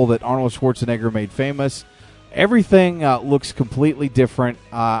the role that Arnold Schwarzenegger made famous. Everything looks completely different.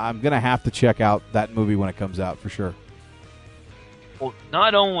 I'm going to have to check out that movie when it comes out for sure. Well,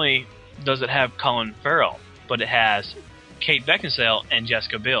 not only does it have Colin Farrell, but it has Kate Beckinsale and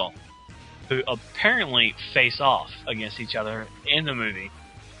Jessica Biel, who apparently face off against each other in the movie.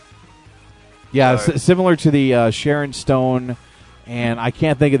 Yeah, similar to the Sharon Stone, and I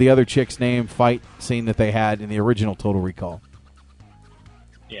can't think of the other chick's name, fight scene that they had in the original Total Recall.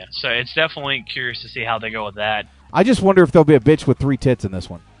 Yeah, so it's definitely curious to see how they go with that. I just wonder if there'll be a bitch with 3 tits in this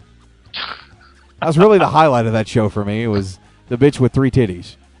one. That was really the highlight of that show for me, was the bitch with 3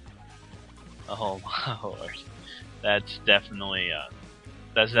 titties. Oh, my Lord. That's definitely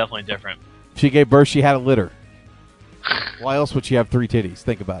different. She gave birth, she had a litter. Why else would she have 3 titties?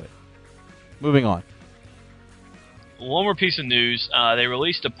 Think about it. Moving on. One more piece of news. They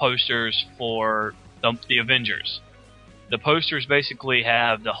released the posters for the Avengers. The posters basically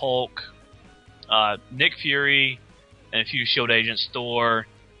have the Hulk, Nick Fury, and a few S.H.I.E.L.D. agents, Thor,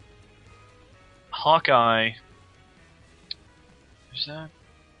 Hawkeye. Who's that?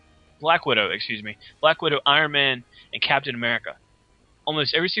 Black Widow, Black Widow, Iron Man, and Captain America.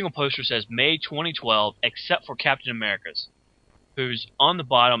 Almost every single poster says May 2012, except for Captain America's, who's on the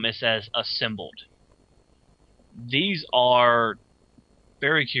bottom it says assembled. These are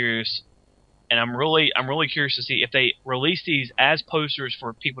very curious, and I'm really curious to see if they release these as posters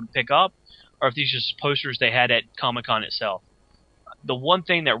for people to pick up, or if these are just posters they had at Comic-Con itself. The one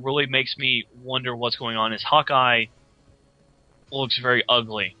thing that really makes me wonder what's going on is Hawkeye looks very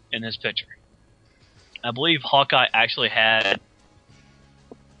ugly in this picture. I believe Hawkeye actually had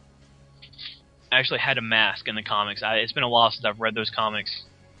a mask in the comics. It's been a while since I've read those comics.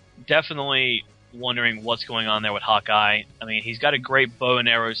 Definitely wondering what's going on there with Hawkeye. I mean, he's got a great bow and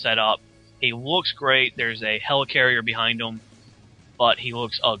arrow set up. He looks great. There's a helicarrier behind him, but he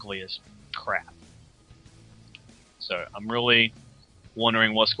looks ugly as crap. So I'm really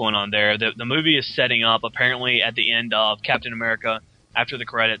wondering what's going on there. The movie is setting up, apparently, at the end of Captain America, after the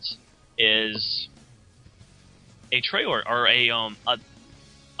credits, is a trailer or a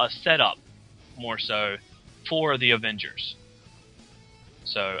setup, more so, for the Avengers.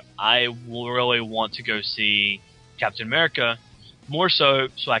 So I really want to go see Captain America, more so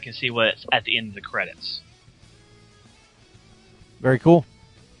I can see what's at the end of the credits. Very cool.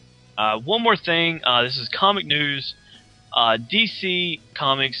 One more thing. This is comic news. DC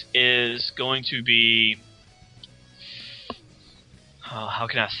Comics is going to be... how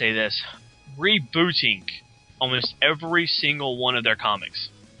can I say this? Rebooting almost every single one of their comics.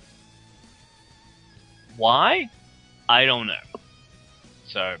 Why? I don't know.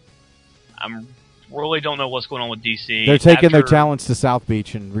 So, I really don't know what's going on with DC. They're taking their talents to South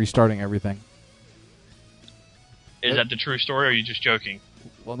Beach and restarting everything. Is that the true story, or are you just joking?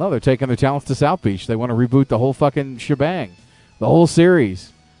 Well, no, they're taking their talents to South Beach. They want to reboot the whole fucking shebang. The whole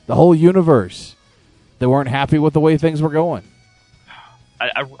series. The whole universe. They weren't happy with the way things were going.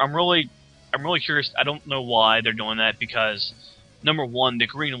 I'm really curious. I don't know why they're doing that, because, number one, the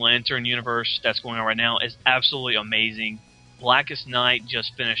Green Lantern universe that's going on right now is absolutely amazing. Blackest Night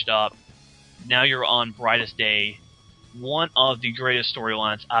just finished up. Now you're on Brightest Day. One of the greatest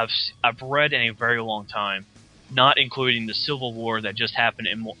storylines I've read in a very long time, not including the Civil War that just happened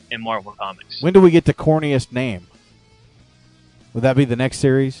in Marvel Comics. When do we get to Corniest Name? Would that be the next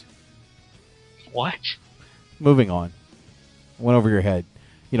series? What? Moving on. Went over your head.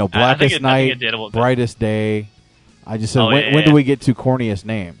 You know, Blackest Night, Brightest Day. I just said, when do we get to Corniest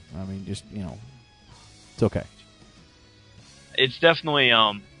Name? I mean, just, you know, it's okay. It's definitely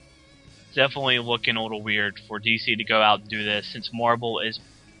looking a little weird for DC to go out and do this, since Marvel is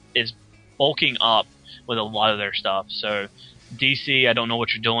bulking up with a lot of their stuff. So DC, I don't know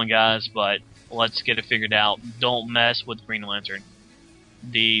what you're doing, guys, but let's get it figured out. Don't mess with Green Lantern.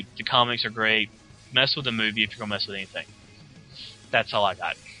 The comics are great. Mess with the movie if you're gonna mess with anything. That's all I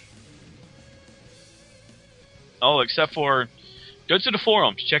got. Oh, except for go to the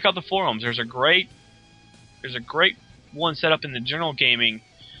forums. Check out the forums. There's a great one set up in the general gaming,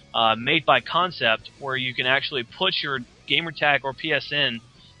 made by Concept, where you can actually put your gamertag or PSN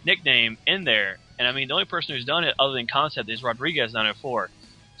nickname in there. And I mean, the only person who's done it other than Concept is Rodriguez904.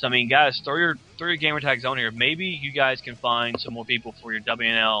 So I mean, guys, throw your gamertags on here. Maybe you guys can find some more people for your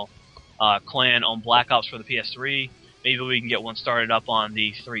WNL clan on Black Ops for the PS3. Maybe we can get one started up on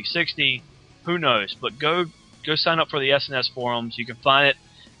the 360. Who knows? But go sign up for the SNS forums. You can find it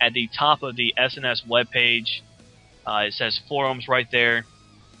at the top of the SNS webpage. It says forums right there.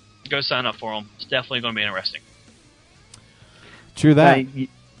 Go sign up for them. It's definitely going to be interesting. True that.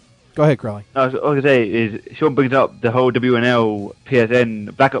 Go ahead, Crowley. I was going to say, is Sean brings up the whole WNL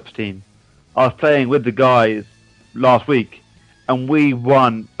PSN Black Ops team. I was playing with the guys last week, and we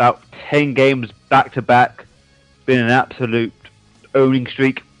won about 10 games back-to-back. Been an absolute owning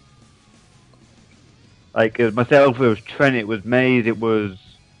streak. Like, it was myself, it was Trent, it was Maze, it was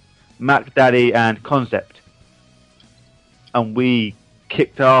Mac Daddy, and Concept. And we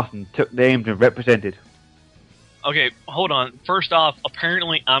kicked ass and took names and represented. Okay, hold on. First off,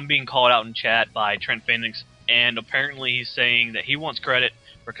 apparently I'm being called out in chat by Trent Phoenix, and apparently he's saying that he wants credit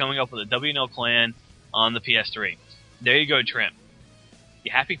for coming up with a WNL clan on the PS3. There you go, Trent.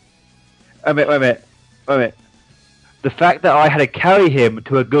 You happy? Wait a minute. The fact that I had to carry him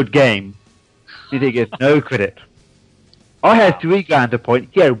to a good game, he gets no credit. I had 3 grand a point,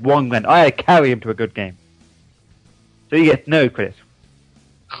 he had 1 grand. I had to carry him to a good game. So he gets no credit.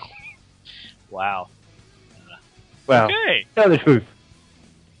 Wow. Well, okay. Tell the truth.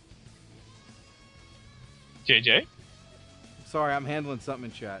 JJ? Sorry, I'm handling something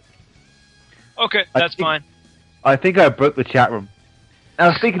in chat. Okay, that's fine. I think I broke the chat room.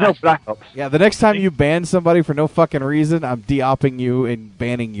 Now, speaking of Black Ops. Yeah, the next time you ban somebody for no fucking reason, I'm de-opping you and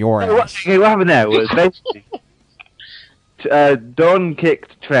banning your ass. What happened there was basically Don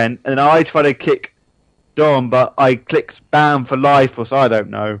kicked Trent, and I tried to kick Don, but I clicked ban for life, or so I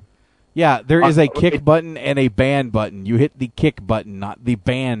don't know. Yeah, there is a kick button and a ban button. You hit the kick button, not the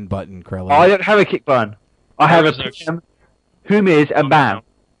ban button, Krelly. I don't have a kick button. I have a PM, whom is, and ban.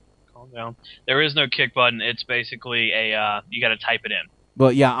 Calm down. There is no kick button. It's basically a you got to type it in.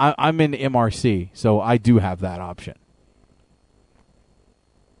 Well, yeah, I'm in MRC, so I do have that option.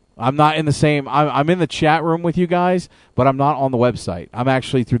 I'm not in the same... I'm in the chat room with you guys, but I'm not on the website. I'm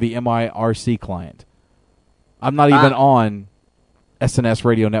actually through the MIRC client. I'm not even on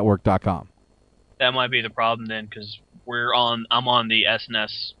SNSRadioNetwork.com. That might be the problem then, because I'm on the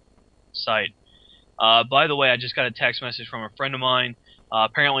SNS site. By the way, I just got a text message from a friend of mine.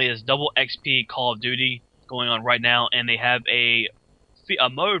 Apparently, it's double XP Call of Duty going on right now, and they have a a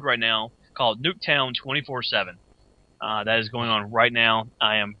mode right now called Nuketown 24/7. That is going on right now.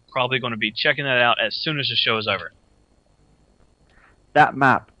 I am probably going to be checking that out as soon as the show is over. That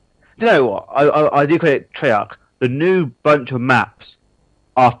map. You know what? I do credit Treyarch. The new bunch of maps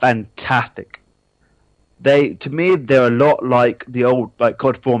are fantastic. To me, they're a lot like the old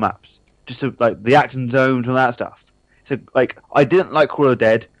COD 4 maps. Just like the action zones and that stuff. So I didn't like Call of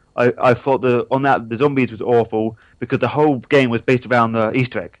Dead. I thought the zombies was awful because the whole game was based around the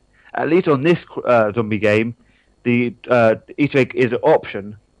Easter egg. At least on this zombie game, the Easter egg is an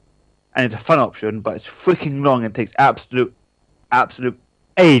option, and it's a fun option, but it's freaking long and takes absolute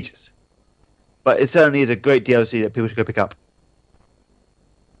ages. But it certainly is a great DLC that people should go pick up.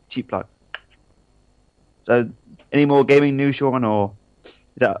 Cheap plug. So, any more gaming news, Sean, or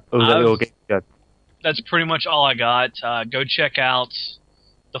is that your game? Go? That's pretty much all I got. Go check out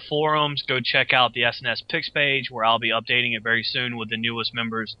the forums. Go check out the SNS Picks page, where I'll be updating it very soon with the newest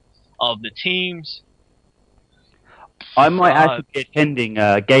members of the teams. I might actually be attending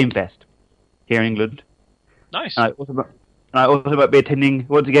Game Fest here in England. Nice. And I also might be attending,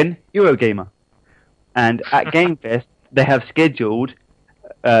 once again, Eurogamer. And at Game Fest, they have scheduled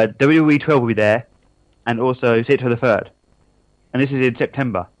WWE 12 will be there, and also September the 3rd. And this is in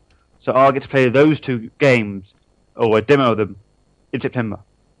September. So I'll get to play those two games, or a demo of them, in September,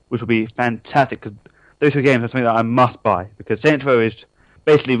 which will be fantastic, because those two games are something that I must buy, because Saints Row is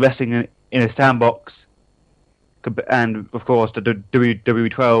basically wrestling in a sandbox, and of course the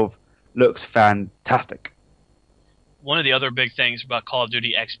WWE 12 looks fantastic. One of the other big things about Call of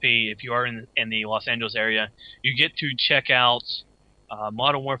Duty XP, if you are in the Los Angeles area, you get to check out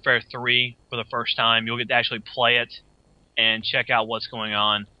Modern Warfare 3 for the first time. You'll get to actually play it and check out what's going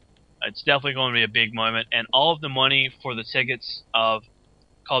on. It's definitely going to be a big moment, and all of the money for the tickets of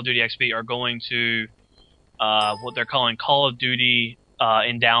Call of Duty XP are going to what they're calling Call of Duty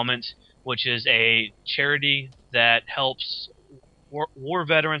Endowment, which is a charity that helps war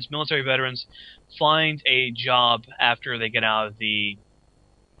veterans, military veterans, find a job after they get out of the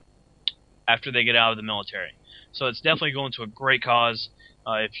military. So it's definitely going to a great cause.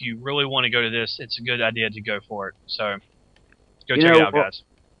 If you really want to go to this, it's a good idea to go for it. So go check it out, guys.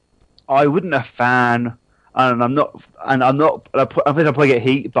 I wasn't a fan, and I'm not. I think I'll probably get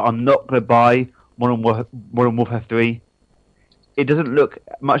heat, but I'm not going to buy Modern Warfare 3. It doesn't look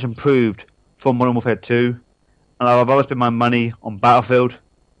much improved from Modern Warfare 2, and I've always spent my money on Battlefield.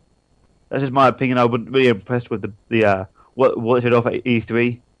 That's just my opinion. I wasn't really impressed with the what it showed off at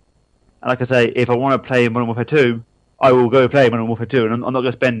E3. And like I say, if I want to play Modern Warfare 2, I will go play Modern Warfare 2, and I'm not going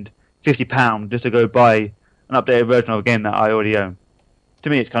to spend £50 just to go buy an updated version of a game that I already own. To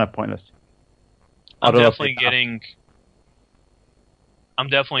me, it's kind of pointless. I'm definitely getting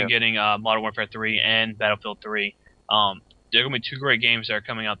Modern Warfare 3 and Battlefield 3. There are going to be two great games that are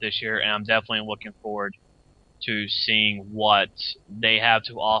coming out this year, and I'm definitely looking forward to seeing what they have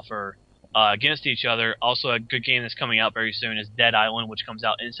to offer against each other. Also, a good game that's coming out very soon is Dead Island, which comes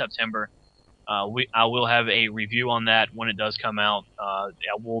out in September. I will have a review on that when it does come out. I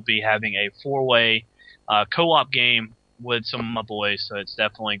will be having a 4-way co-op game with some of my boys, so it's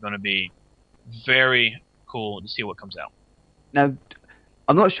definitely going to be very cool to see what comes out. Now,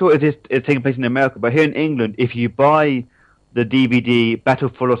 I'm not sure if this is taking place in America, but here in England, if you buy the DVD Battle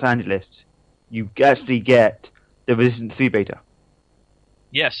for Los Angeles, you actually get the Resistance 3 beta.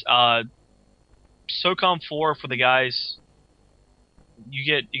 Yes, SOCOM 4 for the guys. You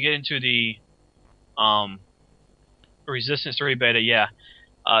get into the Resistance 3 beta, yeah.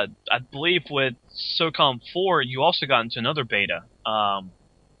 I believe with SOCOM 4, you also got into another beta. Now,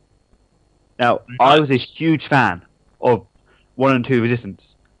 I was a huge fan of 1 and 2 Resistance,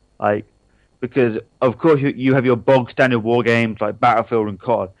 because of course you have your bog standard war games like Battlefield and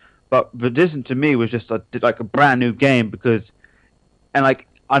COD, but Resistance to me was just like a brand new game I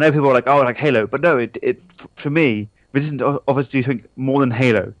know people are like, oh, like Halo, but no, it for me, Resistance obviously something more than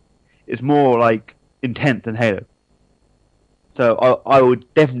Halo. It's more like intense than Halo. So I would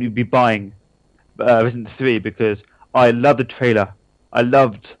definitely be buying Resistance 3 because I loved the trailer. I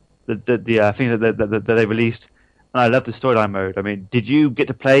loved the things that they released, and I loved the storyline mode. I mean, did you get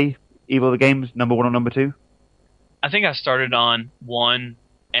to play either of the games, number 1 or number 2? I think I started on 1,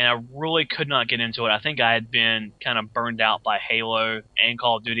 and I really could not get into it. I think I had been kind of burned out by Halo and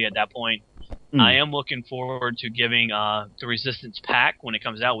Call of Duty at that point. I am looking forward to giving the Resistance pack when it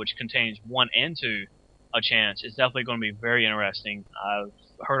comes out, which contains 1 and 2, a chance. It's definitely going to be very interesting. I've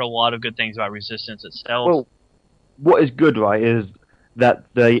heard a lot of good things about Resistance itself. Well, what is good, right, is that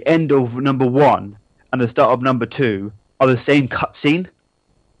the end of number 1 and the start of number 2 are the same cutscene.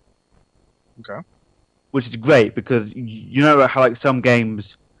 Okay. which is great because you know how like some games,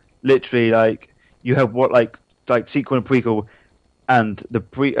 literally like you have like sequel and prequel, and the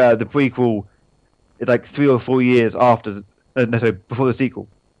prequel is like 3 or 4 years after before the sequel.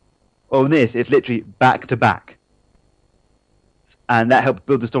 Well, in this it's literally back to back, and that helps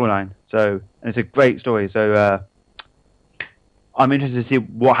build the storyline. So and it's a great story. So I'm interested to see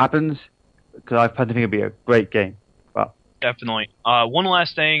what happens because I think it'll be a great game. Definitely. One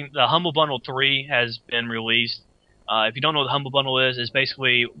last thing, the Humble Bundle 3 has been released. If you don't know what the Humble Bundle is, it's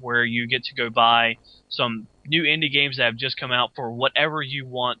basically where you get to go buy some new indie games that have just come out for whatever you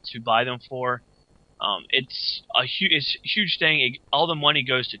want to buy them for. It's a huge thing. All the money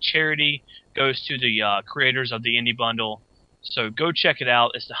goes to charity, goes to the creators of the indie bundle. So go check it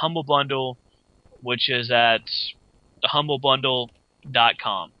out. It's the Humble Bundle, which is at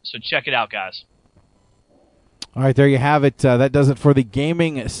thehumblebundle.com. So check it out, guys. All right, there you have it. That does it for the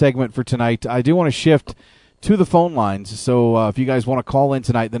gaming segment for tonight. I do want to shift to the phone lines. So if you guys want to call in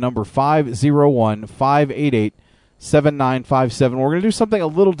tonight, the number 501-588-7957. We're going to do something a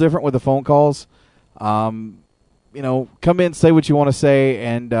little different with the phone calls. Come in, say what you want to say,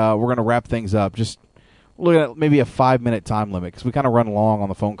 and we're going to wrap things up. Just look at maybe a 5-minute time limit because we kind of run long on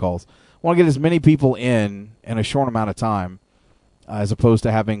the phone calls. I want to get as many people in a short amount of time as opposed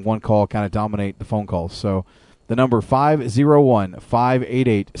to having one call kind of dominate the phone calls. So the number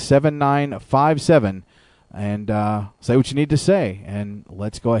 501-588-7957, and say what you need to say, and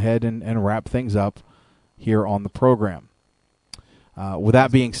let's go ahead and wrap things up here on the program. With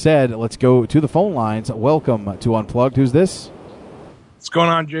that being said, let's go to the phone lines. Welcome to Unplugged. Who's this? What's going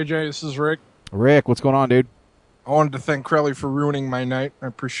on, JJ? This is Rick. Rick, what's going on, dude? I wanted to thank Crowley for ruining my night. I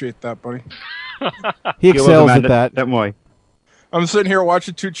appreciate that, buddy. He excels at that. Don't worry. I'm sitting here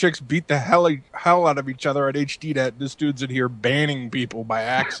watching two chicks beat the hell out of each other at HDNet. This dude's in here banning people by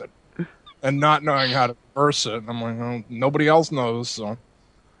accident and not knowing how to reverse it. I'm like, oh, nobody else knows, so I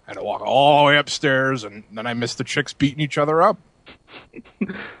had to walk all the way upstairs, and then I missed the chicks beating each other up.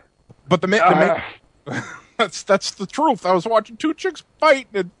 But that's the truth. I was watching two chicks fight,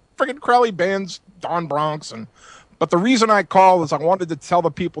 and friggin' Crowley bans Don Bronx, but the reason I call is I wanted to tell the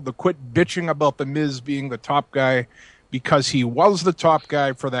people to quit bitching about the Miz being the top guy, because he was the top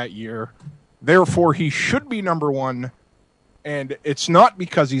guy for that year. Therefore, he should be number one. And it's not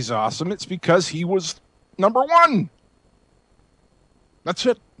because he's awesome. It's because he was number one. That's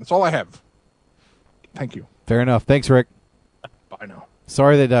it. That's all I have. Thank you. Fair enough. Thanks, Rick. Bye now.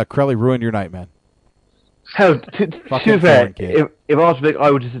 Sorry that Crowley ruined your night, man. Hell, to be fair, if I was Rick,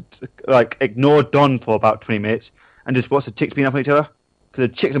 I would just ignore Don for about 20 minutes and just watch the chicks beating up on each other. Because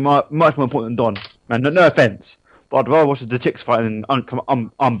the chicks are much more important than Don. Man, no offense. But I'd rather watch the chicks fight and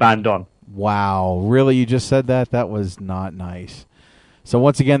unban Don. Wow. Really? You just said that? That was not nice. So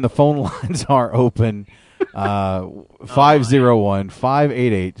once again, the phone lines are open.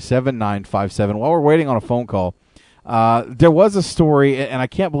 501-588-7957. While we're waiting on a phone call, there was a story, and I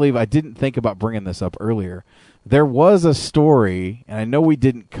can't believe I didn't think about bringing this up earlier. There was a story, and I know we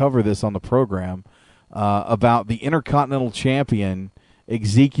didn't cover this on the program, about the Intercontinental Champion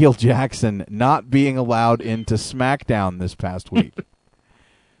Ezekiel Jackson not being allowed into Smackdown this past week.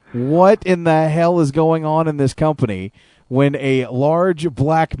 What in the hell is going on in this company when a large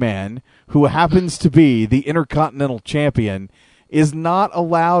black man who happens to be the Intercontinental Champion is not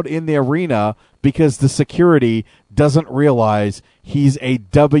allowed in the arena because the security doesn't realize he's a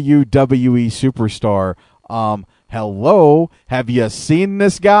WWE superstar? Hello? Have you seen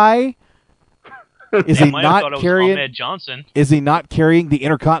this guy? Is he not carrying? Ahmed Johnson. Is he not carrying the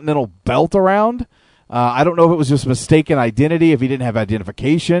Intercontinental belt around? I don't know if it was just mistaken identity, if he didn't have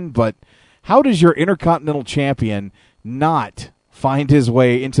identification, but how does your Intercontinental Champion not find his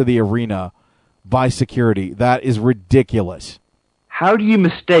way into the arena by security? That is ridiculous. How do you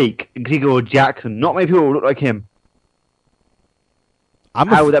mistake Ezekiel Jackson? Not many people look like him.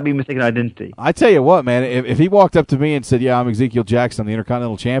 How would that be mistaken identity? I tell you what, man, if he walked up to me and said, "Yeah, I'm Ezekiel Jackson, I'm the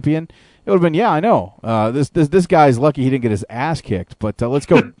Intercontinental Champion," it would have been, "Yeah, I know. This guy's lucky he didn't get his ass kicked." But let's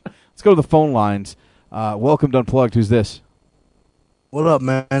go. Let's go to the phone lines. Welcome to Unplugged. Who's this? What up,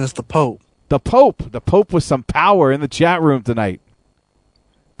 man? It's the Pope. The Pope. The Pope with some power in the chat room tonight.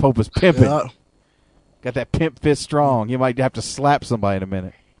 Pope was pimping. Yeah. Got that pimp fist strong. You might have to slap somebody in a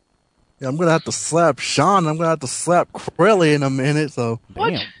minute. Yeah, I'm gonna have to slap Sean. I'm gonna have to slap Crowley in a minute. So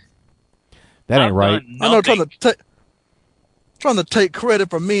damn, that ain't right. I know, trying to take credit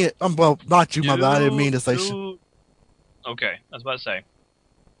for me. Well, not you, my bad. I didn't mean to say. Okay, I was about to say.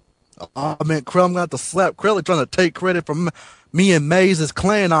 I meant Crowley. I'm gonna have to slap Crowley, trying to take credit for me and Maze's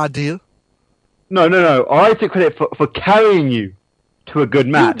clan idea. No. I take credit for carrying you to a good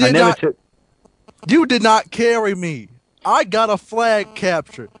match. I never took. You did not carry me. I got a flag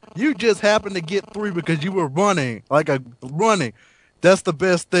capture. You just happened to get 3 because you were running. That's the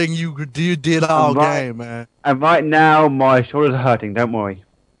best thing you did all game, man. And right now, my shoulders are hurting. Don't worry.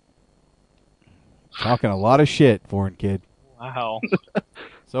 Talking a lot of shit, foreign kid. Wow.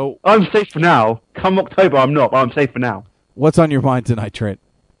 So I'm safe for now. Come October, I'm not, but I'm safe for now. What's on your mind tonight, Trent?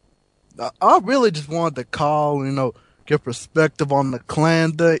 I really just wanted to call, get perspective on the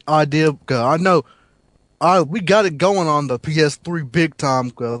clan idea, because I know we got it going on the PS3 big time,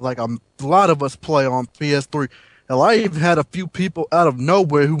 because a lot of us play on PS3. Hell, I even had a few people out of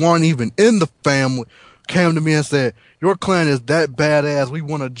nowhere who weren't even in the family came to me and said, your clan is that badass, we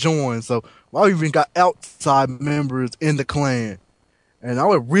want to join. So I even got outside members in the clan. And I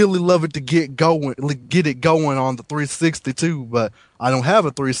would really love it to get it going on the 360 too, but I don't have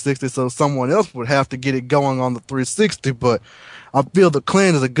a 360, so someone else would have to get it going on the 360. But I feel the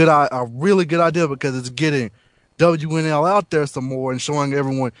clan is a really good idea because it's getting WNL out there some more and showing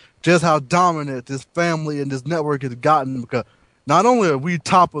everyone just how dominant this family and this network has gotten. Because not only are we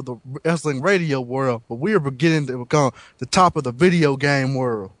top of the wrestling radio world, but we are beginning to become the top of the video game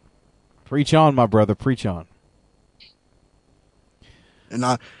world. Preach on, my brother. Preach on. And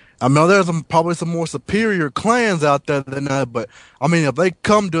I know there's probably some more superior clans out there than that, but I mean, if they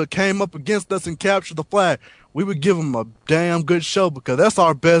came up against us and captured the flag, we would give them a damn good show because that's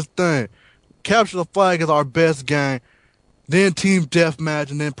our best thing. Capture the flag is our best game, then team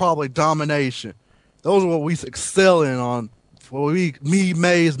deathmatch, and then probably domination. Those are what we excel in on. Me,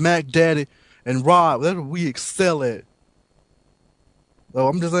 Maze, Mac Daddy, and Rob, that's what we excel at. So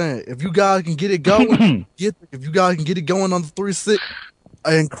I'm just saying, if you guys can get it going, if you guys can get it going on the 360.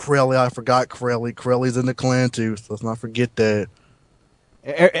 And Crelly, I forgot Crelly. Crelly's in the clan too, so let's not forget that.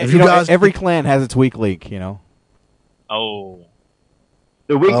 Every clan has its weak link, Oh.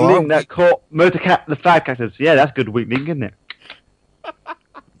 The weak link that caught Motorcat the flag catchers. Yeah, that's good weak link, isn't it?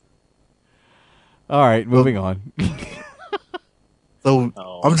 All right, moving on. So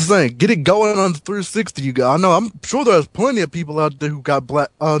I'm just saying, get it going on the 360. You guys, I know. I'm sure there's plenty of people out there who got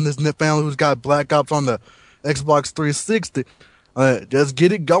on this net family who's got Black Ops on the Xbox 360. Just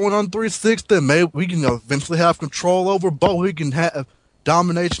get it going on 360. Maybe we can eventually have control over both. We can have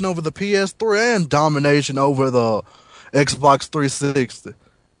domination over the PS3 and domination over the Xbox 360.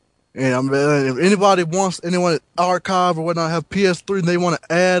 And I mean, if anyone archive or whatnot have PS3 and they want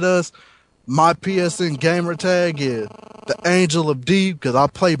to add us, my PSN gamer tag is the Angel of D because I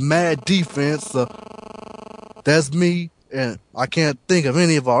play mad defense. So that's me. And I can't think of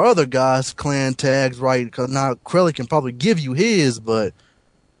any of our other guys' clan tags right, because now Crelly can probably give you his, but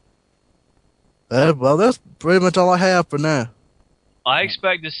well, that's pretty much all I have for now. I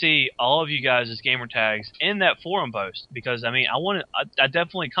expect to see all of you guys as gamer tags in that forum post because I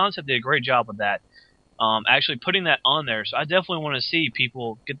definitely Concept did a great job with that, actually putting that on there. So I definitely want to see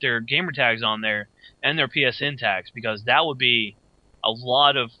people get their gamer tags on there and their PSN tags because that would be a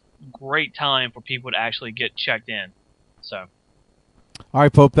lot of great time for people to actually get checked in. So, all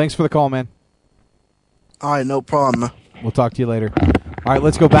right, Pope. Thanks for the call, man. All right, no problem. We'll talk to you later. All right,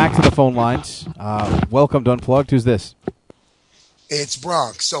 let's go back to the phone lines. Welcome to Unplugged. Who's this? It's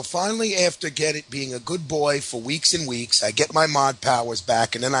Bronx. So finally, after being a good boy for weeks and weeks, I get my mod powers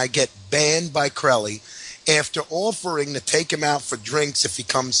back, and then I get banned by Crelly after offering to take him out for drinks if he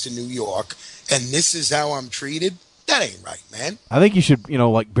comes to New York. And this is how I'm treated? That ain't right, man. I think you should,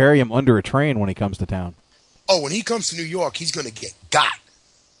 bury him under a train when he comes to town. Oh, when he comes to New York, he's going to get got.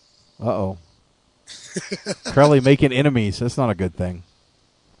 Uh-oh. Crelly making enemies. That's not a good thing.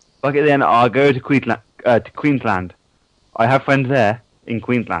 Okay, then I'll go to Queensland. I have friends there in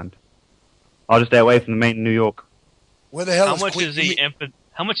Queensland. I'll just stay away from the main New York. Where the hell How much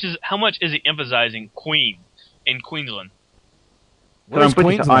is he emphasizing Queen in Queensland?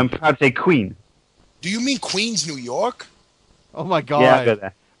 I'm proud to say Queen. Do you mean Queens, New York? Oh my God! Yeah, I go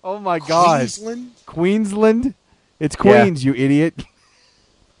there. Oh my God! Queensland? It's Queens, you idiot!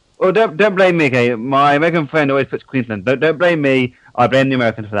 Well, don't blame me, okay? My American friend always puts Queensland. Don't blame me. I blame the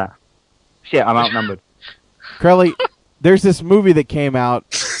Americans for that. Shit, I'm outnumbered. Crelly, there's this movie that came out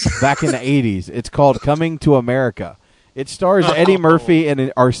back in the 80s. It's called Coming to America. It stars Eddie Murphy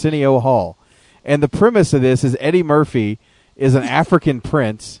and Arsenio Hall. And the premise of this is Eddie Murphy is an African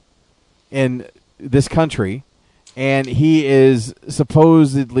prince in this country, and he is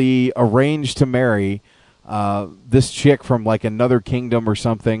supposedly arranged to marry this chick from like another kingdom or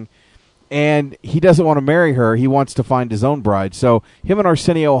something. And he doesn't want to marry her. He wants to find his own bride. So him and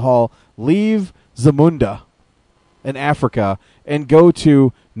Arsenio Hall leave Zamunda in Africa and go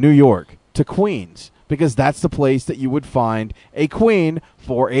to New York, to Queens, because that's the place that you would find a queen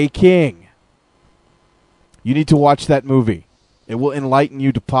for a king. You need to watch that movie. It will enlighten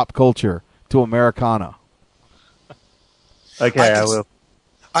you to pop culture, to Americana. Okay, I will.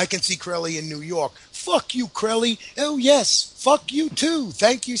 I can see Crowley in New York. Fuck you, Crowley. Oh, yes. Fuck you, too.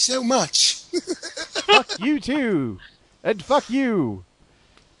 Thank you so much. Fuck you, too. And fuck you.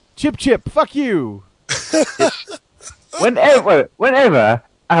 Chip, fuck you. Whenever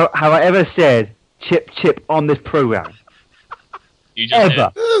have I ever said chip on this program? You just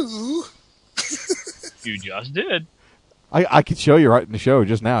Ever. did. You just did. I could show you right in the show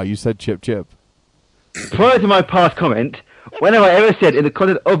just now. You said chip. Prior to my past comment, when have I ever said in the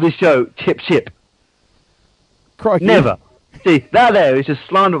content of the show chip? Crikey. Never. See, that there is just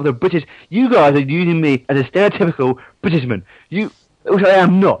slander of the British. You guys are using me as a stereotypical Britishman. Which I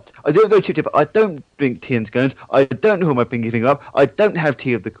am not. I don't go chip. I don't drink tea and scones. I don't know who my pinky up. I don't have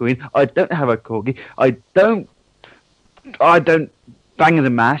tea of the Queen. I don't have a corgi. I don't bang in the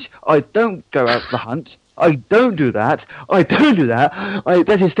mash. I don't go out to the hunt. I don't do that. That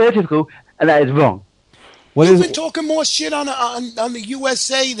is stereotypical, and that is wrong. You've been talking more shit on the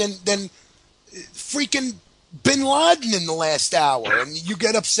USA than freaking Bin Laden in the last hour, and you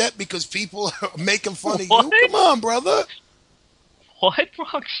get upset because people are making fun of you? Come on, brother. What,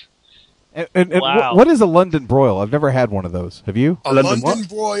 Bronx? And Wow. what is a London broil? I've never had one of those. Have you? A London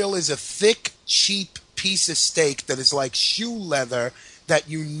broil is a thick, cheap piece of steak that is like shoe leather that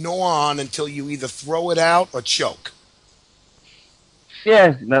you gnaw on until you either throw it out or choke.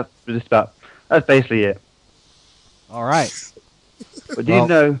 Yeah, that's basically it. All right. But do you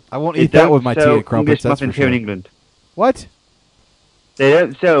know? I won't they eat that don't with my tea sell and crumpets. English That's for muffins here in sure. England. What? They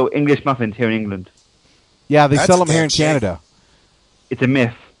don't sell English muffins here in England. Yeah, they That's sell them a here damn in shame. Canada. It's a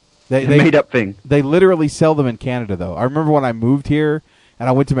myth. It's a made-up thing. They literally sell them in Canada, though. I remember when I moved here and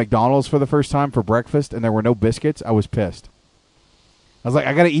I went to McDonald's for the first time for breakfast and there were no biscuits, I was pissed. I was like,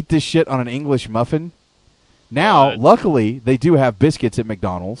 I got to eat this shit on an English muffin. Now, luckily, they do have biscuits at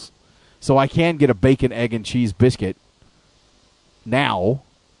McDonald's, so I can get a bacon, egg, and cheese biscuit. Now,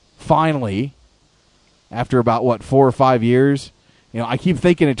 finally, after about, 4 or 5 years, I keep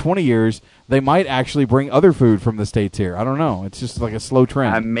thinking in 20 years, they might actually bring other food from the States here. I don't know. It's just like a slow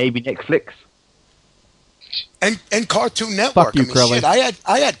trend. And maybe Netflix. And Cartoon Network. Fuck you, Crowley. Shit,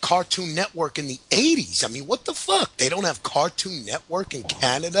 I had Cartoon Network in the 80s. I mean, what the fuck? They don't have Cartoon Network in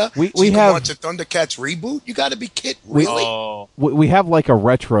Canada? We you have- can watch a Thundercats reboot? You got to be kidding. Really? We have like a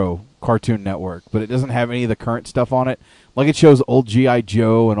retro Cartoon Network, but it doesn't have any of the current stuff on it. Like it shows old G.I.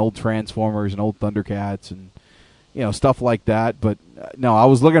 Joe and old Transformers and old Thundercats and stuff like that. But no, I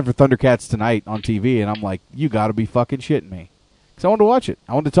was looking for Thundercats tonight on TV, and I'm like, you got to be fucking shitting me, because I wanted to watch it.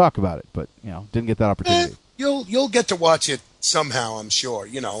 I wanted to talk about it, but didn't get that opportunity. You'll get to watch it somehow, I'm sure.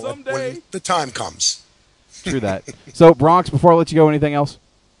 When the time comes. True that. So Bronx, before I let you go, anything else?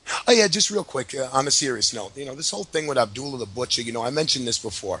 Oh yeah, just real quick on a serious note. This whole thing with Abdullah the Butcher. I mentioned this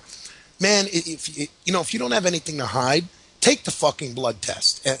before. Man, if you don't have anything to hide, take the fucking blood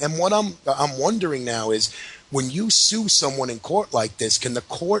test. And what I'm wondering now is, when you sue someone in court like this, can the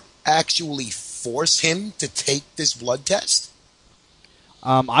court actually force him to take this blood test?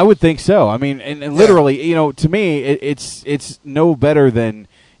 I would think so. I mean, and literally, to me, it's no better than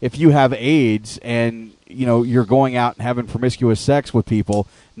if you have AIDS and you're going out and having promiscuous sex with people,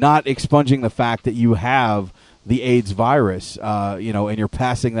 not expunging the fact that you have the AIDS virus, and you're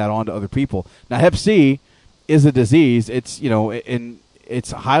passing that on to other people. Now, Hep C is a disease. It's and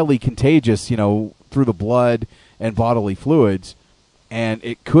it's highly contagious, through the blood and bodily fluids, and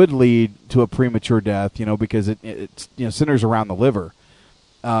it could lead to a premature death, because it centers around the liver.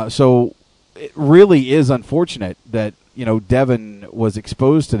 So it really is unfortunate that, Devin was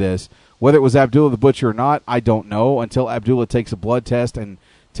exposed to this. Whether it was Abdullah the Butcher or not, I don't know. Until Abdullah takes a blood test and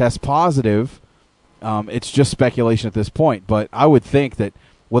tests positive, it's just speculation at this point. But I would think that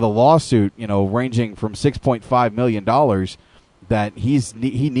with a lawsuit, ranging from $6.5 million, that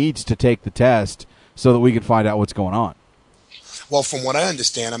he needs to take the test so that we can find out what's going on. Well, from what I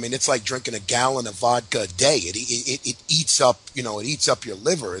understand, I mean, it's like drinking a gallon of vodka a day. It eats up, it eats up your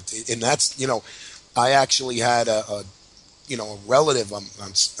liver. And that's, I actually had a relative on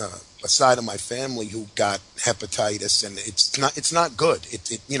a side of my family who got hepatitis, and it's not good.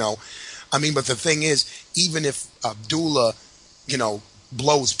 But the thing is, even if Abdullah,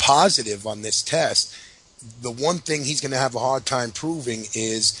 blows positive on this test, the one thing he's going to have a hard time proving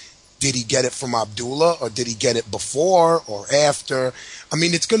is, did he get it from Abdullah, or did he get it before or after? I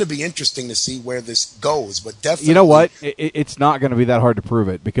mean, it's going to be interesting to see where this goes, but definitely... You know what? It's not going to be that hard to prove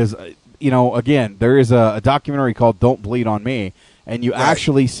it, because, again, there is a documentary called Don't Bleed on Me, and you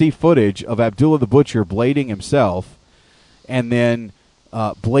actually see footage of Abdullah the Butcher blading himself and then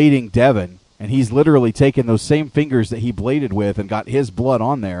blading Devin, And he's literally taken those same fingers that he bladed with and got his blood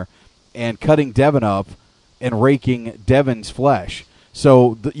on there and cutting Devin up and raking Devin's flesh.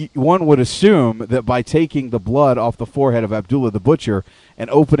 So one would assume that by taking the blood off the forehead of Abdullah the Butcher and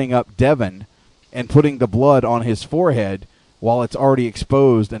opening up Devin and putting the blood on his forehead while it's already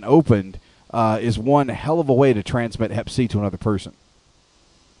exposed and opened is one hell of a way to transmit Hep C to another person.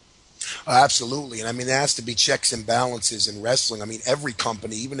 Absolutely. And I mean, there has to be checks and balances in wrestling. I mean, every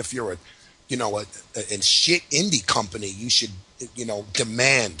company, even if you're a shit indie company, you should,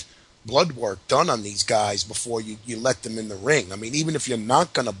 demand blood work done on these guys before you let them in the ring. I mean, even if you're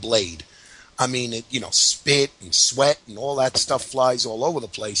not going to blade, I mean, spit and sweat and all that stuff flies all over the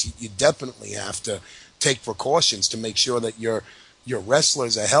place. You definitely have to take precautions to make sure that your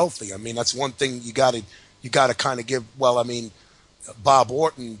wrestlers are healthy. I mean, that's one thing you got to kind of give. Well, I mean, Bob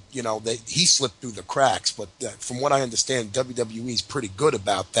Orton, he slipped through the cracks, but from what I understand, WWE is pretty good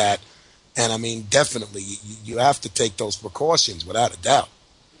about that. And I mean, definitely, you have to take those precautions without a doubt.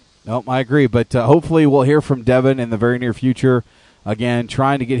 No, I agree. But hopefully, we'll hear from Devin in the very near future. Again,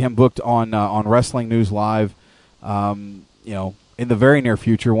 trying to get him booked on Wrestling News Live. In the very near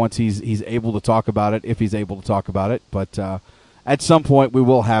future, once he's able to talk about it, if he's able to talk about it. But at some point, we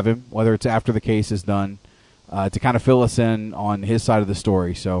will have him, whether it's after the case is done, to kind of fill us in on his side of the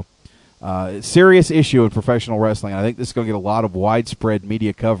story. So, serious issue in professional wrestling. I think this is going to get a lot of widespread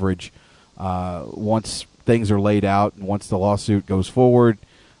media coverage once things are laid out and once the lawsuit goes forward.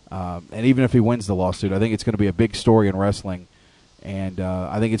 And even if he wins the lawsuit, I think it's going to be a big story in wrestling. And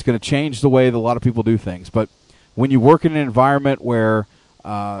I think it's going to change the way that a lot of people do things. But when you work in an environment where,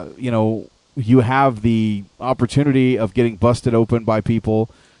 you have the opportunity of getting busted open by people,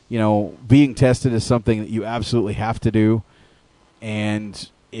 being tested is something that you absolutely have to do. And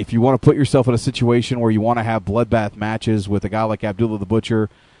if you want to put yourself in a situation where you want to have bloodbath matches with a guy like Abdullah the Butcher,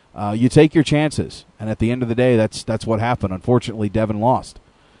 you take your chances. And at the end of the day, that's what happened. Unfortunately, Devin lost.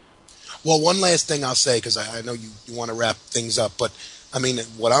 Well, one last thing I'll say, because I know you want to wrap things up, but I mean,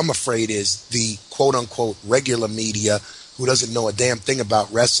 what I'm afraid is the quote-unquote regular media who doesn't know a damn thing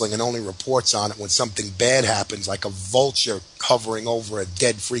about wrestling and only reports on it when something bad happens, like a vulture hovering over a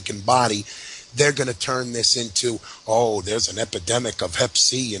dead freaking body. They're going to turn this into, there's an epidemic of Hep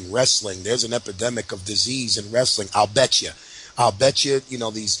C in wrestling. There's an epidemic of disease in wrestling. I'll bet you,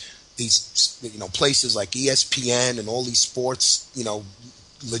 these places like ESPN and all these sports,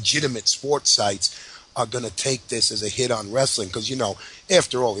 legitimate sports sites are going to take this as a hit on wrestling because,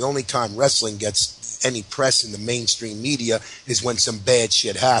 after all, the only time wrestling gets any press in the mainstream media is when some bad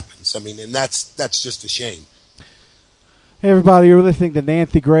shit happens. I mean, and that's just a shame. Hey, everybody, you're listening to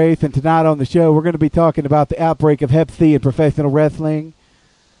Nancy Grace, and tonight on the show, we're going to be talking about the outbreak of Hep C in professional wrestling.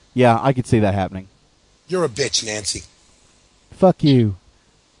 Yeah, I could see that happening. You're a bitch, Nancy. Fuck you.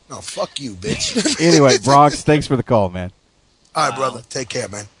 No, fuck you, bitch. Anyway, Bronx, thanks for the call, man. All right, brother. Take care,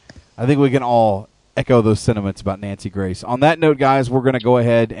 man. I think we can all echo those sentiments about Nancy Grace. On that note, guys, we're going to go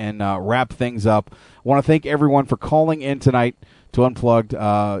ahead and wrap things up. I want to thank everyone for calling in tonight to Unplugged,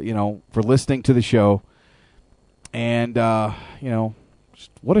 for listening to the show. And,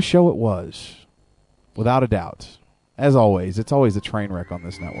 what a show it was, without a doubt. As always, it's always a train wreck on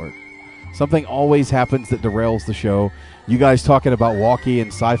this network. Something always happens that derails the show. You guys talking about walkie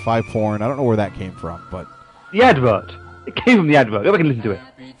and sci-fi porn, I don't know where that came from, but... The advert. It came from the advert. Go back and listen to it.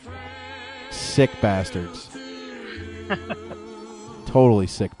 Sick bastards. Totally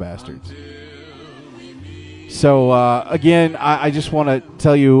sick bastards. So, again, I just want to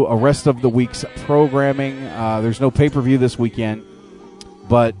tell you a rest of the week's programming. There's no pay-per-view this weekend,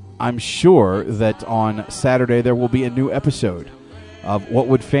 but I'm sure that on Saturday there will be a new episode of What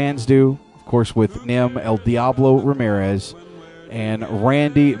Would Fans Do? Of course, with Nim El Diablo Ramirez and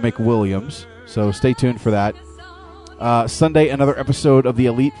Randy McWilliams. So stay tuned for that. Sunday, another episode of the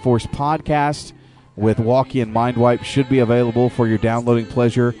Elite Force podcast with Walkie and Mindwipe should be available for your downloading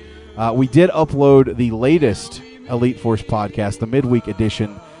pleasure. We did upload the latest Elite Force podcast, the midweek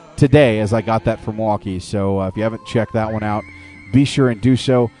edition, today, as I got that from Walkie. So if you haven't checked that one out, be sure and do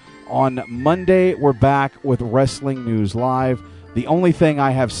so. On Monday, we're back with Wrestling News Live. The only thing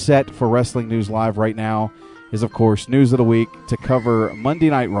I have set for Wrestling News Live right now is, of course, News of the Week to cover Monday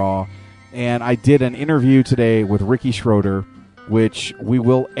Night Raw. And I did an interview today with Ricky Schroeder, which we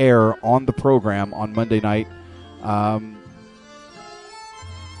will air on the program on Monday night.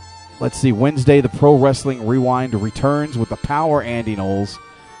 Let's see, Wednesday, the Pro Wrestling Rewind returns with the Power Andy Knowles.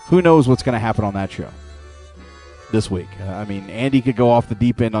 Who knows what's going to happen on that show this week? Andy could go off the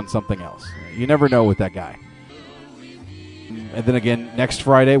deep end on something else. You never know with that guy. And then again, next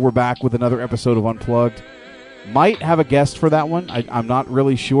Friday, we're back with another episode of Unplugged. Might have a guest for that one. I'm not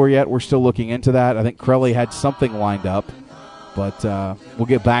really sure yet. We're still looking into that. I think Crowley had something lined up, but we'll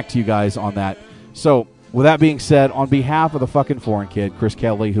get back to you guys on that. So, with that being said, on behalf of the fucking foreign kid, Chris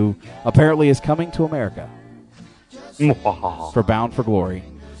Kelly, who apparently is coming to America for Bound for Glory,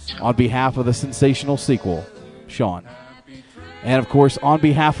 on behalf of the sensational sequel, Sean, and of course, on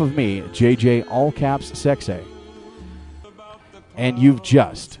behalf of me, JJ All Caps Sexay, and you've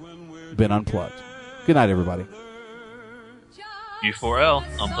just been unplugged. Good night, everybody. U4L,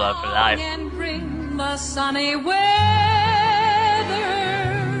 Unplugged for life. And bring the sunny weather.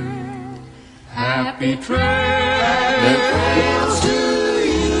 Happy trails to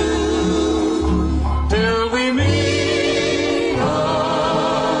you till we meet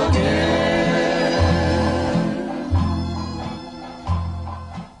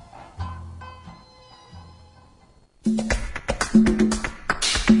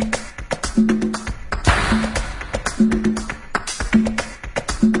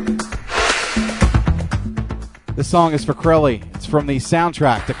This song is for Crowley. It's from the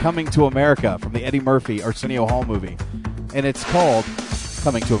soundtrack to Coming to America from the Eddie Murphy Arsenio Hall movie. And it's called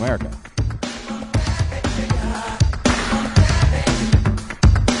Coming to America.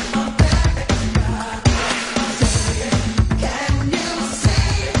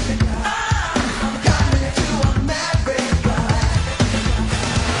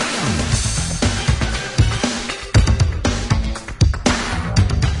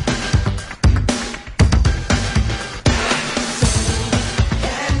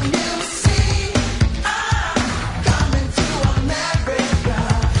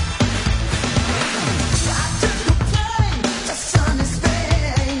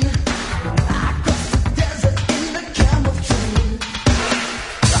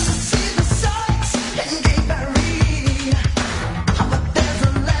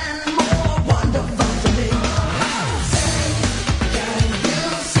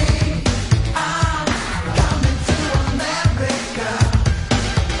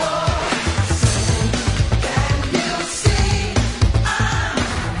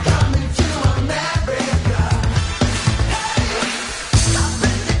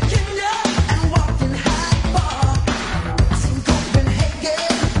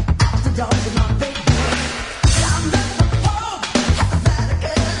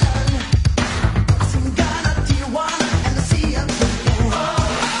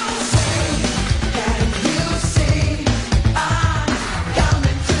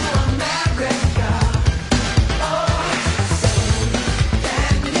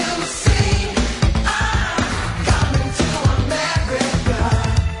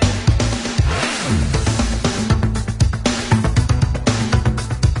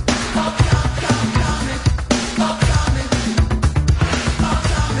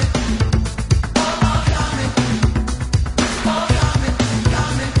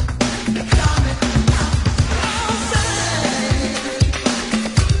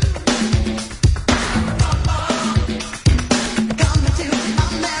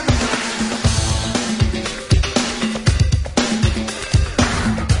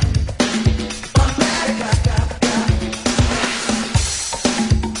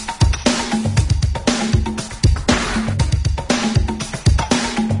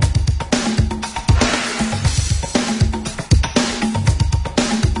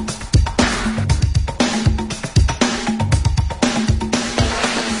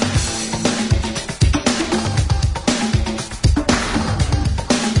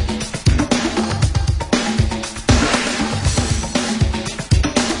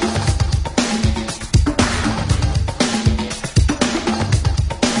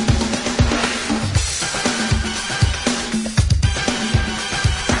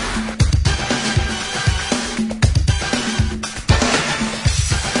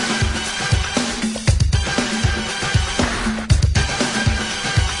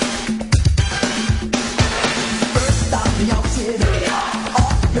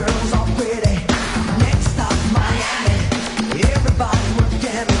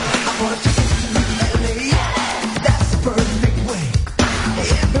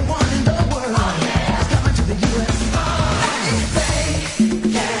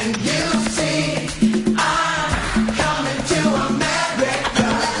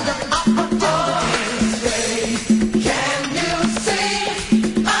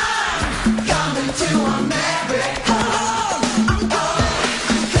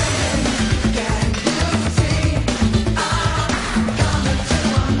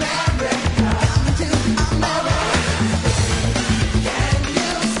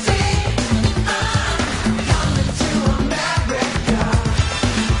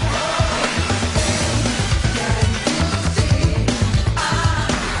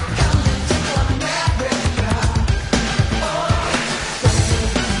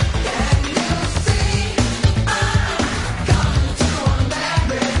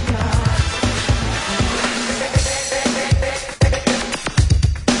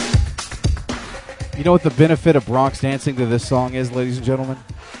 You know what the benefit of Bronx dancing to this song is, ladies and gentlemen?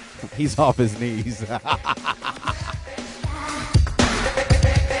 He's off his knees.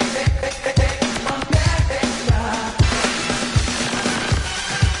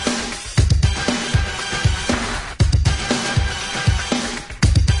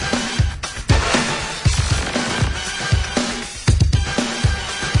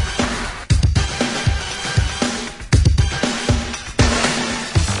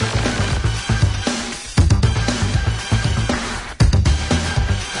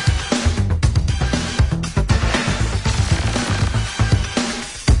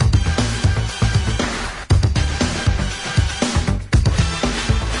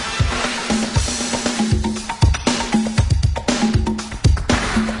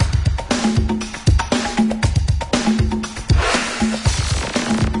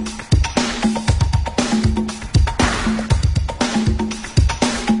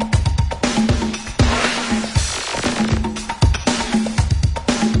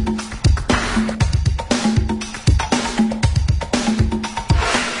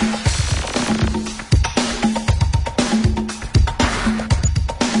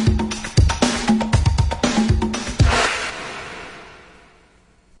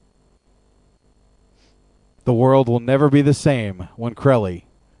 The world will never be the same when Crelly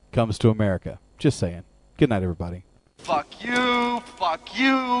comes to America. Just saying. Good night, everybody. Fuck you, fuck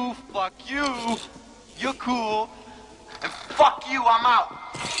you, fuck you. You're cool. And fuck you, I'm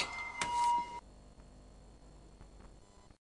out.